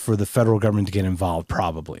unconstitutional for the federal government to get involved,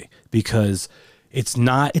 probably, because it's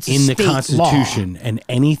not in the Constitution. And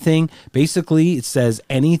anything, basically, it says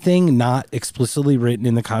anything not explicitly written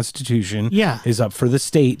in the Constitution is up for the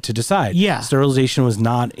state to decide. Yeah. Sterilization was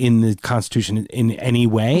not in the Constitution in any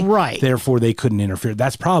way. Right. Therefore, they couldn't interfere.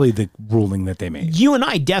 That's probably the ruling that they made. You and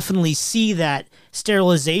I definitely see that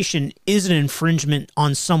sterilization is an infringement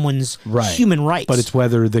on someone's human rights. But it's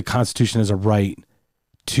whether the Constitution has a right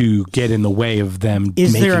to get in the way of them.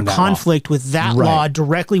 Is making there a that conflict law. with that law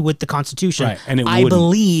directly with the Constitution? Right. And I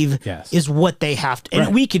believe Yes. is what they have to.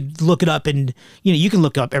 And we could look it up, and you can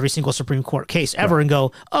look up every single Supreme Court case ever and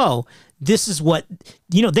go, oh, this is what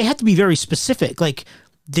they have to be very specific. Like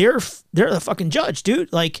they're the fucking judge,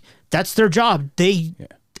 dude. Like that's their job. They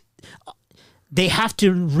have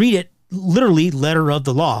to read it literally, letter of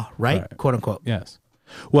the law, right? Quote unquote. Yes.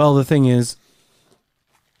 Well, the thing is,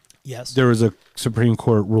 yes, there was a Supreme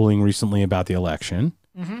Court ruling recently about the election,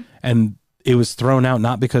 and it was thrown out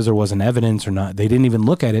not because there wasn't evidence or not. They didn't even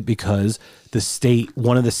look at it because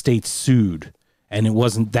one of the states sued, and it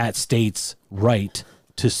wasn't that state's right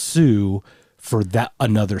to sue for that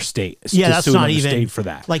another state. Yeah, that's not even state for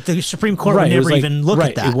that. Like the Supreme Court would never even look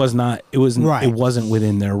at that. It was not. It wasn't. It wasn't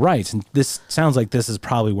within their rights. And this sounds like this is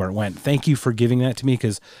probably where it went. Thank you for giving that to me,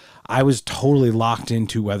 because I was totally locked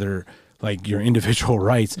into whether, like, your individual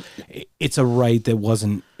rights, it's a right that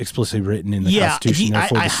wasn't explicitly written in the Constitution.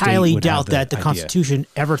 I highly doubt that the Constitution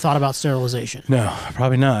ever thought about sterilization. No,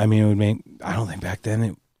 probably not. I mean, it would make. I don't think back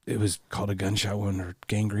then it was called a gunshot wound or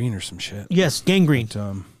gangrene or some shit. Yes, gangrene.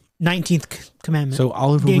 But, 19th commandment. So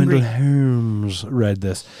Oliver Wendell Holmes read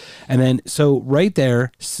this. And then, so right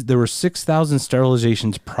there were 6,000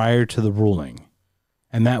 sterilizations prior to the ruling.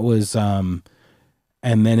 And that was, and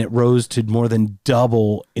then it rose to more than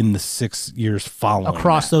double in the 6 years following.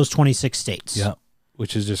 Across those 26 states. Yep.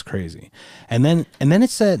 Which is just crazy. And then it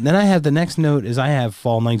said, then I have the next note is I have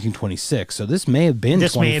fall 1926. So this may have been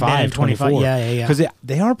 25, 24. Yeah. Because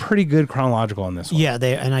they are pretty good chronological on this one. Yeah,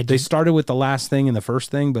 they started with the last thing and the first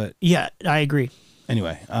thing, but yeah, I agree.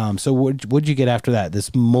 Anyway, so what'd you get after that?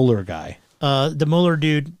 This Mueller guy. The Mueller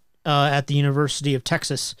dude at the University of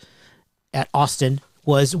Texas at Austin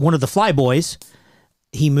was one of the fly boys.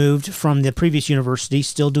 He moved from the previous university,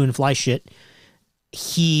 still doing fly shit.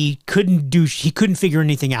 He couldn't figure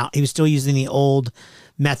anything out. He was still using the old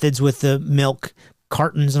methods with the milk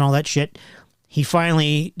cartons and all that shit. He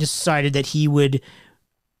finally decided that he would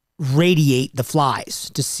radiate the flies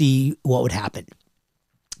to see what would happen.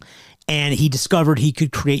 And he discovered he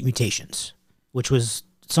could create mutations, which was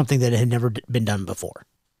something that had never been done before.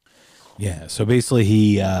 Yeah. So basically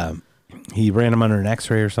he ran him under an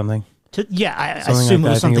x-ray or something. I assume it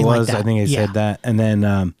was something like that. I think he said that. And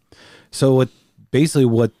then, so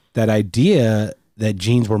what that idea that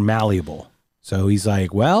genes were malleable. So he's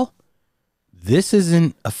like, well, this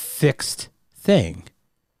isn't a fixed thing,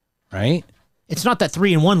 right? It's not that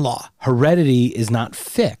 3-in-1 law. Heredity is not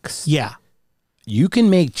fixed. Yeah. You can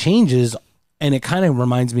make changes, and it kind of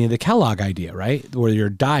reminds me of the Kellogg idea, right? Where your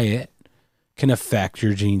diet can affect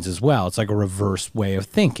your genes as well. It's like a reverse way of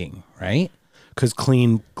thinking, right? Because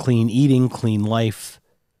clean eating, clean life,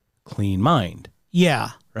 clean mind. Yeah.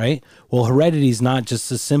 Right? Well, heredity is not just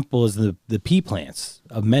as simple as the pea plants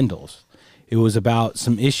of Mendel's. It was about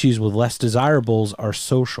some issues with less desirables are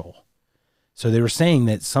social. So they were saying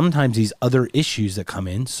that sometimes these other issues that come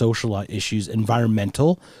in, social issues,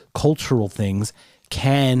 environmental, cultural things,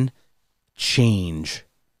 can change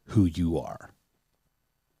who you are.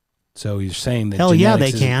 So you're saying that hell yeah,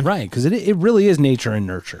 they can. Right, because it really is nature and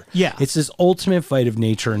nurture. Yeah. It's this ultimate fight of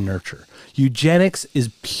nature and nurture. Eugenics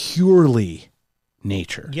is purely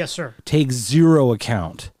nature. Yes, sir. Take zero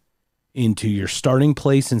account into your starting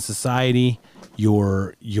place in society,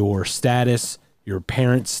 your status, your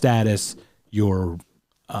parent status, your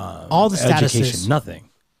all the education, statuses. nothing.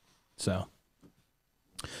 So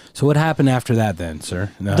what happened after that then,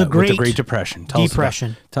 sir? With the Great Depression. Tell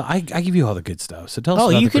Depression. I give you all the good stuff. So tell us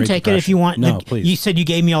about you the Great Depression. It if you want. No, please. You said you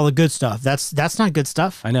gave me all the good stuff. That's not good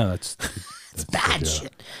stuff. I know that's bad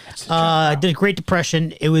shit. The Great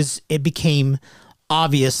Depression. It became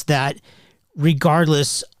obvious that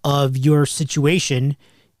regardless of your situation,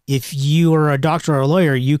 if you are a doctor or a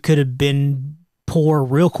lawyer, you could have been poor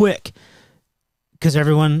real quick because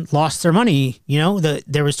everyone lost their money. You know,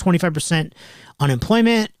 there was 25%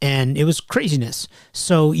 unemployment and it was craziness.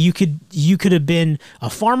 So you could have been a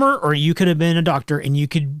farmer or you could have been a doctor and you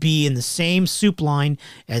could be in the same soup line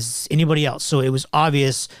as anybody else. So it was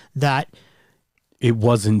obvious that it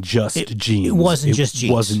wasn't just genes. It wasn't just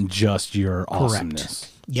genes. It wasn't just your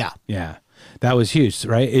awesomeness. Yeah. Yeah. That was huge,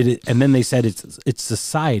 right? And then they said it's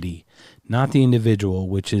society, not the individual,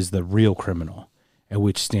 which is the real criminal and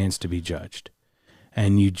which stands to be judged.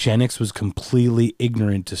 And eugenics was completely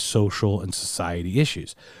ignorant to social and society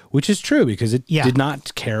issues, which is true because it did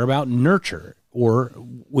not care about nurture or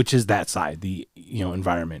which is that side, the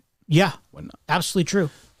environment. Yeah. Whatnot. Absolutely true.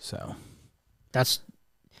 So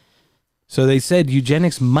they said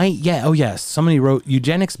eugenics might yet, somebody wrote,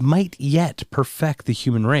 eugenics might yet perfect the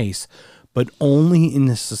human race, but only in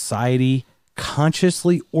a society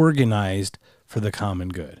consciously organized for the common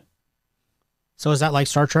good. So is that like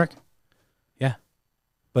Star Trek? Yeah.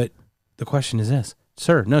 But the question is this.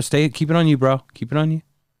 Sir, no, keep it on you, bro. Keep it on you.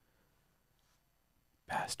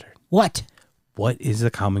 Bastard. What? What is the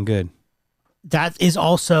common good? That is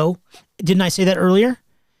also, didn't I say that earlier?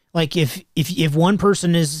 Like if one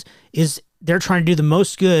person is they're trying to do the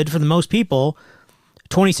most good for the most people,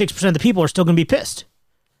 26% of the people are still going to be pissed.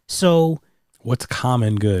 So what's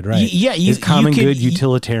common good, right? Is common good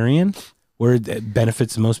utilitarian, where it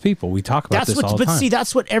benefits the most people? We talk about this all the time. But see,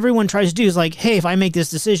 that's what everyone tries to do is like, hey, if I make this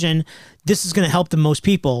decision, this is going to help the most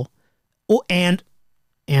people, or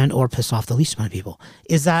piss off the least amount of people.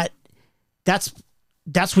 Is that's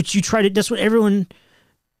what you try to? That's what everyone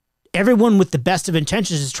with the best of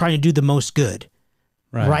intentions is trying to do the most good,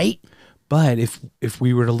 right? But if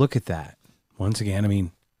we were to look at that once again, I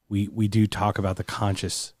mean, we do talk about the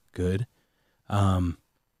conscious good,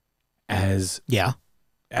 as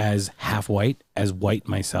half white, as white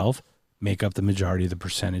myself, make up the majority of the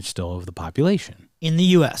percentage still of the population in the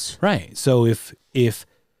U.S. Right. So if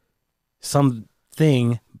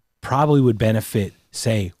something probably would benefit,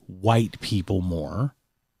 say, white people more,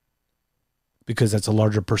 because that's a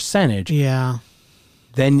larger percentage. Yeah.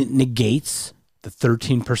 Then it negates the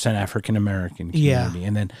 13% African American community,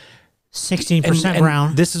 and then 16%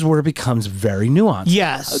 brown. This is where it becomes very nuanced.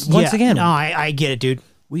 Yes. Once again, no, I get it, dude.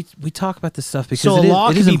 We talk about this stuff because so a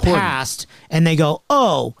law can be important. passed, and they go,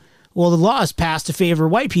 oh, well, the law is passed to favor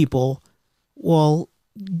white people. Well,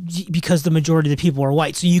 because the majority of the people are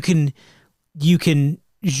white, so you can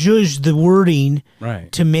judge the wording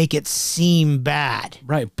to make it seem bad,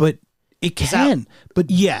 right? But it can,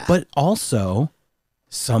 but also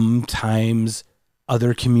sometimes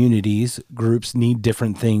other groups need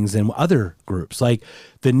different things than other groups. Like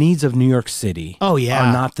the needs of New York City are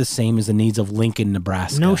not the same as the needs of Lincoln,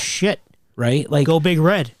 Nebraska. No shit. Right? Like go Big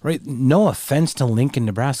Red. Right. No offense to Lincoln,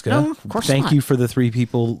 Nebraska. No, of course Thank not. you for the 3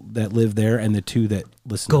 people that live there and the 2 that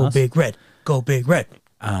listen to us. Go Big Red. Go Big Red.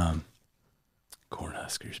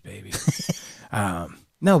 Cornhuskers, baby.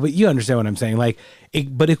 No, but you understand what I'm saying. Like,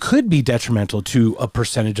 but it could be detrimental to a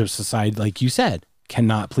percentage of society, like you said,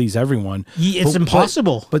 cannot please everyone. It's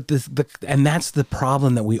impossible. But and that's the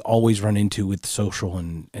problem that we always run into with social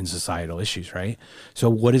and societal issues, right? So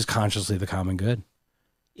what is consciously the common good?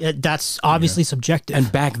 That's obviously subjective.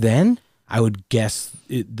 And back then, I would guess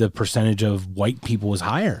the percentage of white people was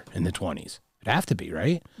higher in the 20s. It'd have to be,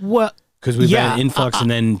 right? Well, because we've had an influx and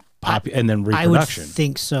then reproduction. I would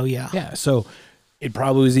think so, yeah. Yeah, so it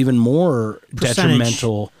probably was even more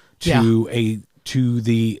detrimental to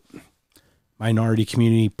the minority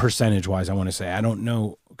community percentage-wise, I want to say. I don't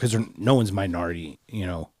know, because no one's minority,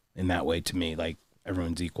 in that way to me. Like,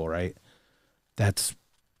 everyone's equal, right? That's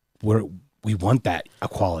where we want that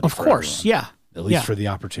equality. Of course, everyone, at least for the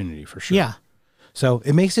opportunity, for sure. Yeah. So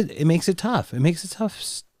it makes it tough. It makes it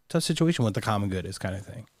tough situation what the common good is, kind of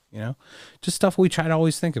thing. Just stuff we try to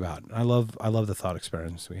always think about. I love the thought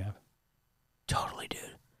experiments we have. Totally, dude.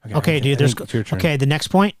 Okay, dude. It's your turn. Okay, the next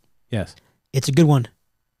point. Yes. It's a good one.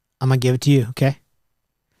 I'm gonna give it to you. Okay.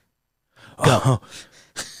 Go.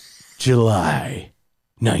 July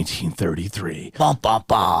 1933. Bum, bum,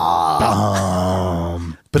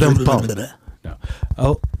 bum. No.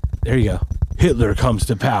 Oh, there you go. Hitler comes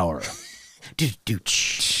to power.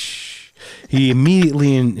 He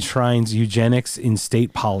immediately enshrines eugenics in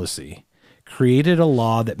state policy, created a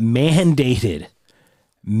law that mandated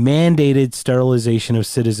sterilization of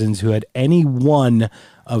citizens who had any one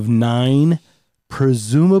of 9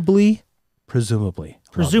 presumably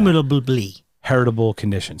heritable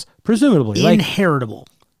conditions. Presumably. Inheritable.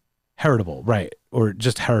 Heritable, right. Or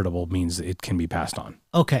just heritable means it can be passed on.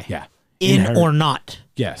 Okay. Yeah. In or not.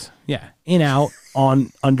 Yes. Yeah. In, out,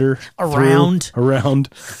 on, under, Around. through, around,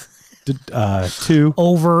 to.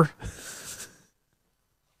 Over.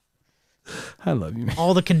 I love you, man.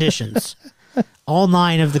 All the conditions. All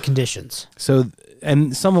 9 of the conditions. So,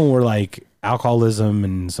 and some of them were like alcoholism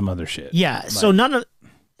and some other shit. Yeah. So none of...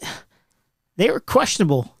 They were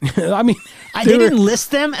questionable. I mean, they didn't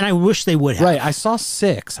list them, and I wish they would have. Right. I saw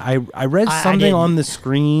 6. I read something on the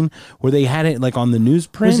screen where they had it like on the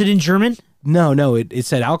newsprint. Was it in German? No. It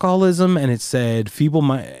said alcoholism and it said feeble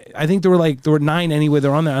mind. I think there were 9 anyway.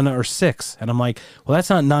 They're on there, or 6. And I'm like, well, that's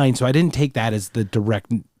not 9. So I didn't take that as the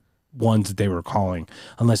direct ones that they were calling,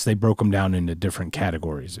 unless they broke them down into different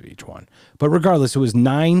categories of each one. But regardless, it was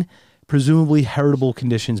 9 presumably heritable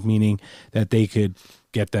conditions, meaning that they could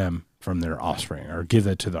get them from their offspring or give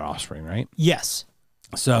it to their offspring, right? Yes.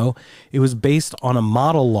 So it was based on a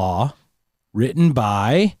model law written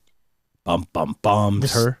by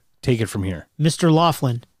take it from here. Mr.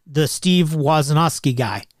 Laughlin, the Steve Wozniacki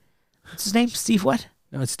guy. What's his name? Steve what?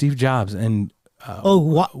 No, it's Steve Jobs and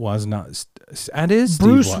was not. That is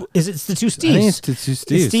Bruce. Steve, is it the 2 Steves? I think it's the 2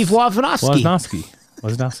 Steves. It's Steve Wozniacki.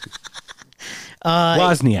 Wozniacki.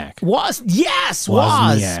 Wozniak. Yes,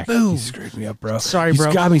 Wozniak. Boom. You screwed me up, bro. Sorry, bro.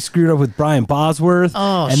 You got me screwed up with Brian Bosworth.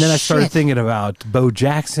 Oh, and then I started shit. thinking about Bo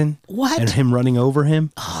Jackson. What? And him running over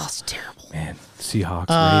him. Oh, it's terrible. Man, Seahawks,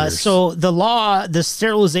 Raiders. So the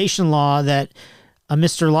sterilization law that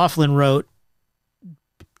Mr. Laughlin wrote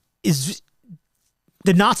is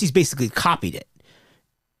the Nazis basically copied it.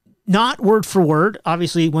 Not word for word.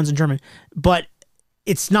 Obviously, one's in German, but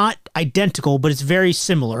it's not identical, but it's very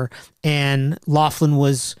similar. And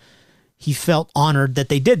Laughlin he felt honored that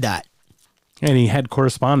they did that. And he had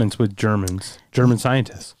correspondence with German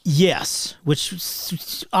scientists. Yes,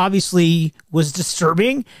 which obviously was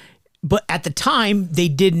disturbing. But at the time, they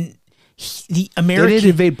didn't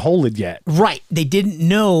invade Poland yet. Right. They didn't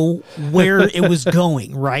know where it was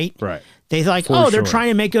going, right? Right. They thought, they're trying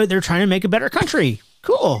to make a better country.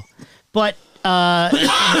 Cool. But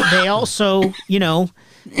they also, they're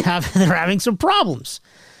having some problems.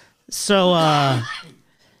 So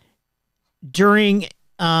during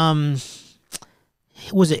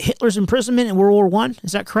was it Hitler's imprisonment in World War I?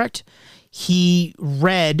 Is that correct? He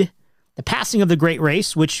read The Passing of the Great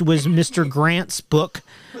Race, which was Mr. Grant's book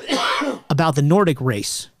about the Nordic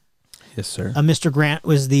race. Yes, sir. Mr. Grant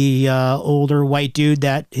was the older white dude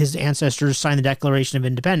that his ancestors signed the Declaration of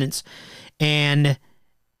Independence. And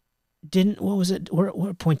what was it?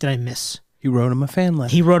 What point did I miss? He wrote him a fan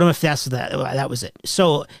letter. He wrote him that was it.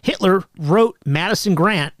 So Hitler wrote Madison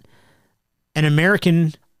Grant, an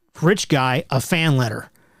American rich guy, a fan letter.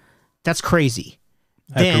 That's crazy.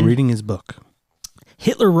 After reading his book.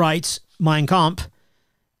 Hitler writes Mein Kampf,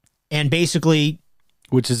 and basically...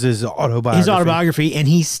 Which is his autobiography. And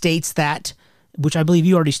he states that, which I believe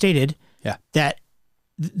you already stated, that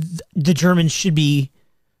the Germans should be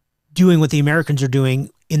doing what the Americans are doing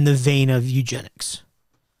in the vein of eugenics.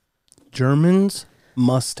 Germans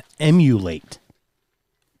must emulate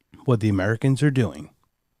what the Americans are doing.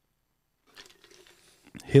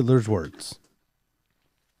 Hitler's words.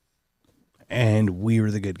 And we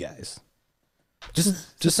were the good guys.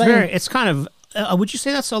 Just saying. It's kind of, would you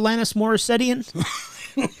say that's Alanis Morissettean?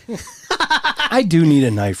 I do need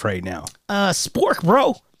a knife right now. Spork,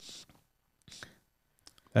 bro.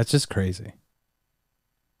 That's just crazy.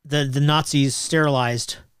 The Nazis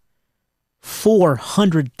sterilized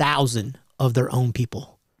 400,000 of their own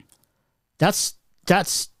people. It's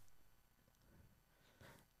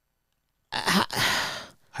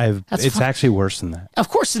actually worse than that. Of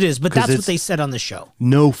course it is, but that's what they said on the show.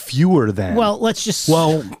 No fewer than. Well,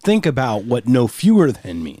 think about what no fewer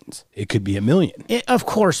than means. It could be 1 million. Of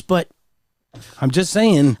course, but I'm just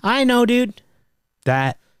saying. I know, dude.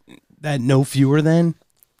 That no fewer than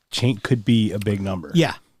could be a big number.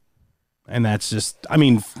 Yeah. And that's just,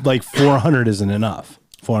 400 isn't enough.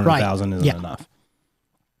 400,000 isn't enough.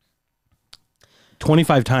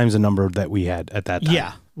 25 times the number that we had at that time.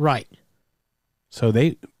 Yeah, right. So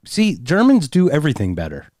Germans do everything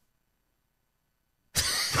better.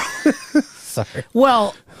 Sorry.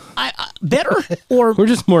 Well, better or we're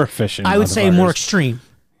just more efficient. I would say more extreme.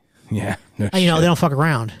 Yeah. No they don't fuck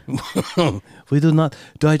around. We do not.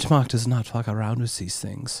 Deutschmark does not fuck around with these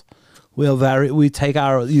things. We take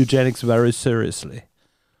our eugenics very seriously.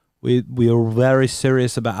 We are very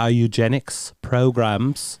serious about our eugenics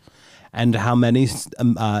programs and how many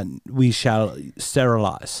we shall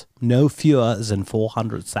sterilize. No fewer than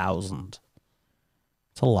 400,000.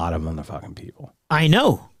 It's a lot of motherfucking people. I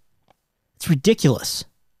know. It's ridiculous.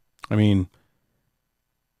 And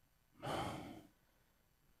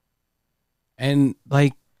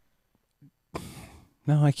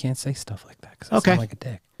No, I can't say stuff like that because I Okay. sound like a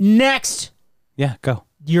dick. Next, Yeah, go.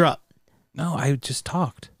 you're up. No, I just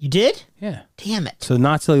talked. You did? Yeah. Damn it. So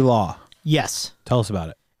Nazi law. Yes. Tell us about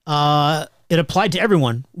it. It applied to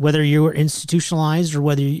everyone, whether you were institutionalized or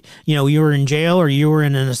whether you were in jail or you were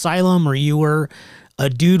in an asylum or you were a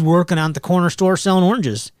dude working out at the corner store selling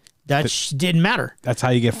oranges. That didn't matter. That's how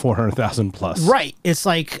you get 400,000 plus. Right. It's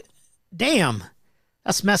like, damn,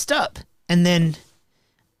 that's messed up. And then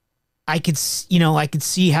I could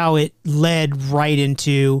see how it led right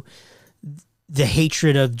into the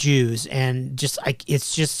hatred of Jews, and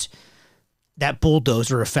it's just that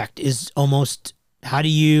bulldozer effect is almost, how do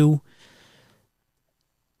you,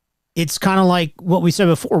 it's kind of like what we said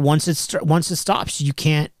before. Once it starts, you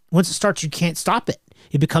can't stop it.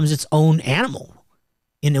 It becomes its own animal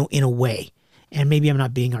in a way. And maybe I'm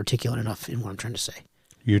not being articulate enough in what I'm trying to say.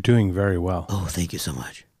 You're doing very well. Oh, thank you so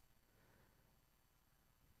much.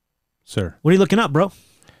 Sir. What are you looking up, bro?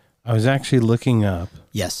 I was actually looking up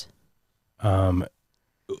Yes.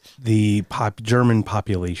 the German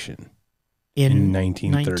population in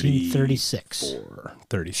 1936.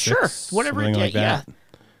 36. Sure, whatever. Something like that.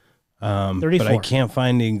 Yeah. But I can't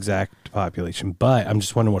find the exact population. But I'm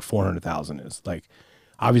just wondering what 400,000 is. Like,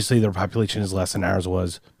 obviously, their population is less than ours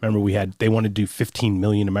was. Remember, they wanted to do 15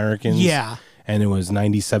 million Americans. Yeah. And it was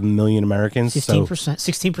 97 million Americans. 15%,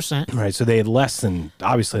 16%. Right. So they had less than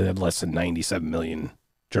 97 million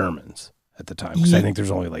Germans at the time. Because I think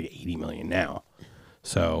there's only like 80 million now.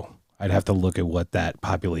 So I'd have to look at what that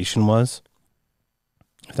population was.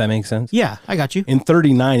 If that makes sense. Yeah, I got you. In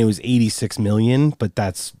 39, it was 86 million, but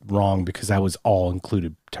that's wrong because that was all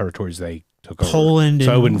included territories they took over. Poland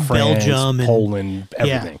and France, Belgium and Poland,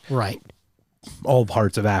 everything. Yeah, right. All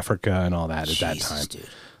parts of Africa and all that at that time. Dude.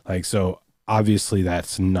 Like, so obviously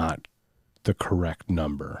that's not the correct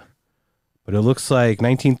number. But it looks like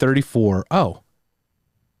 1934.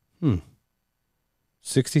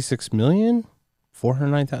 66 million?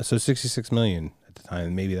 409,000. So 66 million at the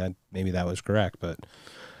time. Maybe that was correct, but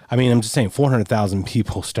I mean, I'm just saying 400,000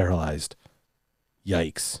 people sterilized.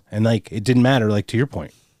 Yikes. And like, it didn't matter, like to your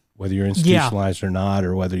point, whether you're institutionalized or not,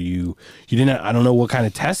 or whether you didn't, I don't know what kind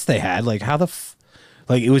of tests they had. Like how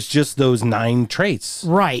like it was just those 9 traits.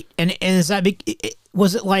 Right. And is that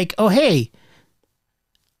was it like, oh, hey,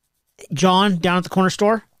 John down at the corner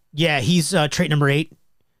store? Yeah, he's trait number 8.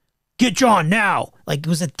 Get John now. Like,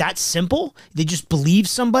 was it that simple? They just believe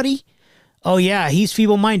somebody? Oh yeah, he's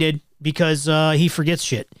feeble-minded because he forgets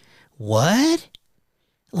shit. What?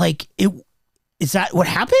 Like, is that what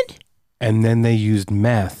happened? And then they used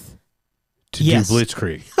meth to do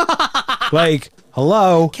Blitzkrieg. Like,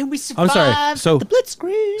 hello. Can we survive I'm sorry. the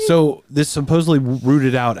Blitzkrieg? So this supposedly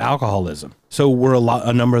rooted out alcoholism. So were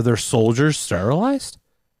a number of their soldiers sterilized?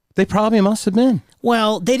 They probably must have been.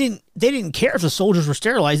 Well, they didn't care if the soldiers were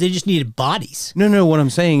sterilized. They just needed bodies. No. What I'm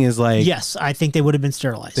saying is, like, yes, I think they would have been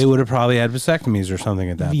sterilized. They would have probably had vasectomies or something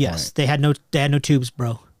at that point. Yes, they had no tubes,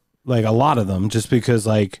 bro. Like a lot of them, just because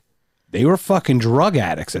like they were fucking drug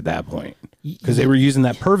addicts at that point because they were using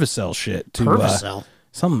that Pervocel shit to Pervocel.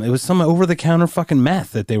 It was some over the counter fucking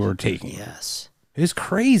meth that they were taking. Yes, it's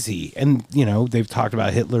crazy. And they've talked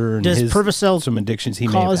about Hitler and Pervocel some addictions he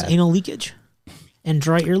cause may have anal leakage and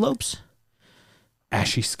dry earlobes.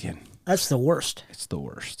 Ashy skin. That's the worst. It's the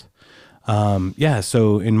worst. Yeah.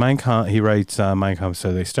 So in Mein Kampf, he writes Mein Kampf.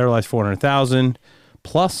 So they sterilized 400,000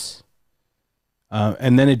 plus,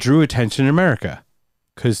 and then it drew attention in America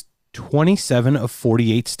because 27 of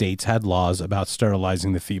 48 states had laws about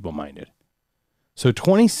sterilizing the feeble-minded. So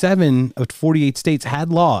 27 of 48 states had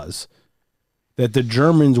laws that the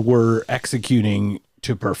Germans were executing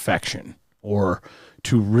to perfection or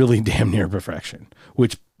to really damn near perfection,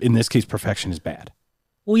 which in this case, perfection is bad.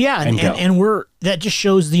 Well, yeah, and that just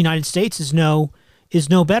shows the United States is no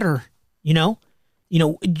better. In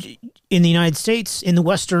the United States, in the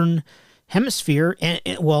Western Hemisphere, and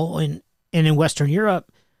in Western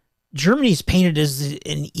Europe, Germany's painted as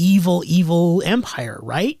an evil empire,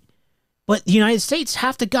 right? But the United States,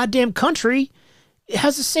 half the goddamn country,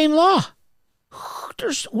 has the same law.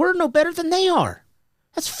 We're no better than they are.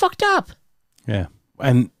 That's fucked up. Yeah,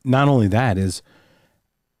 and not only that is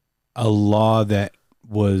a law that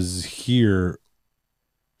was here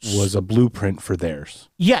was a blueprint for theirs.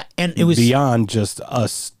 Yeah, and it was beyond just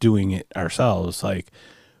us doing it ourselves. Like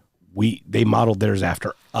they modeled theirs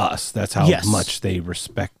after us. That's how much they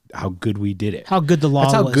respect how good we did it. How good the law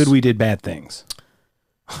was. That's how good we did bad things.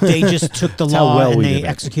 They just took the law and they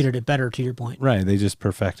executed it better, to your point. Right. They just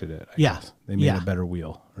perfected it. I guess. They made a better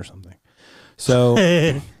wheel or something. So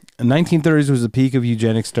in 1930s was the peak of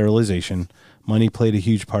eugenic sterilization. Money played a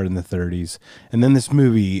huge part in the 30s. And then this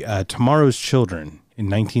movie, Tomorrow's Children, in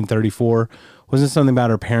 1934. Wasn't it something about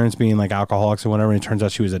her parents being like alcoholics or whatever? And it turns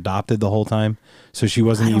out she was adopted the whole time, so she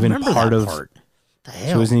wasn't even part of.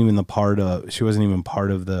 She wasn't even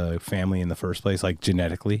part of the family in the first place, like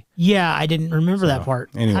genetically. Yeah, I didn't remember that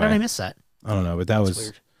part. Anyway, how did I miss that? I don't know, but that was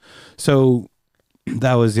weird. So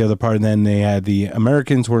that was the other part. And then they had the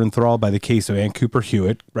Americans were enthralled by the case of Ann Cooper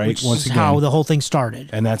Hewitt, right? Which is how the whole thing started.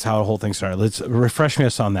 And that's how the whole thing started. Let's refresh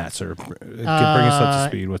us on that, sir. Bring us up to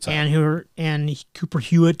speed. What's up? Ann Cooper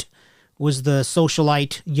Hewitt was the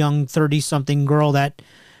socialite, young 30-something girl that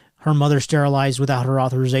her mother sterilized without her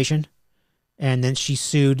authorization. And then she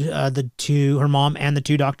sued her mom and the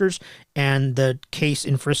two doctors. And the case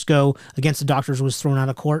in Frisco against the doctors was thrown out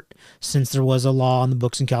of court since there was a law on the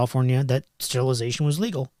books in California that sterilization was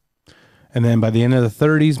legal. And then by the end of the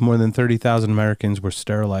 30s, more than 30,000 Americans were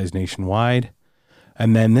sterilized nationwide.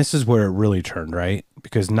 And then this is where it really turned, right?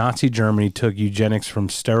 Because Nazi Germany took eugenics from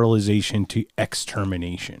sterilization to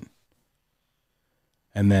extermination.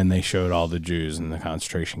 And then they showed all the Jews in the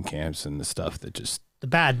concentration camps and the stuff that just... The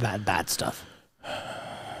bad stuff.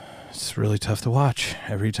 It's really tough to watch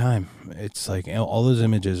every time. It's like all those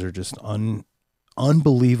images are just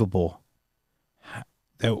unbelievable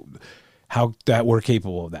how that we're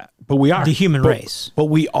capable of that. But we are. The human race. But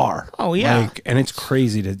we are. Oh, yeah. And it's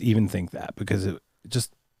crazy to even think that because it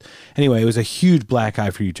just... Anyway, it was a huge black eye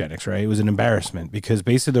for eugenics, right? It was an embarrassment because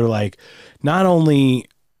basically they're like, not only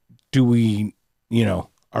do we...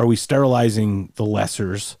 are we sterilizing the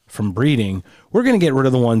lessers from breeding? We're going to get rid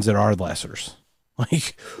of the ones that are lessers.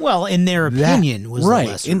 Well, in their opinion, was right,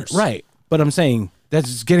 the lessers. Right. But I'm saying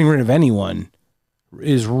that's getting rid of anyone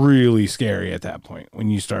is really scary at that point when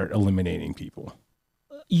you start eliminating people.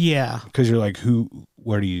 Yeah. Because you're like,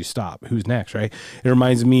 where do you stop? Who's next, right? It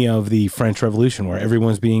reminds me of the French Revolution where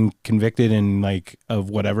everyone's being convicted in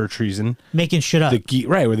of whatever treason. Making shit up.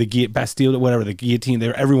 Right, where the Bastille, whatever, the guillotine,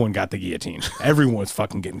 everyone got the guillotine. Everyone was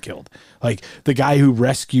fucking getting killed. Like the guy who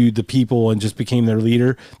rescued the people and just became their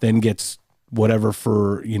leader then gets whatever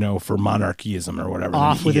for monarchism or whatever.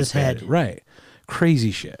 Off with his head. Right.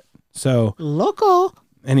 Crazy shit. So. Loco.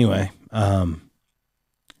 Anyway, then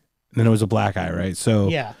it was a black eye, right? So.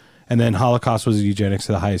 Yeah. And then Holocaust was eugenics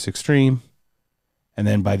to the highest extreme. And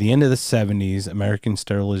then by the end of the 70s, American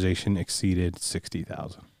sterilization exceeded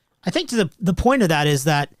 60,000. I think the point of that is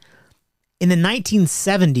that in the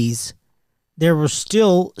 1970s, there were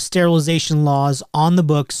still sterilization laws on the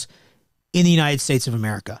books in the United States of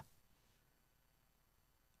America.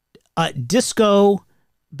 Disco,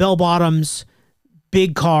 bell-bottoms,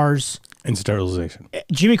 big cars. And sterilization.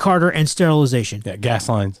 Jimmy Carter and sterilization. Yeah, gas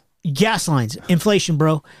lines. Gas lines, inflation,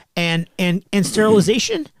 bro, and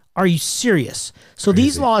sterilization. Are you serious? So Crazy.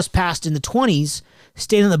 These laws passed in the 20s,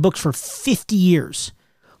 stayed on the books for 50 years,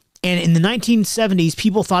 and in the 1970s,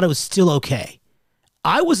 people thought it was still okay.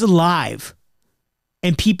 I was alive,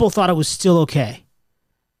 and people thought it was still okay.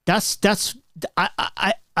 I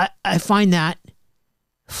find that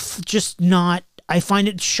just not. I find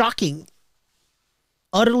it shocking,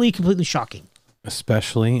 utterly, completely shocking,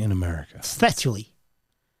 especially in America. Especially.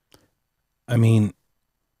 I mean,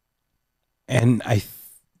 and I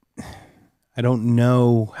don't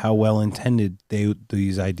know how well intended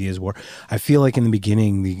these ideas were. I feel like in the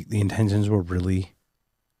beginning the intentions were really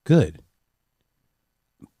good.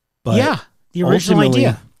 But yeah, the original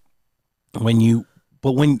idea. When you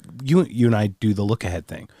and I do the look ahead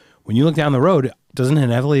thing, when you look down the road, doesn't it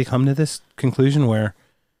inevitably come to this conclusion where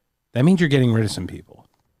that means you're getting rid of some people?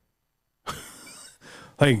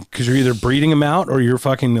 Like, because you're either breeding them out or you're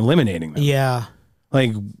fucking eliminating them. Yeah.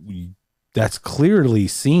 Like, that's clearly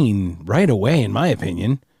seen right away, in my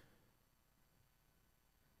opinion.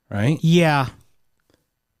 Right? Yeah.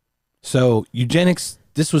 So, eugenics,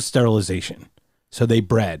 this was sterilization. So, they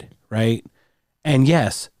bred, right? And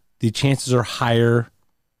yes, the chances are higher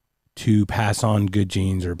to pass on good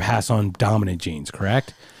genes or pass on dominant genes,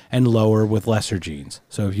 correct? And lower with lesser genes.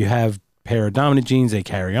 So, if you have a pair of dominant genes, they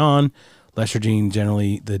carry on. Lesser gene,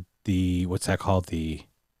 generally, the what's that called?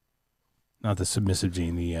 Not the submissive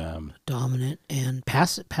gene, the dominant and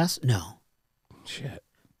passive. No, shit.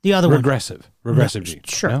 The other regressive gene.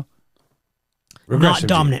 Sure. No? Not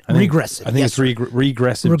dominant. Regressive. I think it's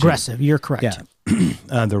regressive. Regressive. Gene. You're correct. Yeah.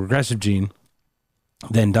 The regressive gene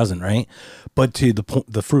then doesn't, right? But to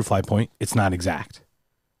the fruit fly point, it's not exact.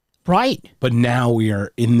 Right. But now we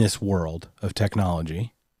are in this world of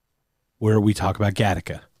technology where we talk about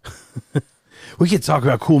Gattaca. We could talk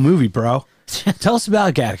about a cool movie, bro. Tell us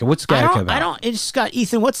about Gattaca. What's Gattaca about? It's got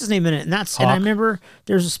Ethan, what's his name in it? And I remember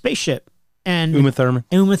there's a spaceship and Uma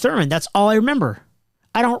Thurman. That's all I remember.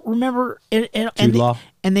 I don't remember.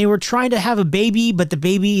 And they were trying to have a baby, but the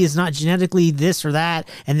baby is not genetically this or that,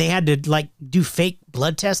 and they had to like do fake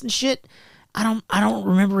blood tests and shit. I don't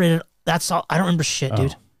remember it. That's all. I don't remember shit,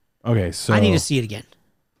 dude. Okay, so I need to see it again.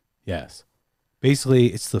 Yes, basically,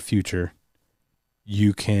 it's the future.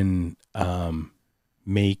 You can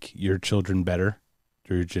make your children better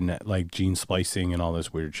through gene splicing and all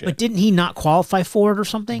this weird shit. But didn't he not qualify for it or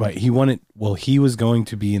something? Right. He was going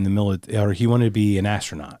to be in the military, or he wanted to be an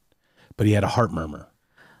astronaut, but he had a heart murmur.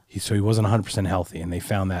 So he wasn't 100% healthy, and they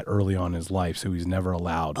found that early on in his life, so he's never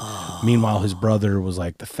allowed. Meanwhile, his brother was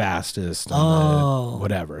like the fastest,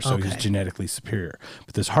 whatever, so he was genetically superior.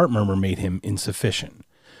 But this heart murmur made him insufficient.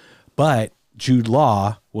 But Jude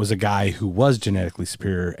Law was a guy who was genetically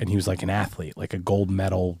superior, and he was like an athlete, like a gold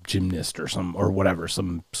medal gymnast or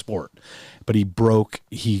some sport. But he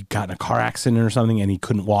got in a car accident or something, and he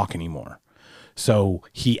couldn't walk anymore. So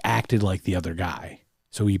he acted like the other guy.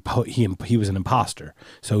 So he was an imposter.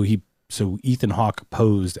 So Ethan Hawke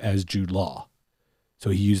posed as Jude Law. So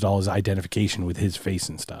he used all his identification with his face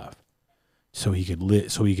and stuff. So he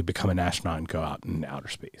could become an astronaut and go out in outer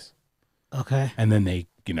space. Okay. And then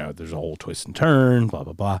there's a whole twist and turn, blah,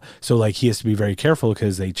 blah, blah. So like he has to be very careful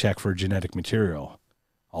because they check for genetic material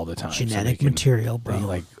all the time. Genetic material,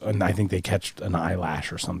 bro. And I think they catch an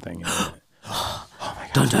eyelash or something. Oh my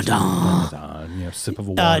God. Dun, dun, dun. Sip of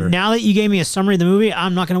water. Now that you gave me a summary of the movie,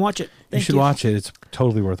 I'm not going to watch it. You should watch it. It's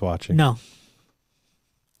totally worth watching. No.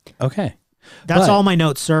 Okay. That's all my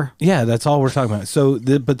notes, sir. Yeah, that's all we're talking about. So,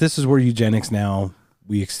 but this is where eugenics now,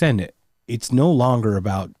 we extend it. It's no longer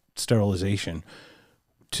about sterilization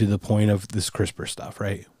to the point of this CRISPR stuff,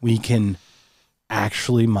 right? We can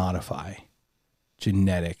actually modify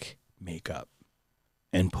genetic makeup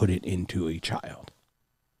and put it into a child.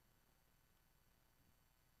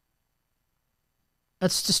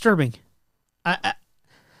 That's disturbing.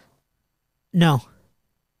 No.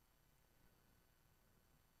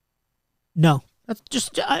 That's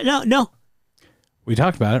just no. We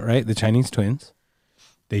talked about it, right? The Chinese twins.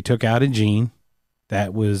 They took out a gene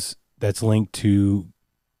that's linked to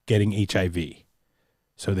getting HIV.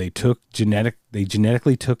 So they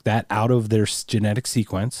genetically took that out of their genetic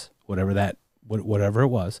sequence, whatever it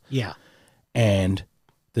was. Yeah. And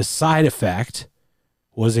the side effect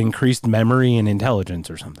was increased memory and intelligence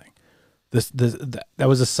or something. That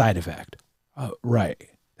was a side effect. Right.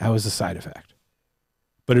 That was a side effect.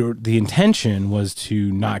 But the intention was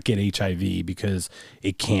to not get HIV because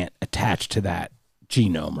it can't attach to that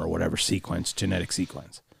genome or whatever genetic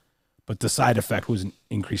sequence. But the side effect was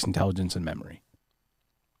increased intelligence and memory.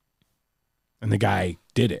 And the guy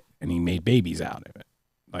did it, and he made babies out of it.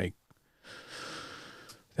 Like,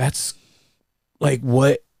 that's like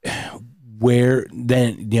where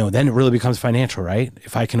then it really becomes financial, right?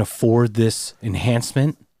 If I can afford this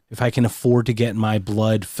enhancement, if I can afford to get my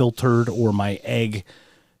blood filtered or my egg,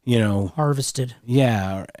 harvested.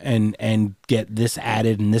 Yeah. And get this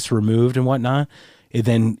added and this removed and whatnot, it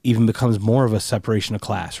then even becomes more of a separation of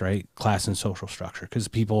class, right? Class and social structure. Because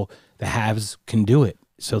the haves can do it.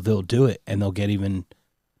 So they'll do it and they'll get even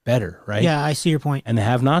better, right? Yeah, I see your point. And the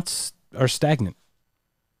have-nots are stagnant.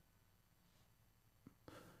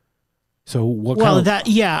 So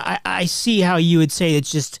I see how you would say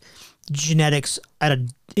it's just genetics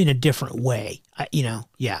in a different way. I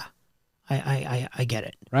get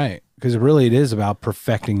it. Right. Because it is about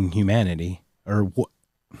perfecting humanity or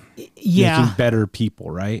making better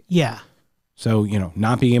people, right? Yeah. So,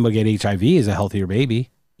 not being able to get HIV is a healthier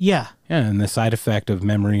baby. Yeah. Yeah, and the side effect of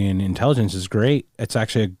memory and intelligence is great. It's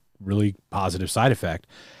actually a really positive side effect.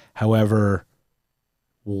 However,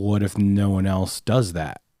 what if no one else does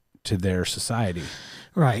that to their society?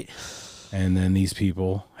 Right. And then these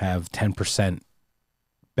people have 10%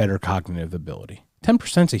 better cognitive ability.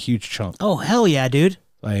 10% is a huge chunk. Oh, hell yeah, dude.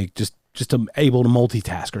 Like just able to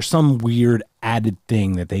multitask or some weird added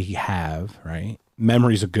thing that they have, right?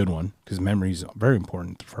 Memory's a good one because memory's very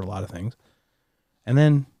important for a lot of things. And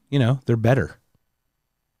then, they're better.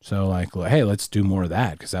 So like, hey, let's do more of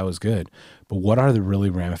that because that was good. But what are the really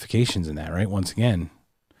ramifications in that, right? Once again,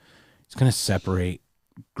 it's going to separate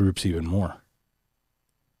groups even more.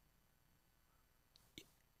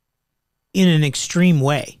 In an extreme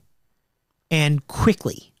way and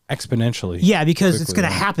quickly. Exponentially. Yeah, because it's going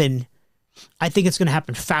to happen. I think it's going to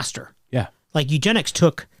happen faster. Yeah. Like eugenics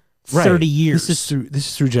took 30 years. This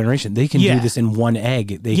is through generation. They can do this in one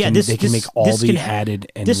egg. They can make all the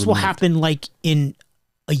added and this will happen like in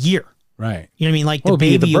a year. Right. You know what I mean? Like the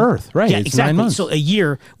baby. The birth. Right. Yeah, it's exactly. 9 months. So a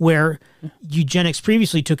year where eugenics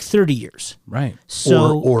previously took 30 years. Right.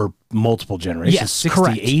 So or multiple generations. Yes, 60,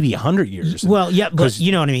 correct. 80, 100 years. Well, yeah, but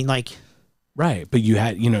you know what I mean? Like, Right. But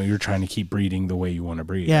you're trying to keep breeding the way you want to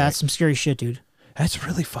breed. Yeah, right? that's some scary shit, dude. That's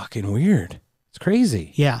really fucking weird. It's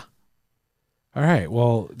crazy. Yeah. All right.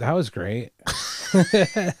 Well, that was great.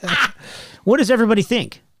 What does everybody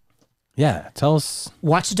think? Yeah. Tell us.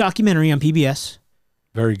 Watch the documentary on PBS.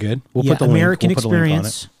 Very good. We'll Yeah, put the American link. We'll put a link on it.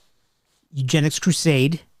 Experience. Eugenics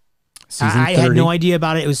Crusade. Season 30, I had no idea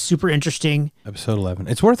about it. It was super interesting. episode 11.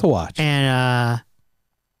 It's worth a watch. And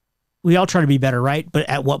we all try to be better, right? But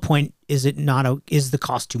at what point is it not? Is the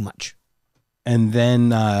cost too much? And then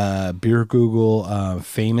beer Google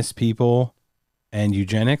famous people and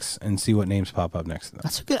eugenics and see what names pop up next to them.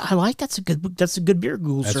 That's a good. I like that's a good beer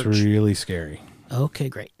Google That's search. really scary. Okay,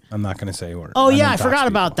 great. I'm not going to say a word. Oh I yeah, don't I dox forgot people.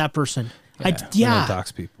 about that person. We don't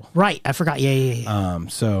dox people. Right, I forgot. Yeah.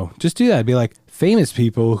 So just do that. Be like famous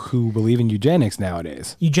people who believe in eugenics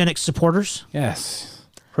nowadays. Eugenics supporters, Yes,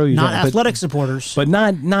 pro not eugenics, athletic supporters. but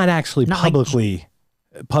not actually Not like-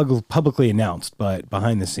 publicly announced, but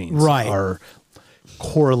behind the scenes, Right. Are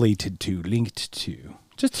correlated to, linked to.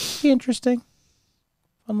 Just be interesting,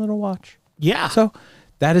 fun little watch. Yeah. So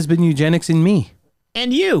that has been eugenics in me.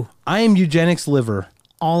 And you, I am eugenics liver.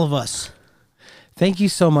 all of us. Thank you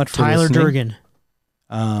so much for Tyler listening. Durgan.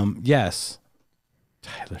 Yes,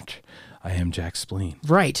 Tyler. I am Jack Spleen.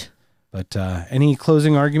 Right. But any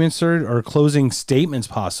closing arguments or closing statements,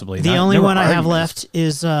 possibly? The only one I have left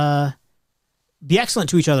is be excellent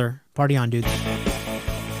to each other. Party on, dudes.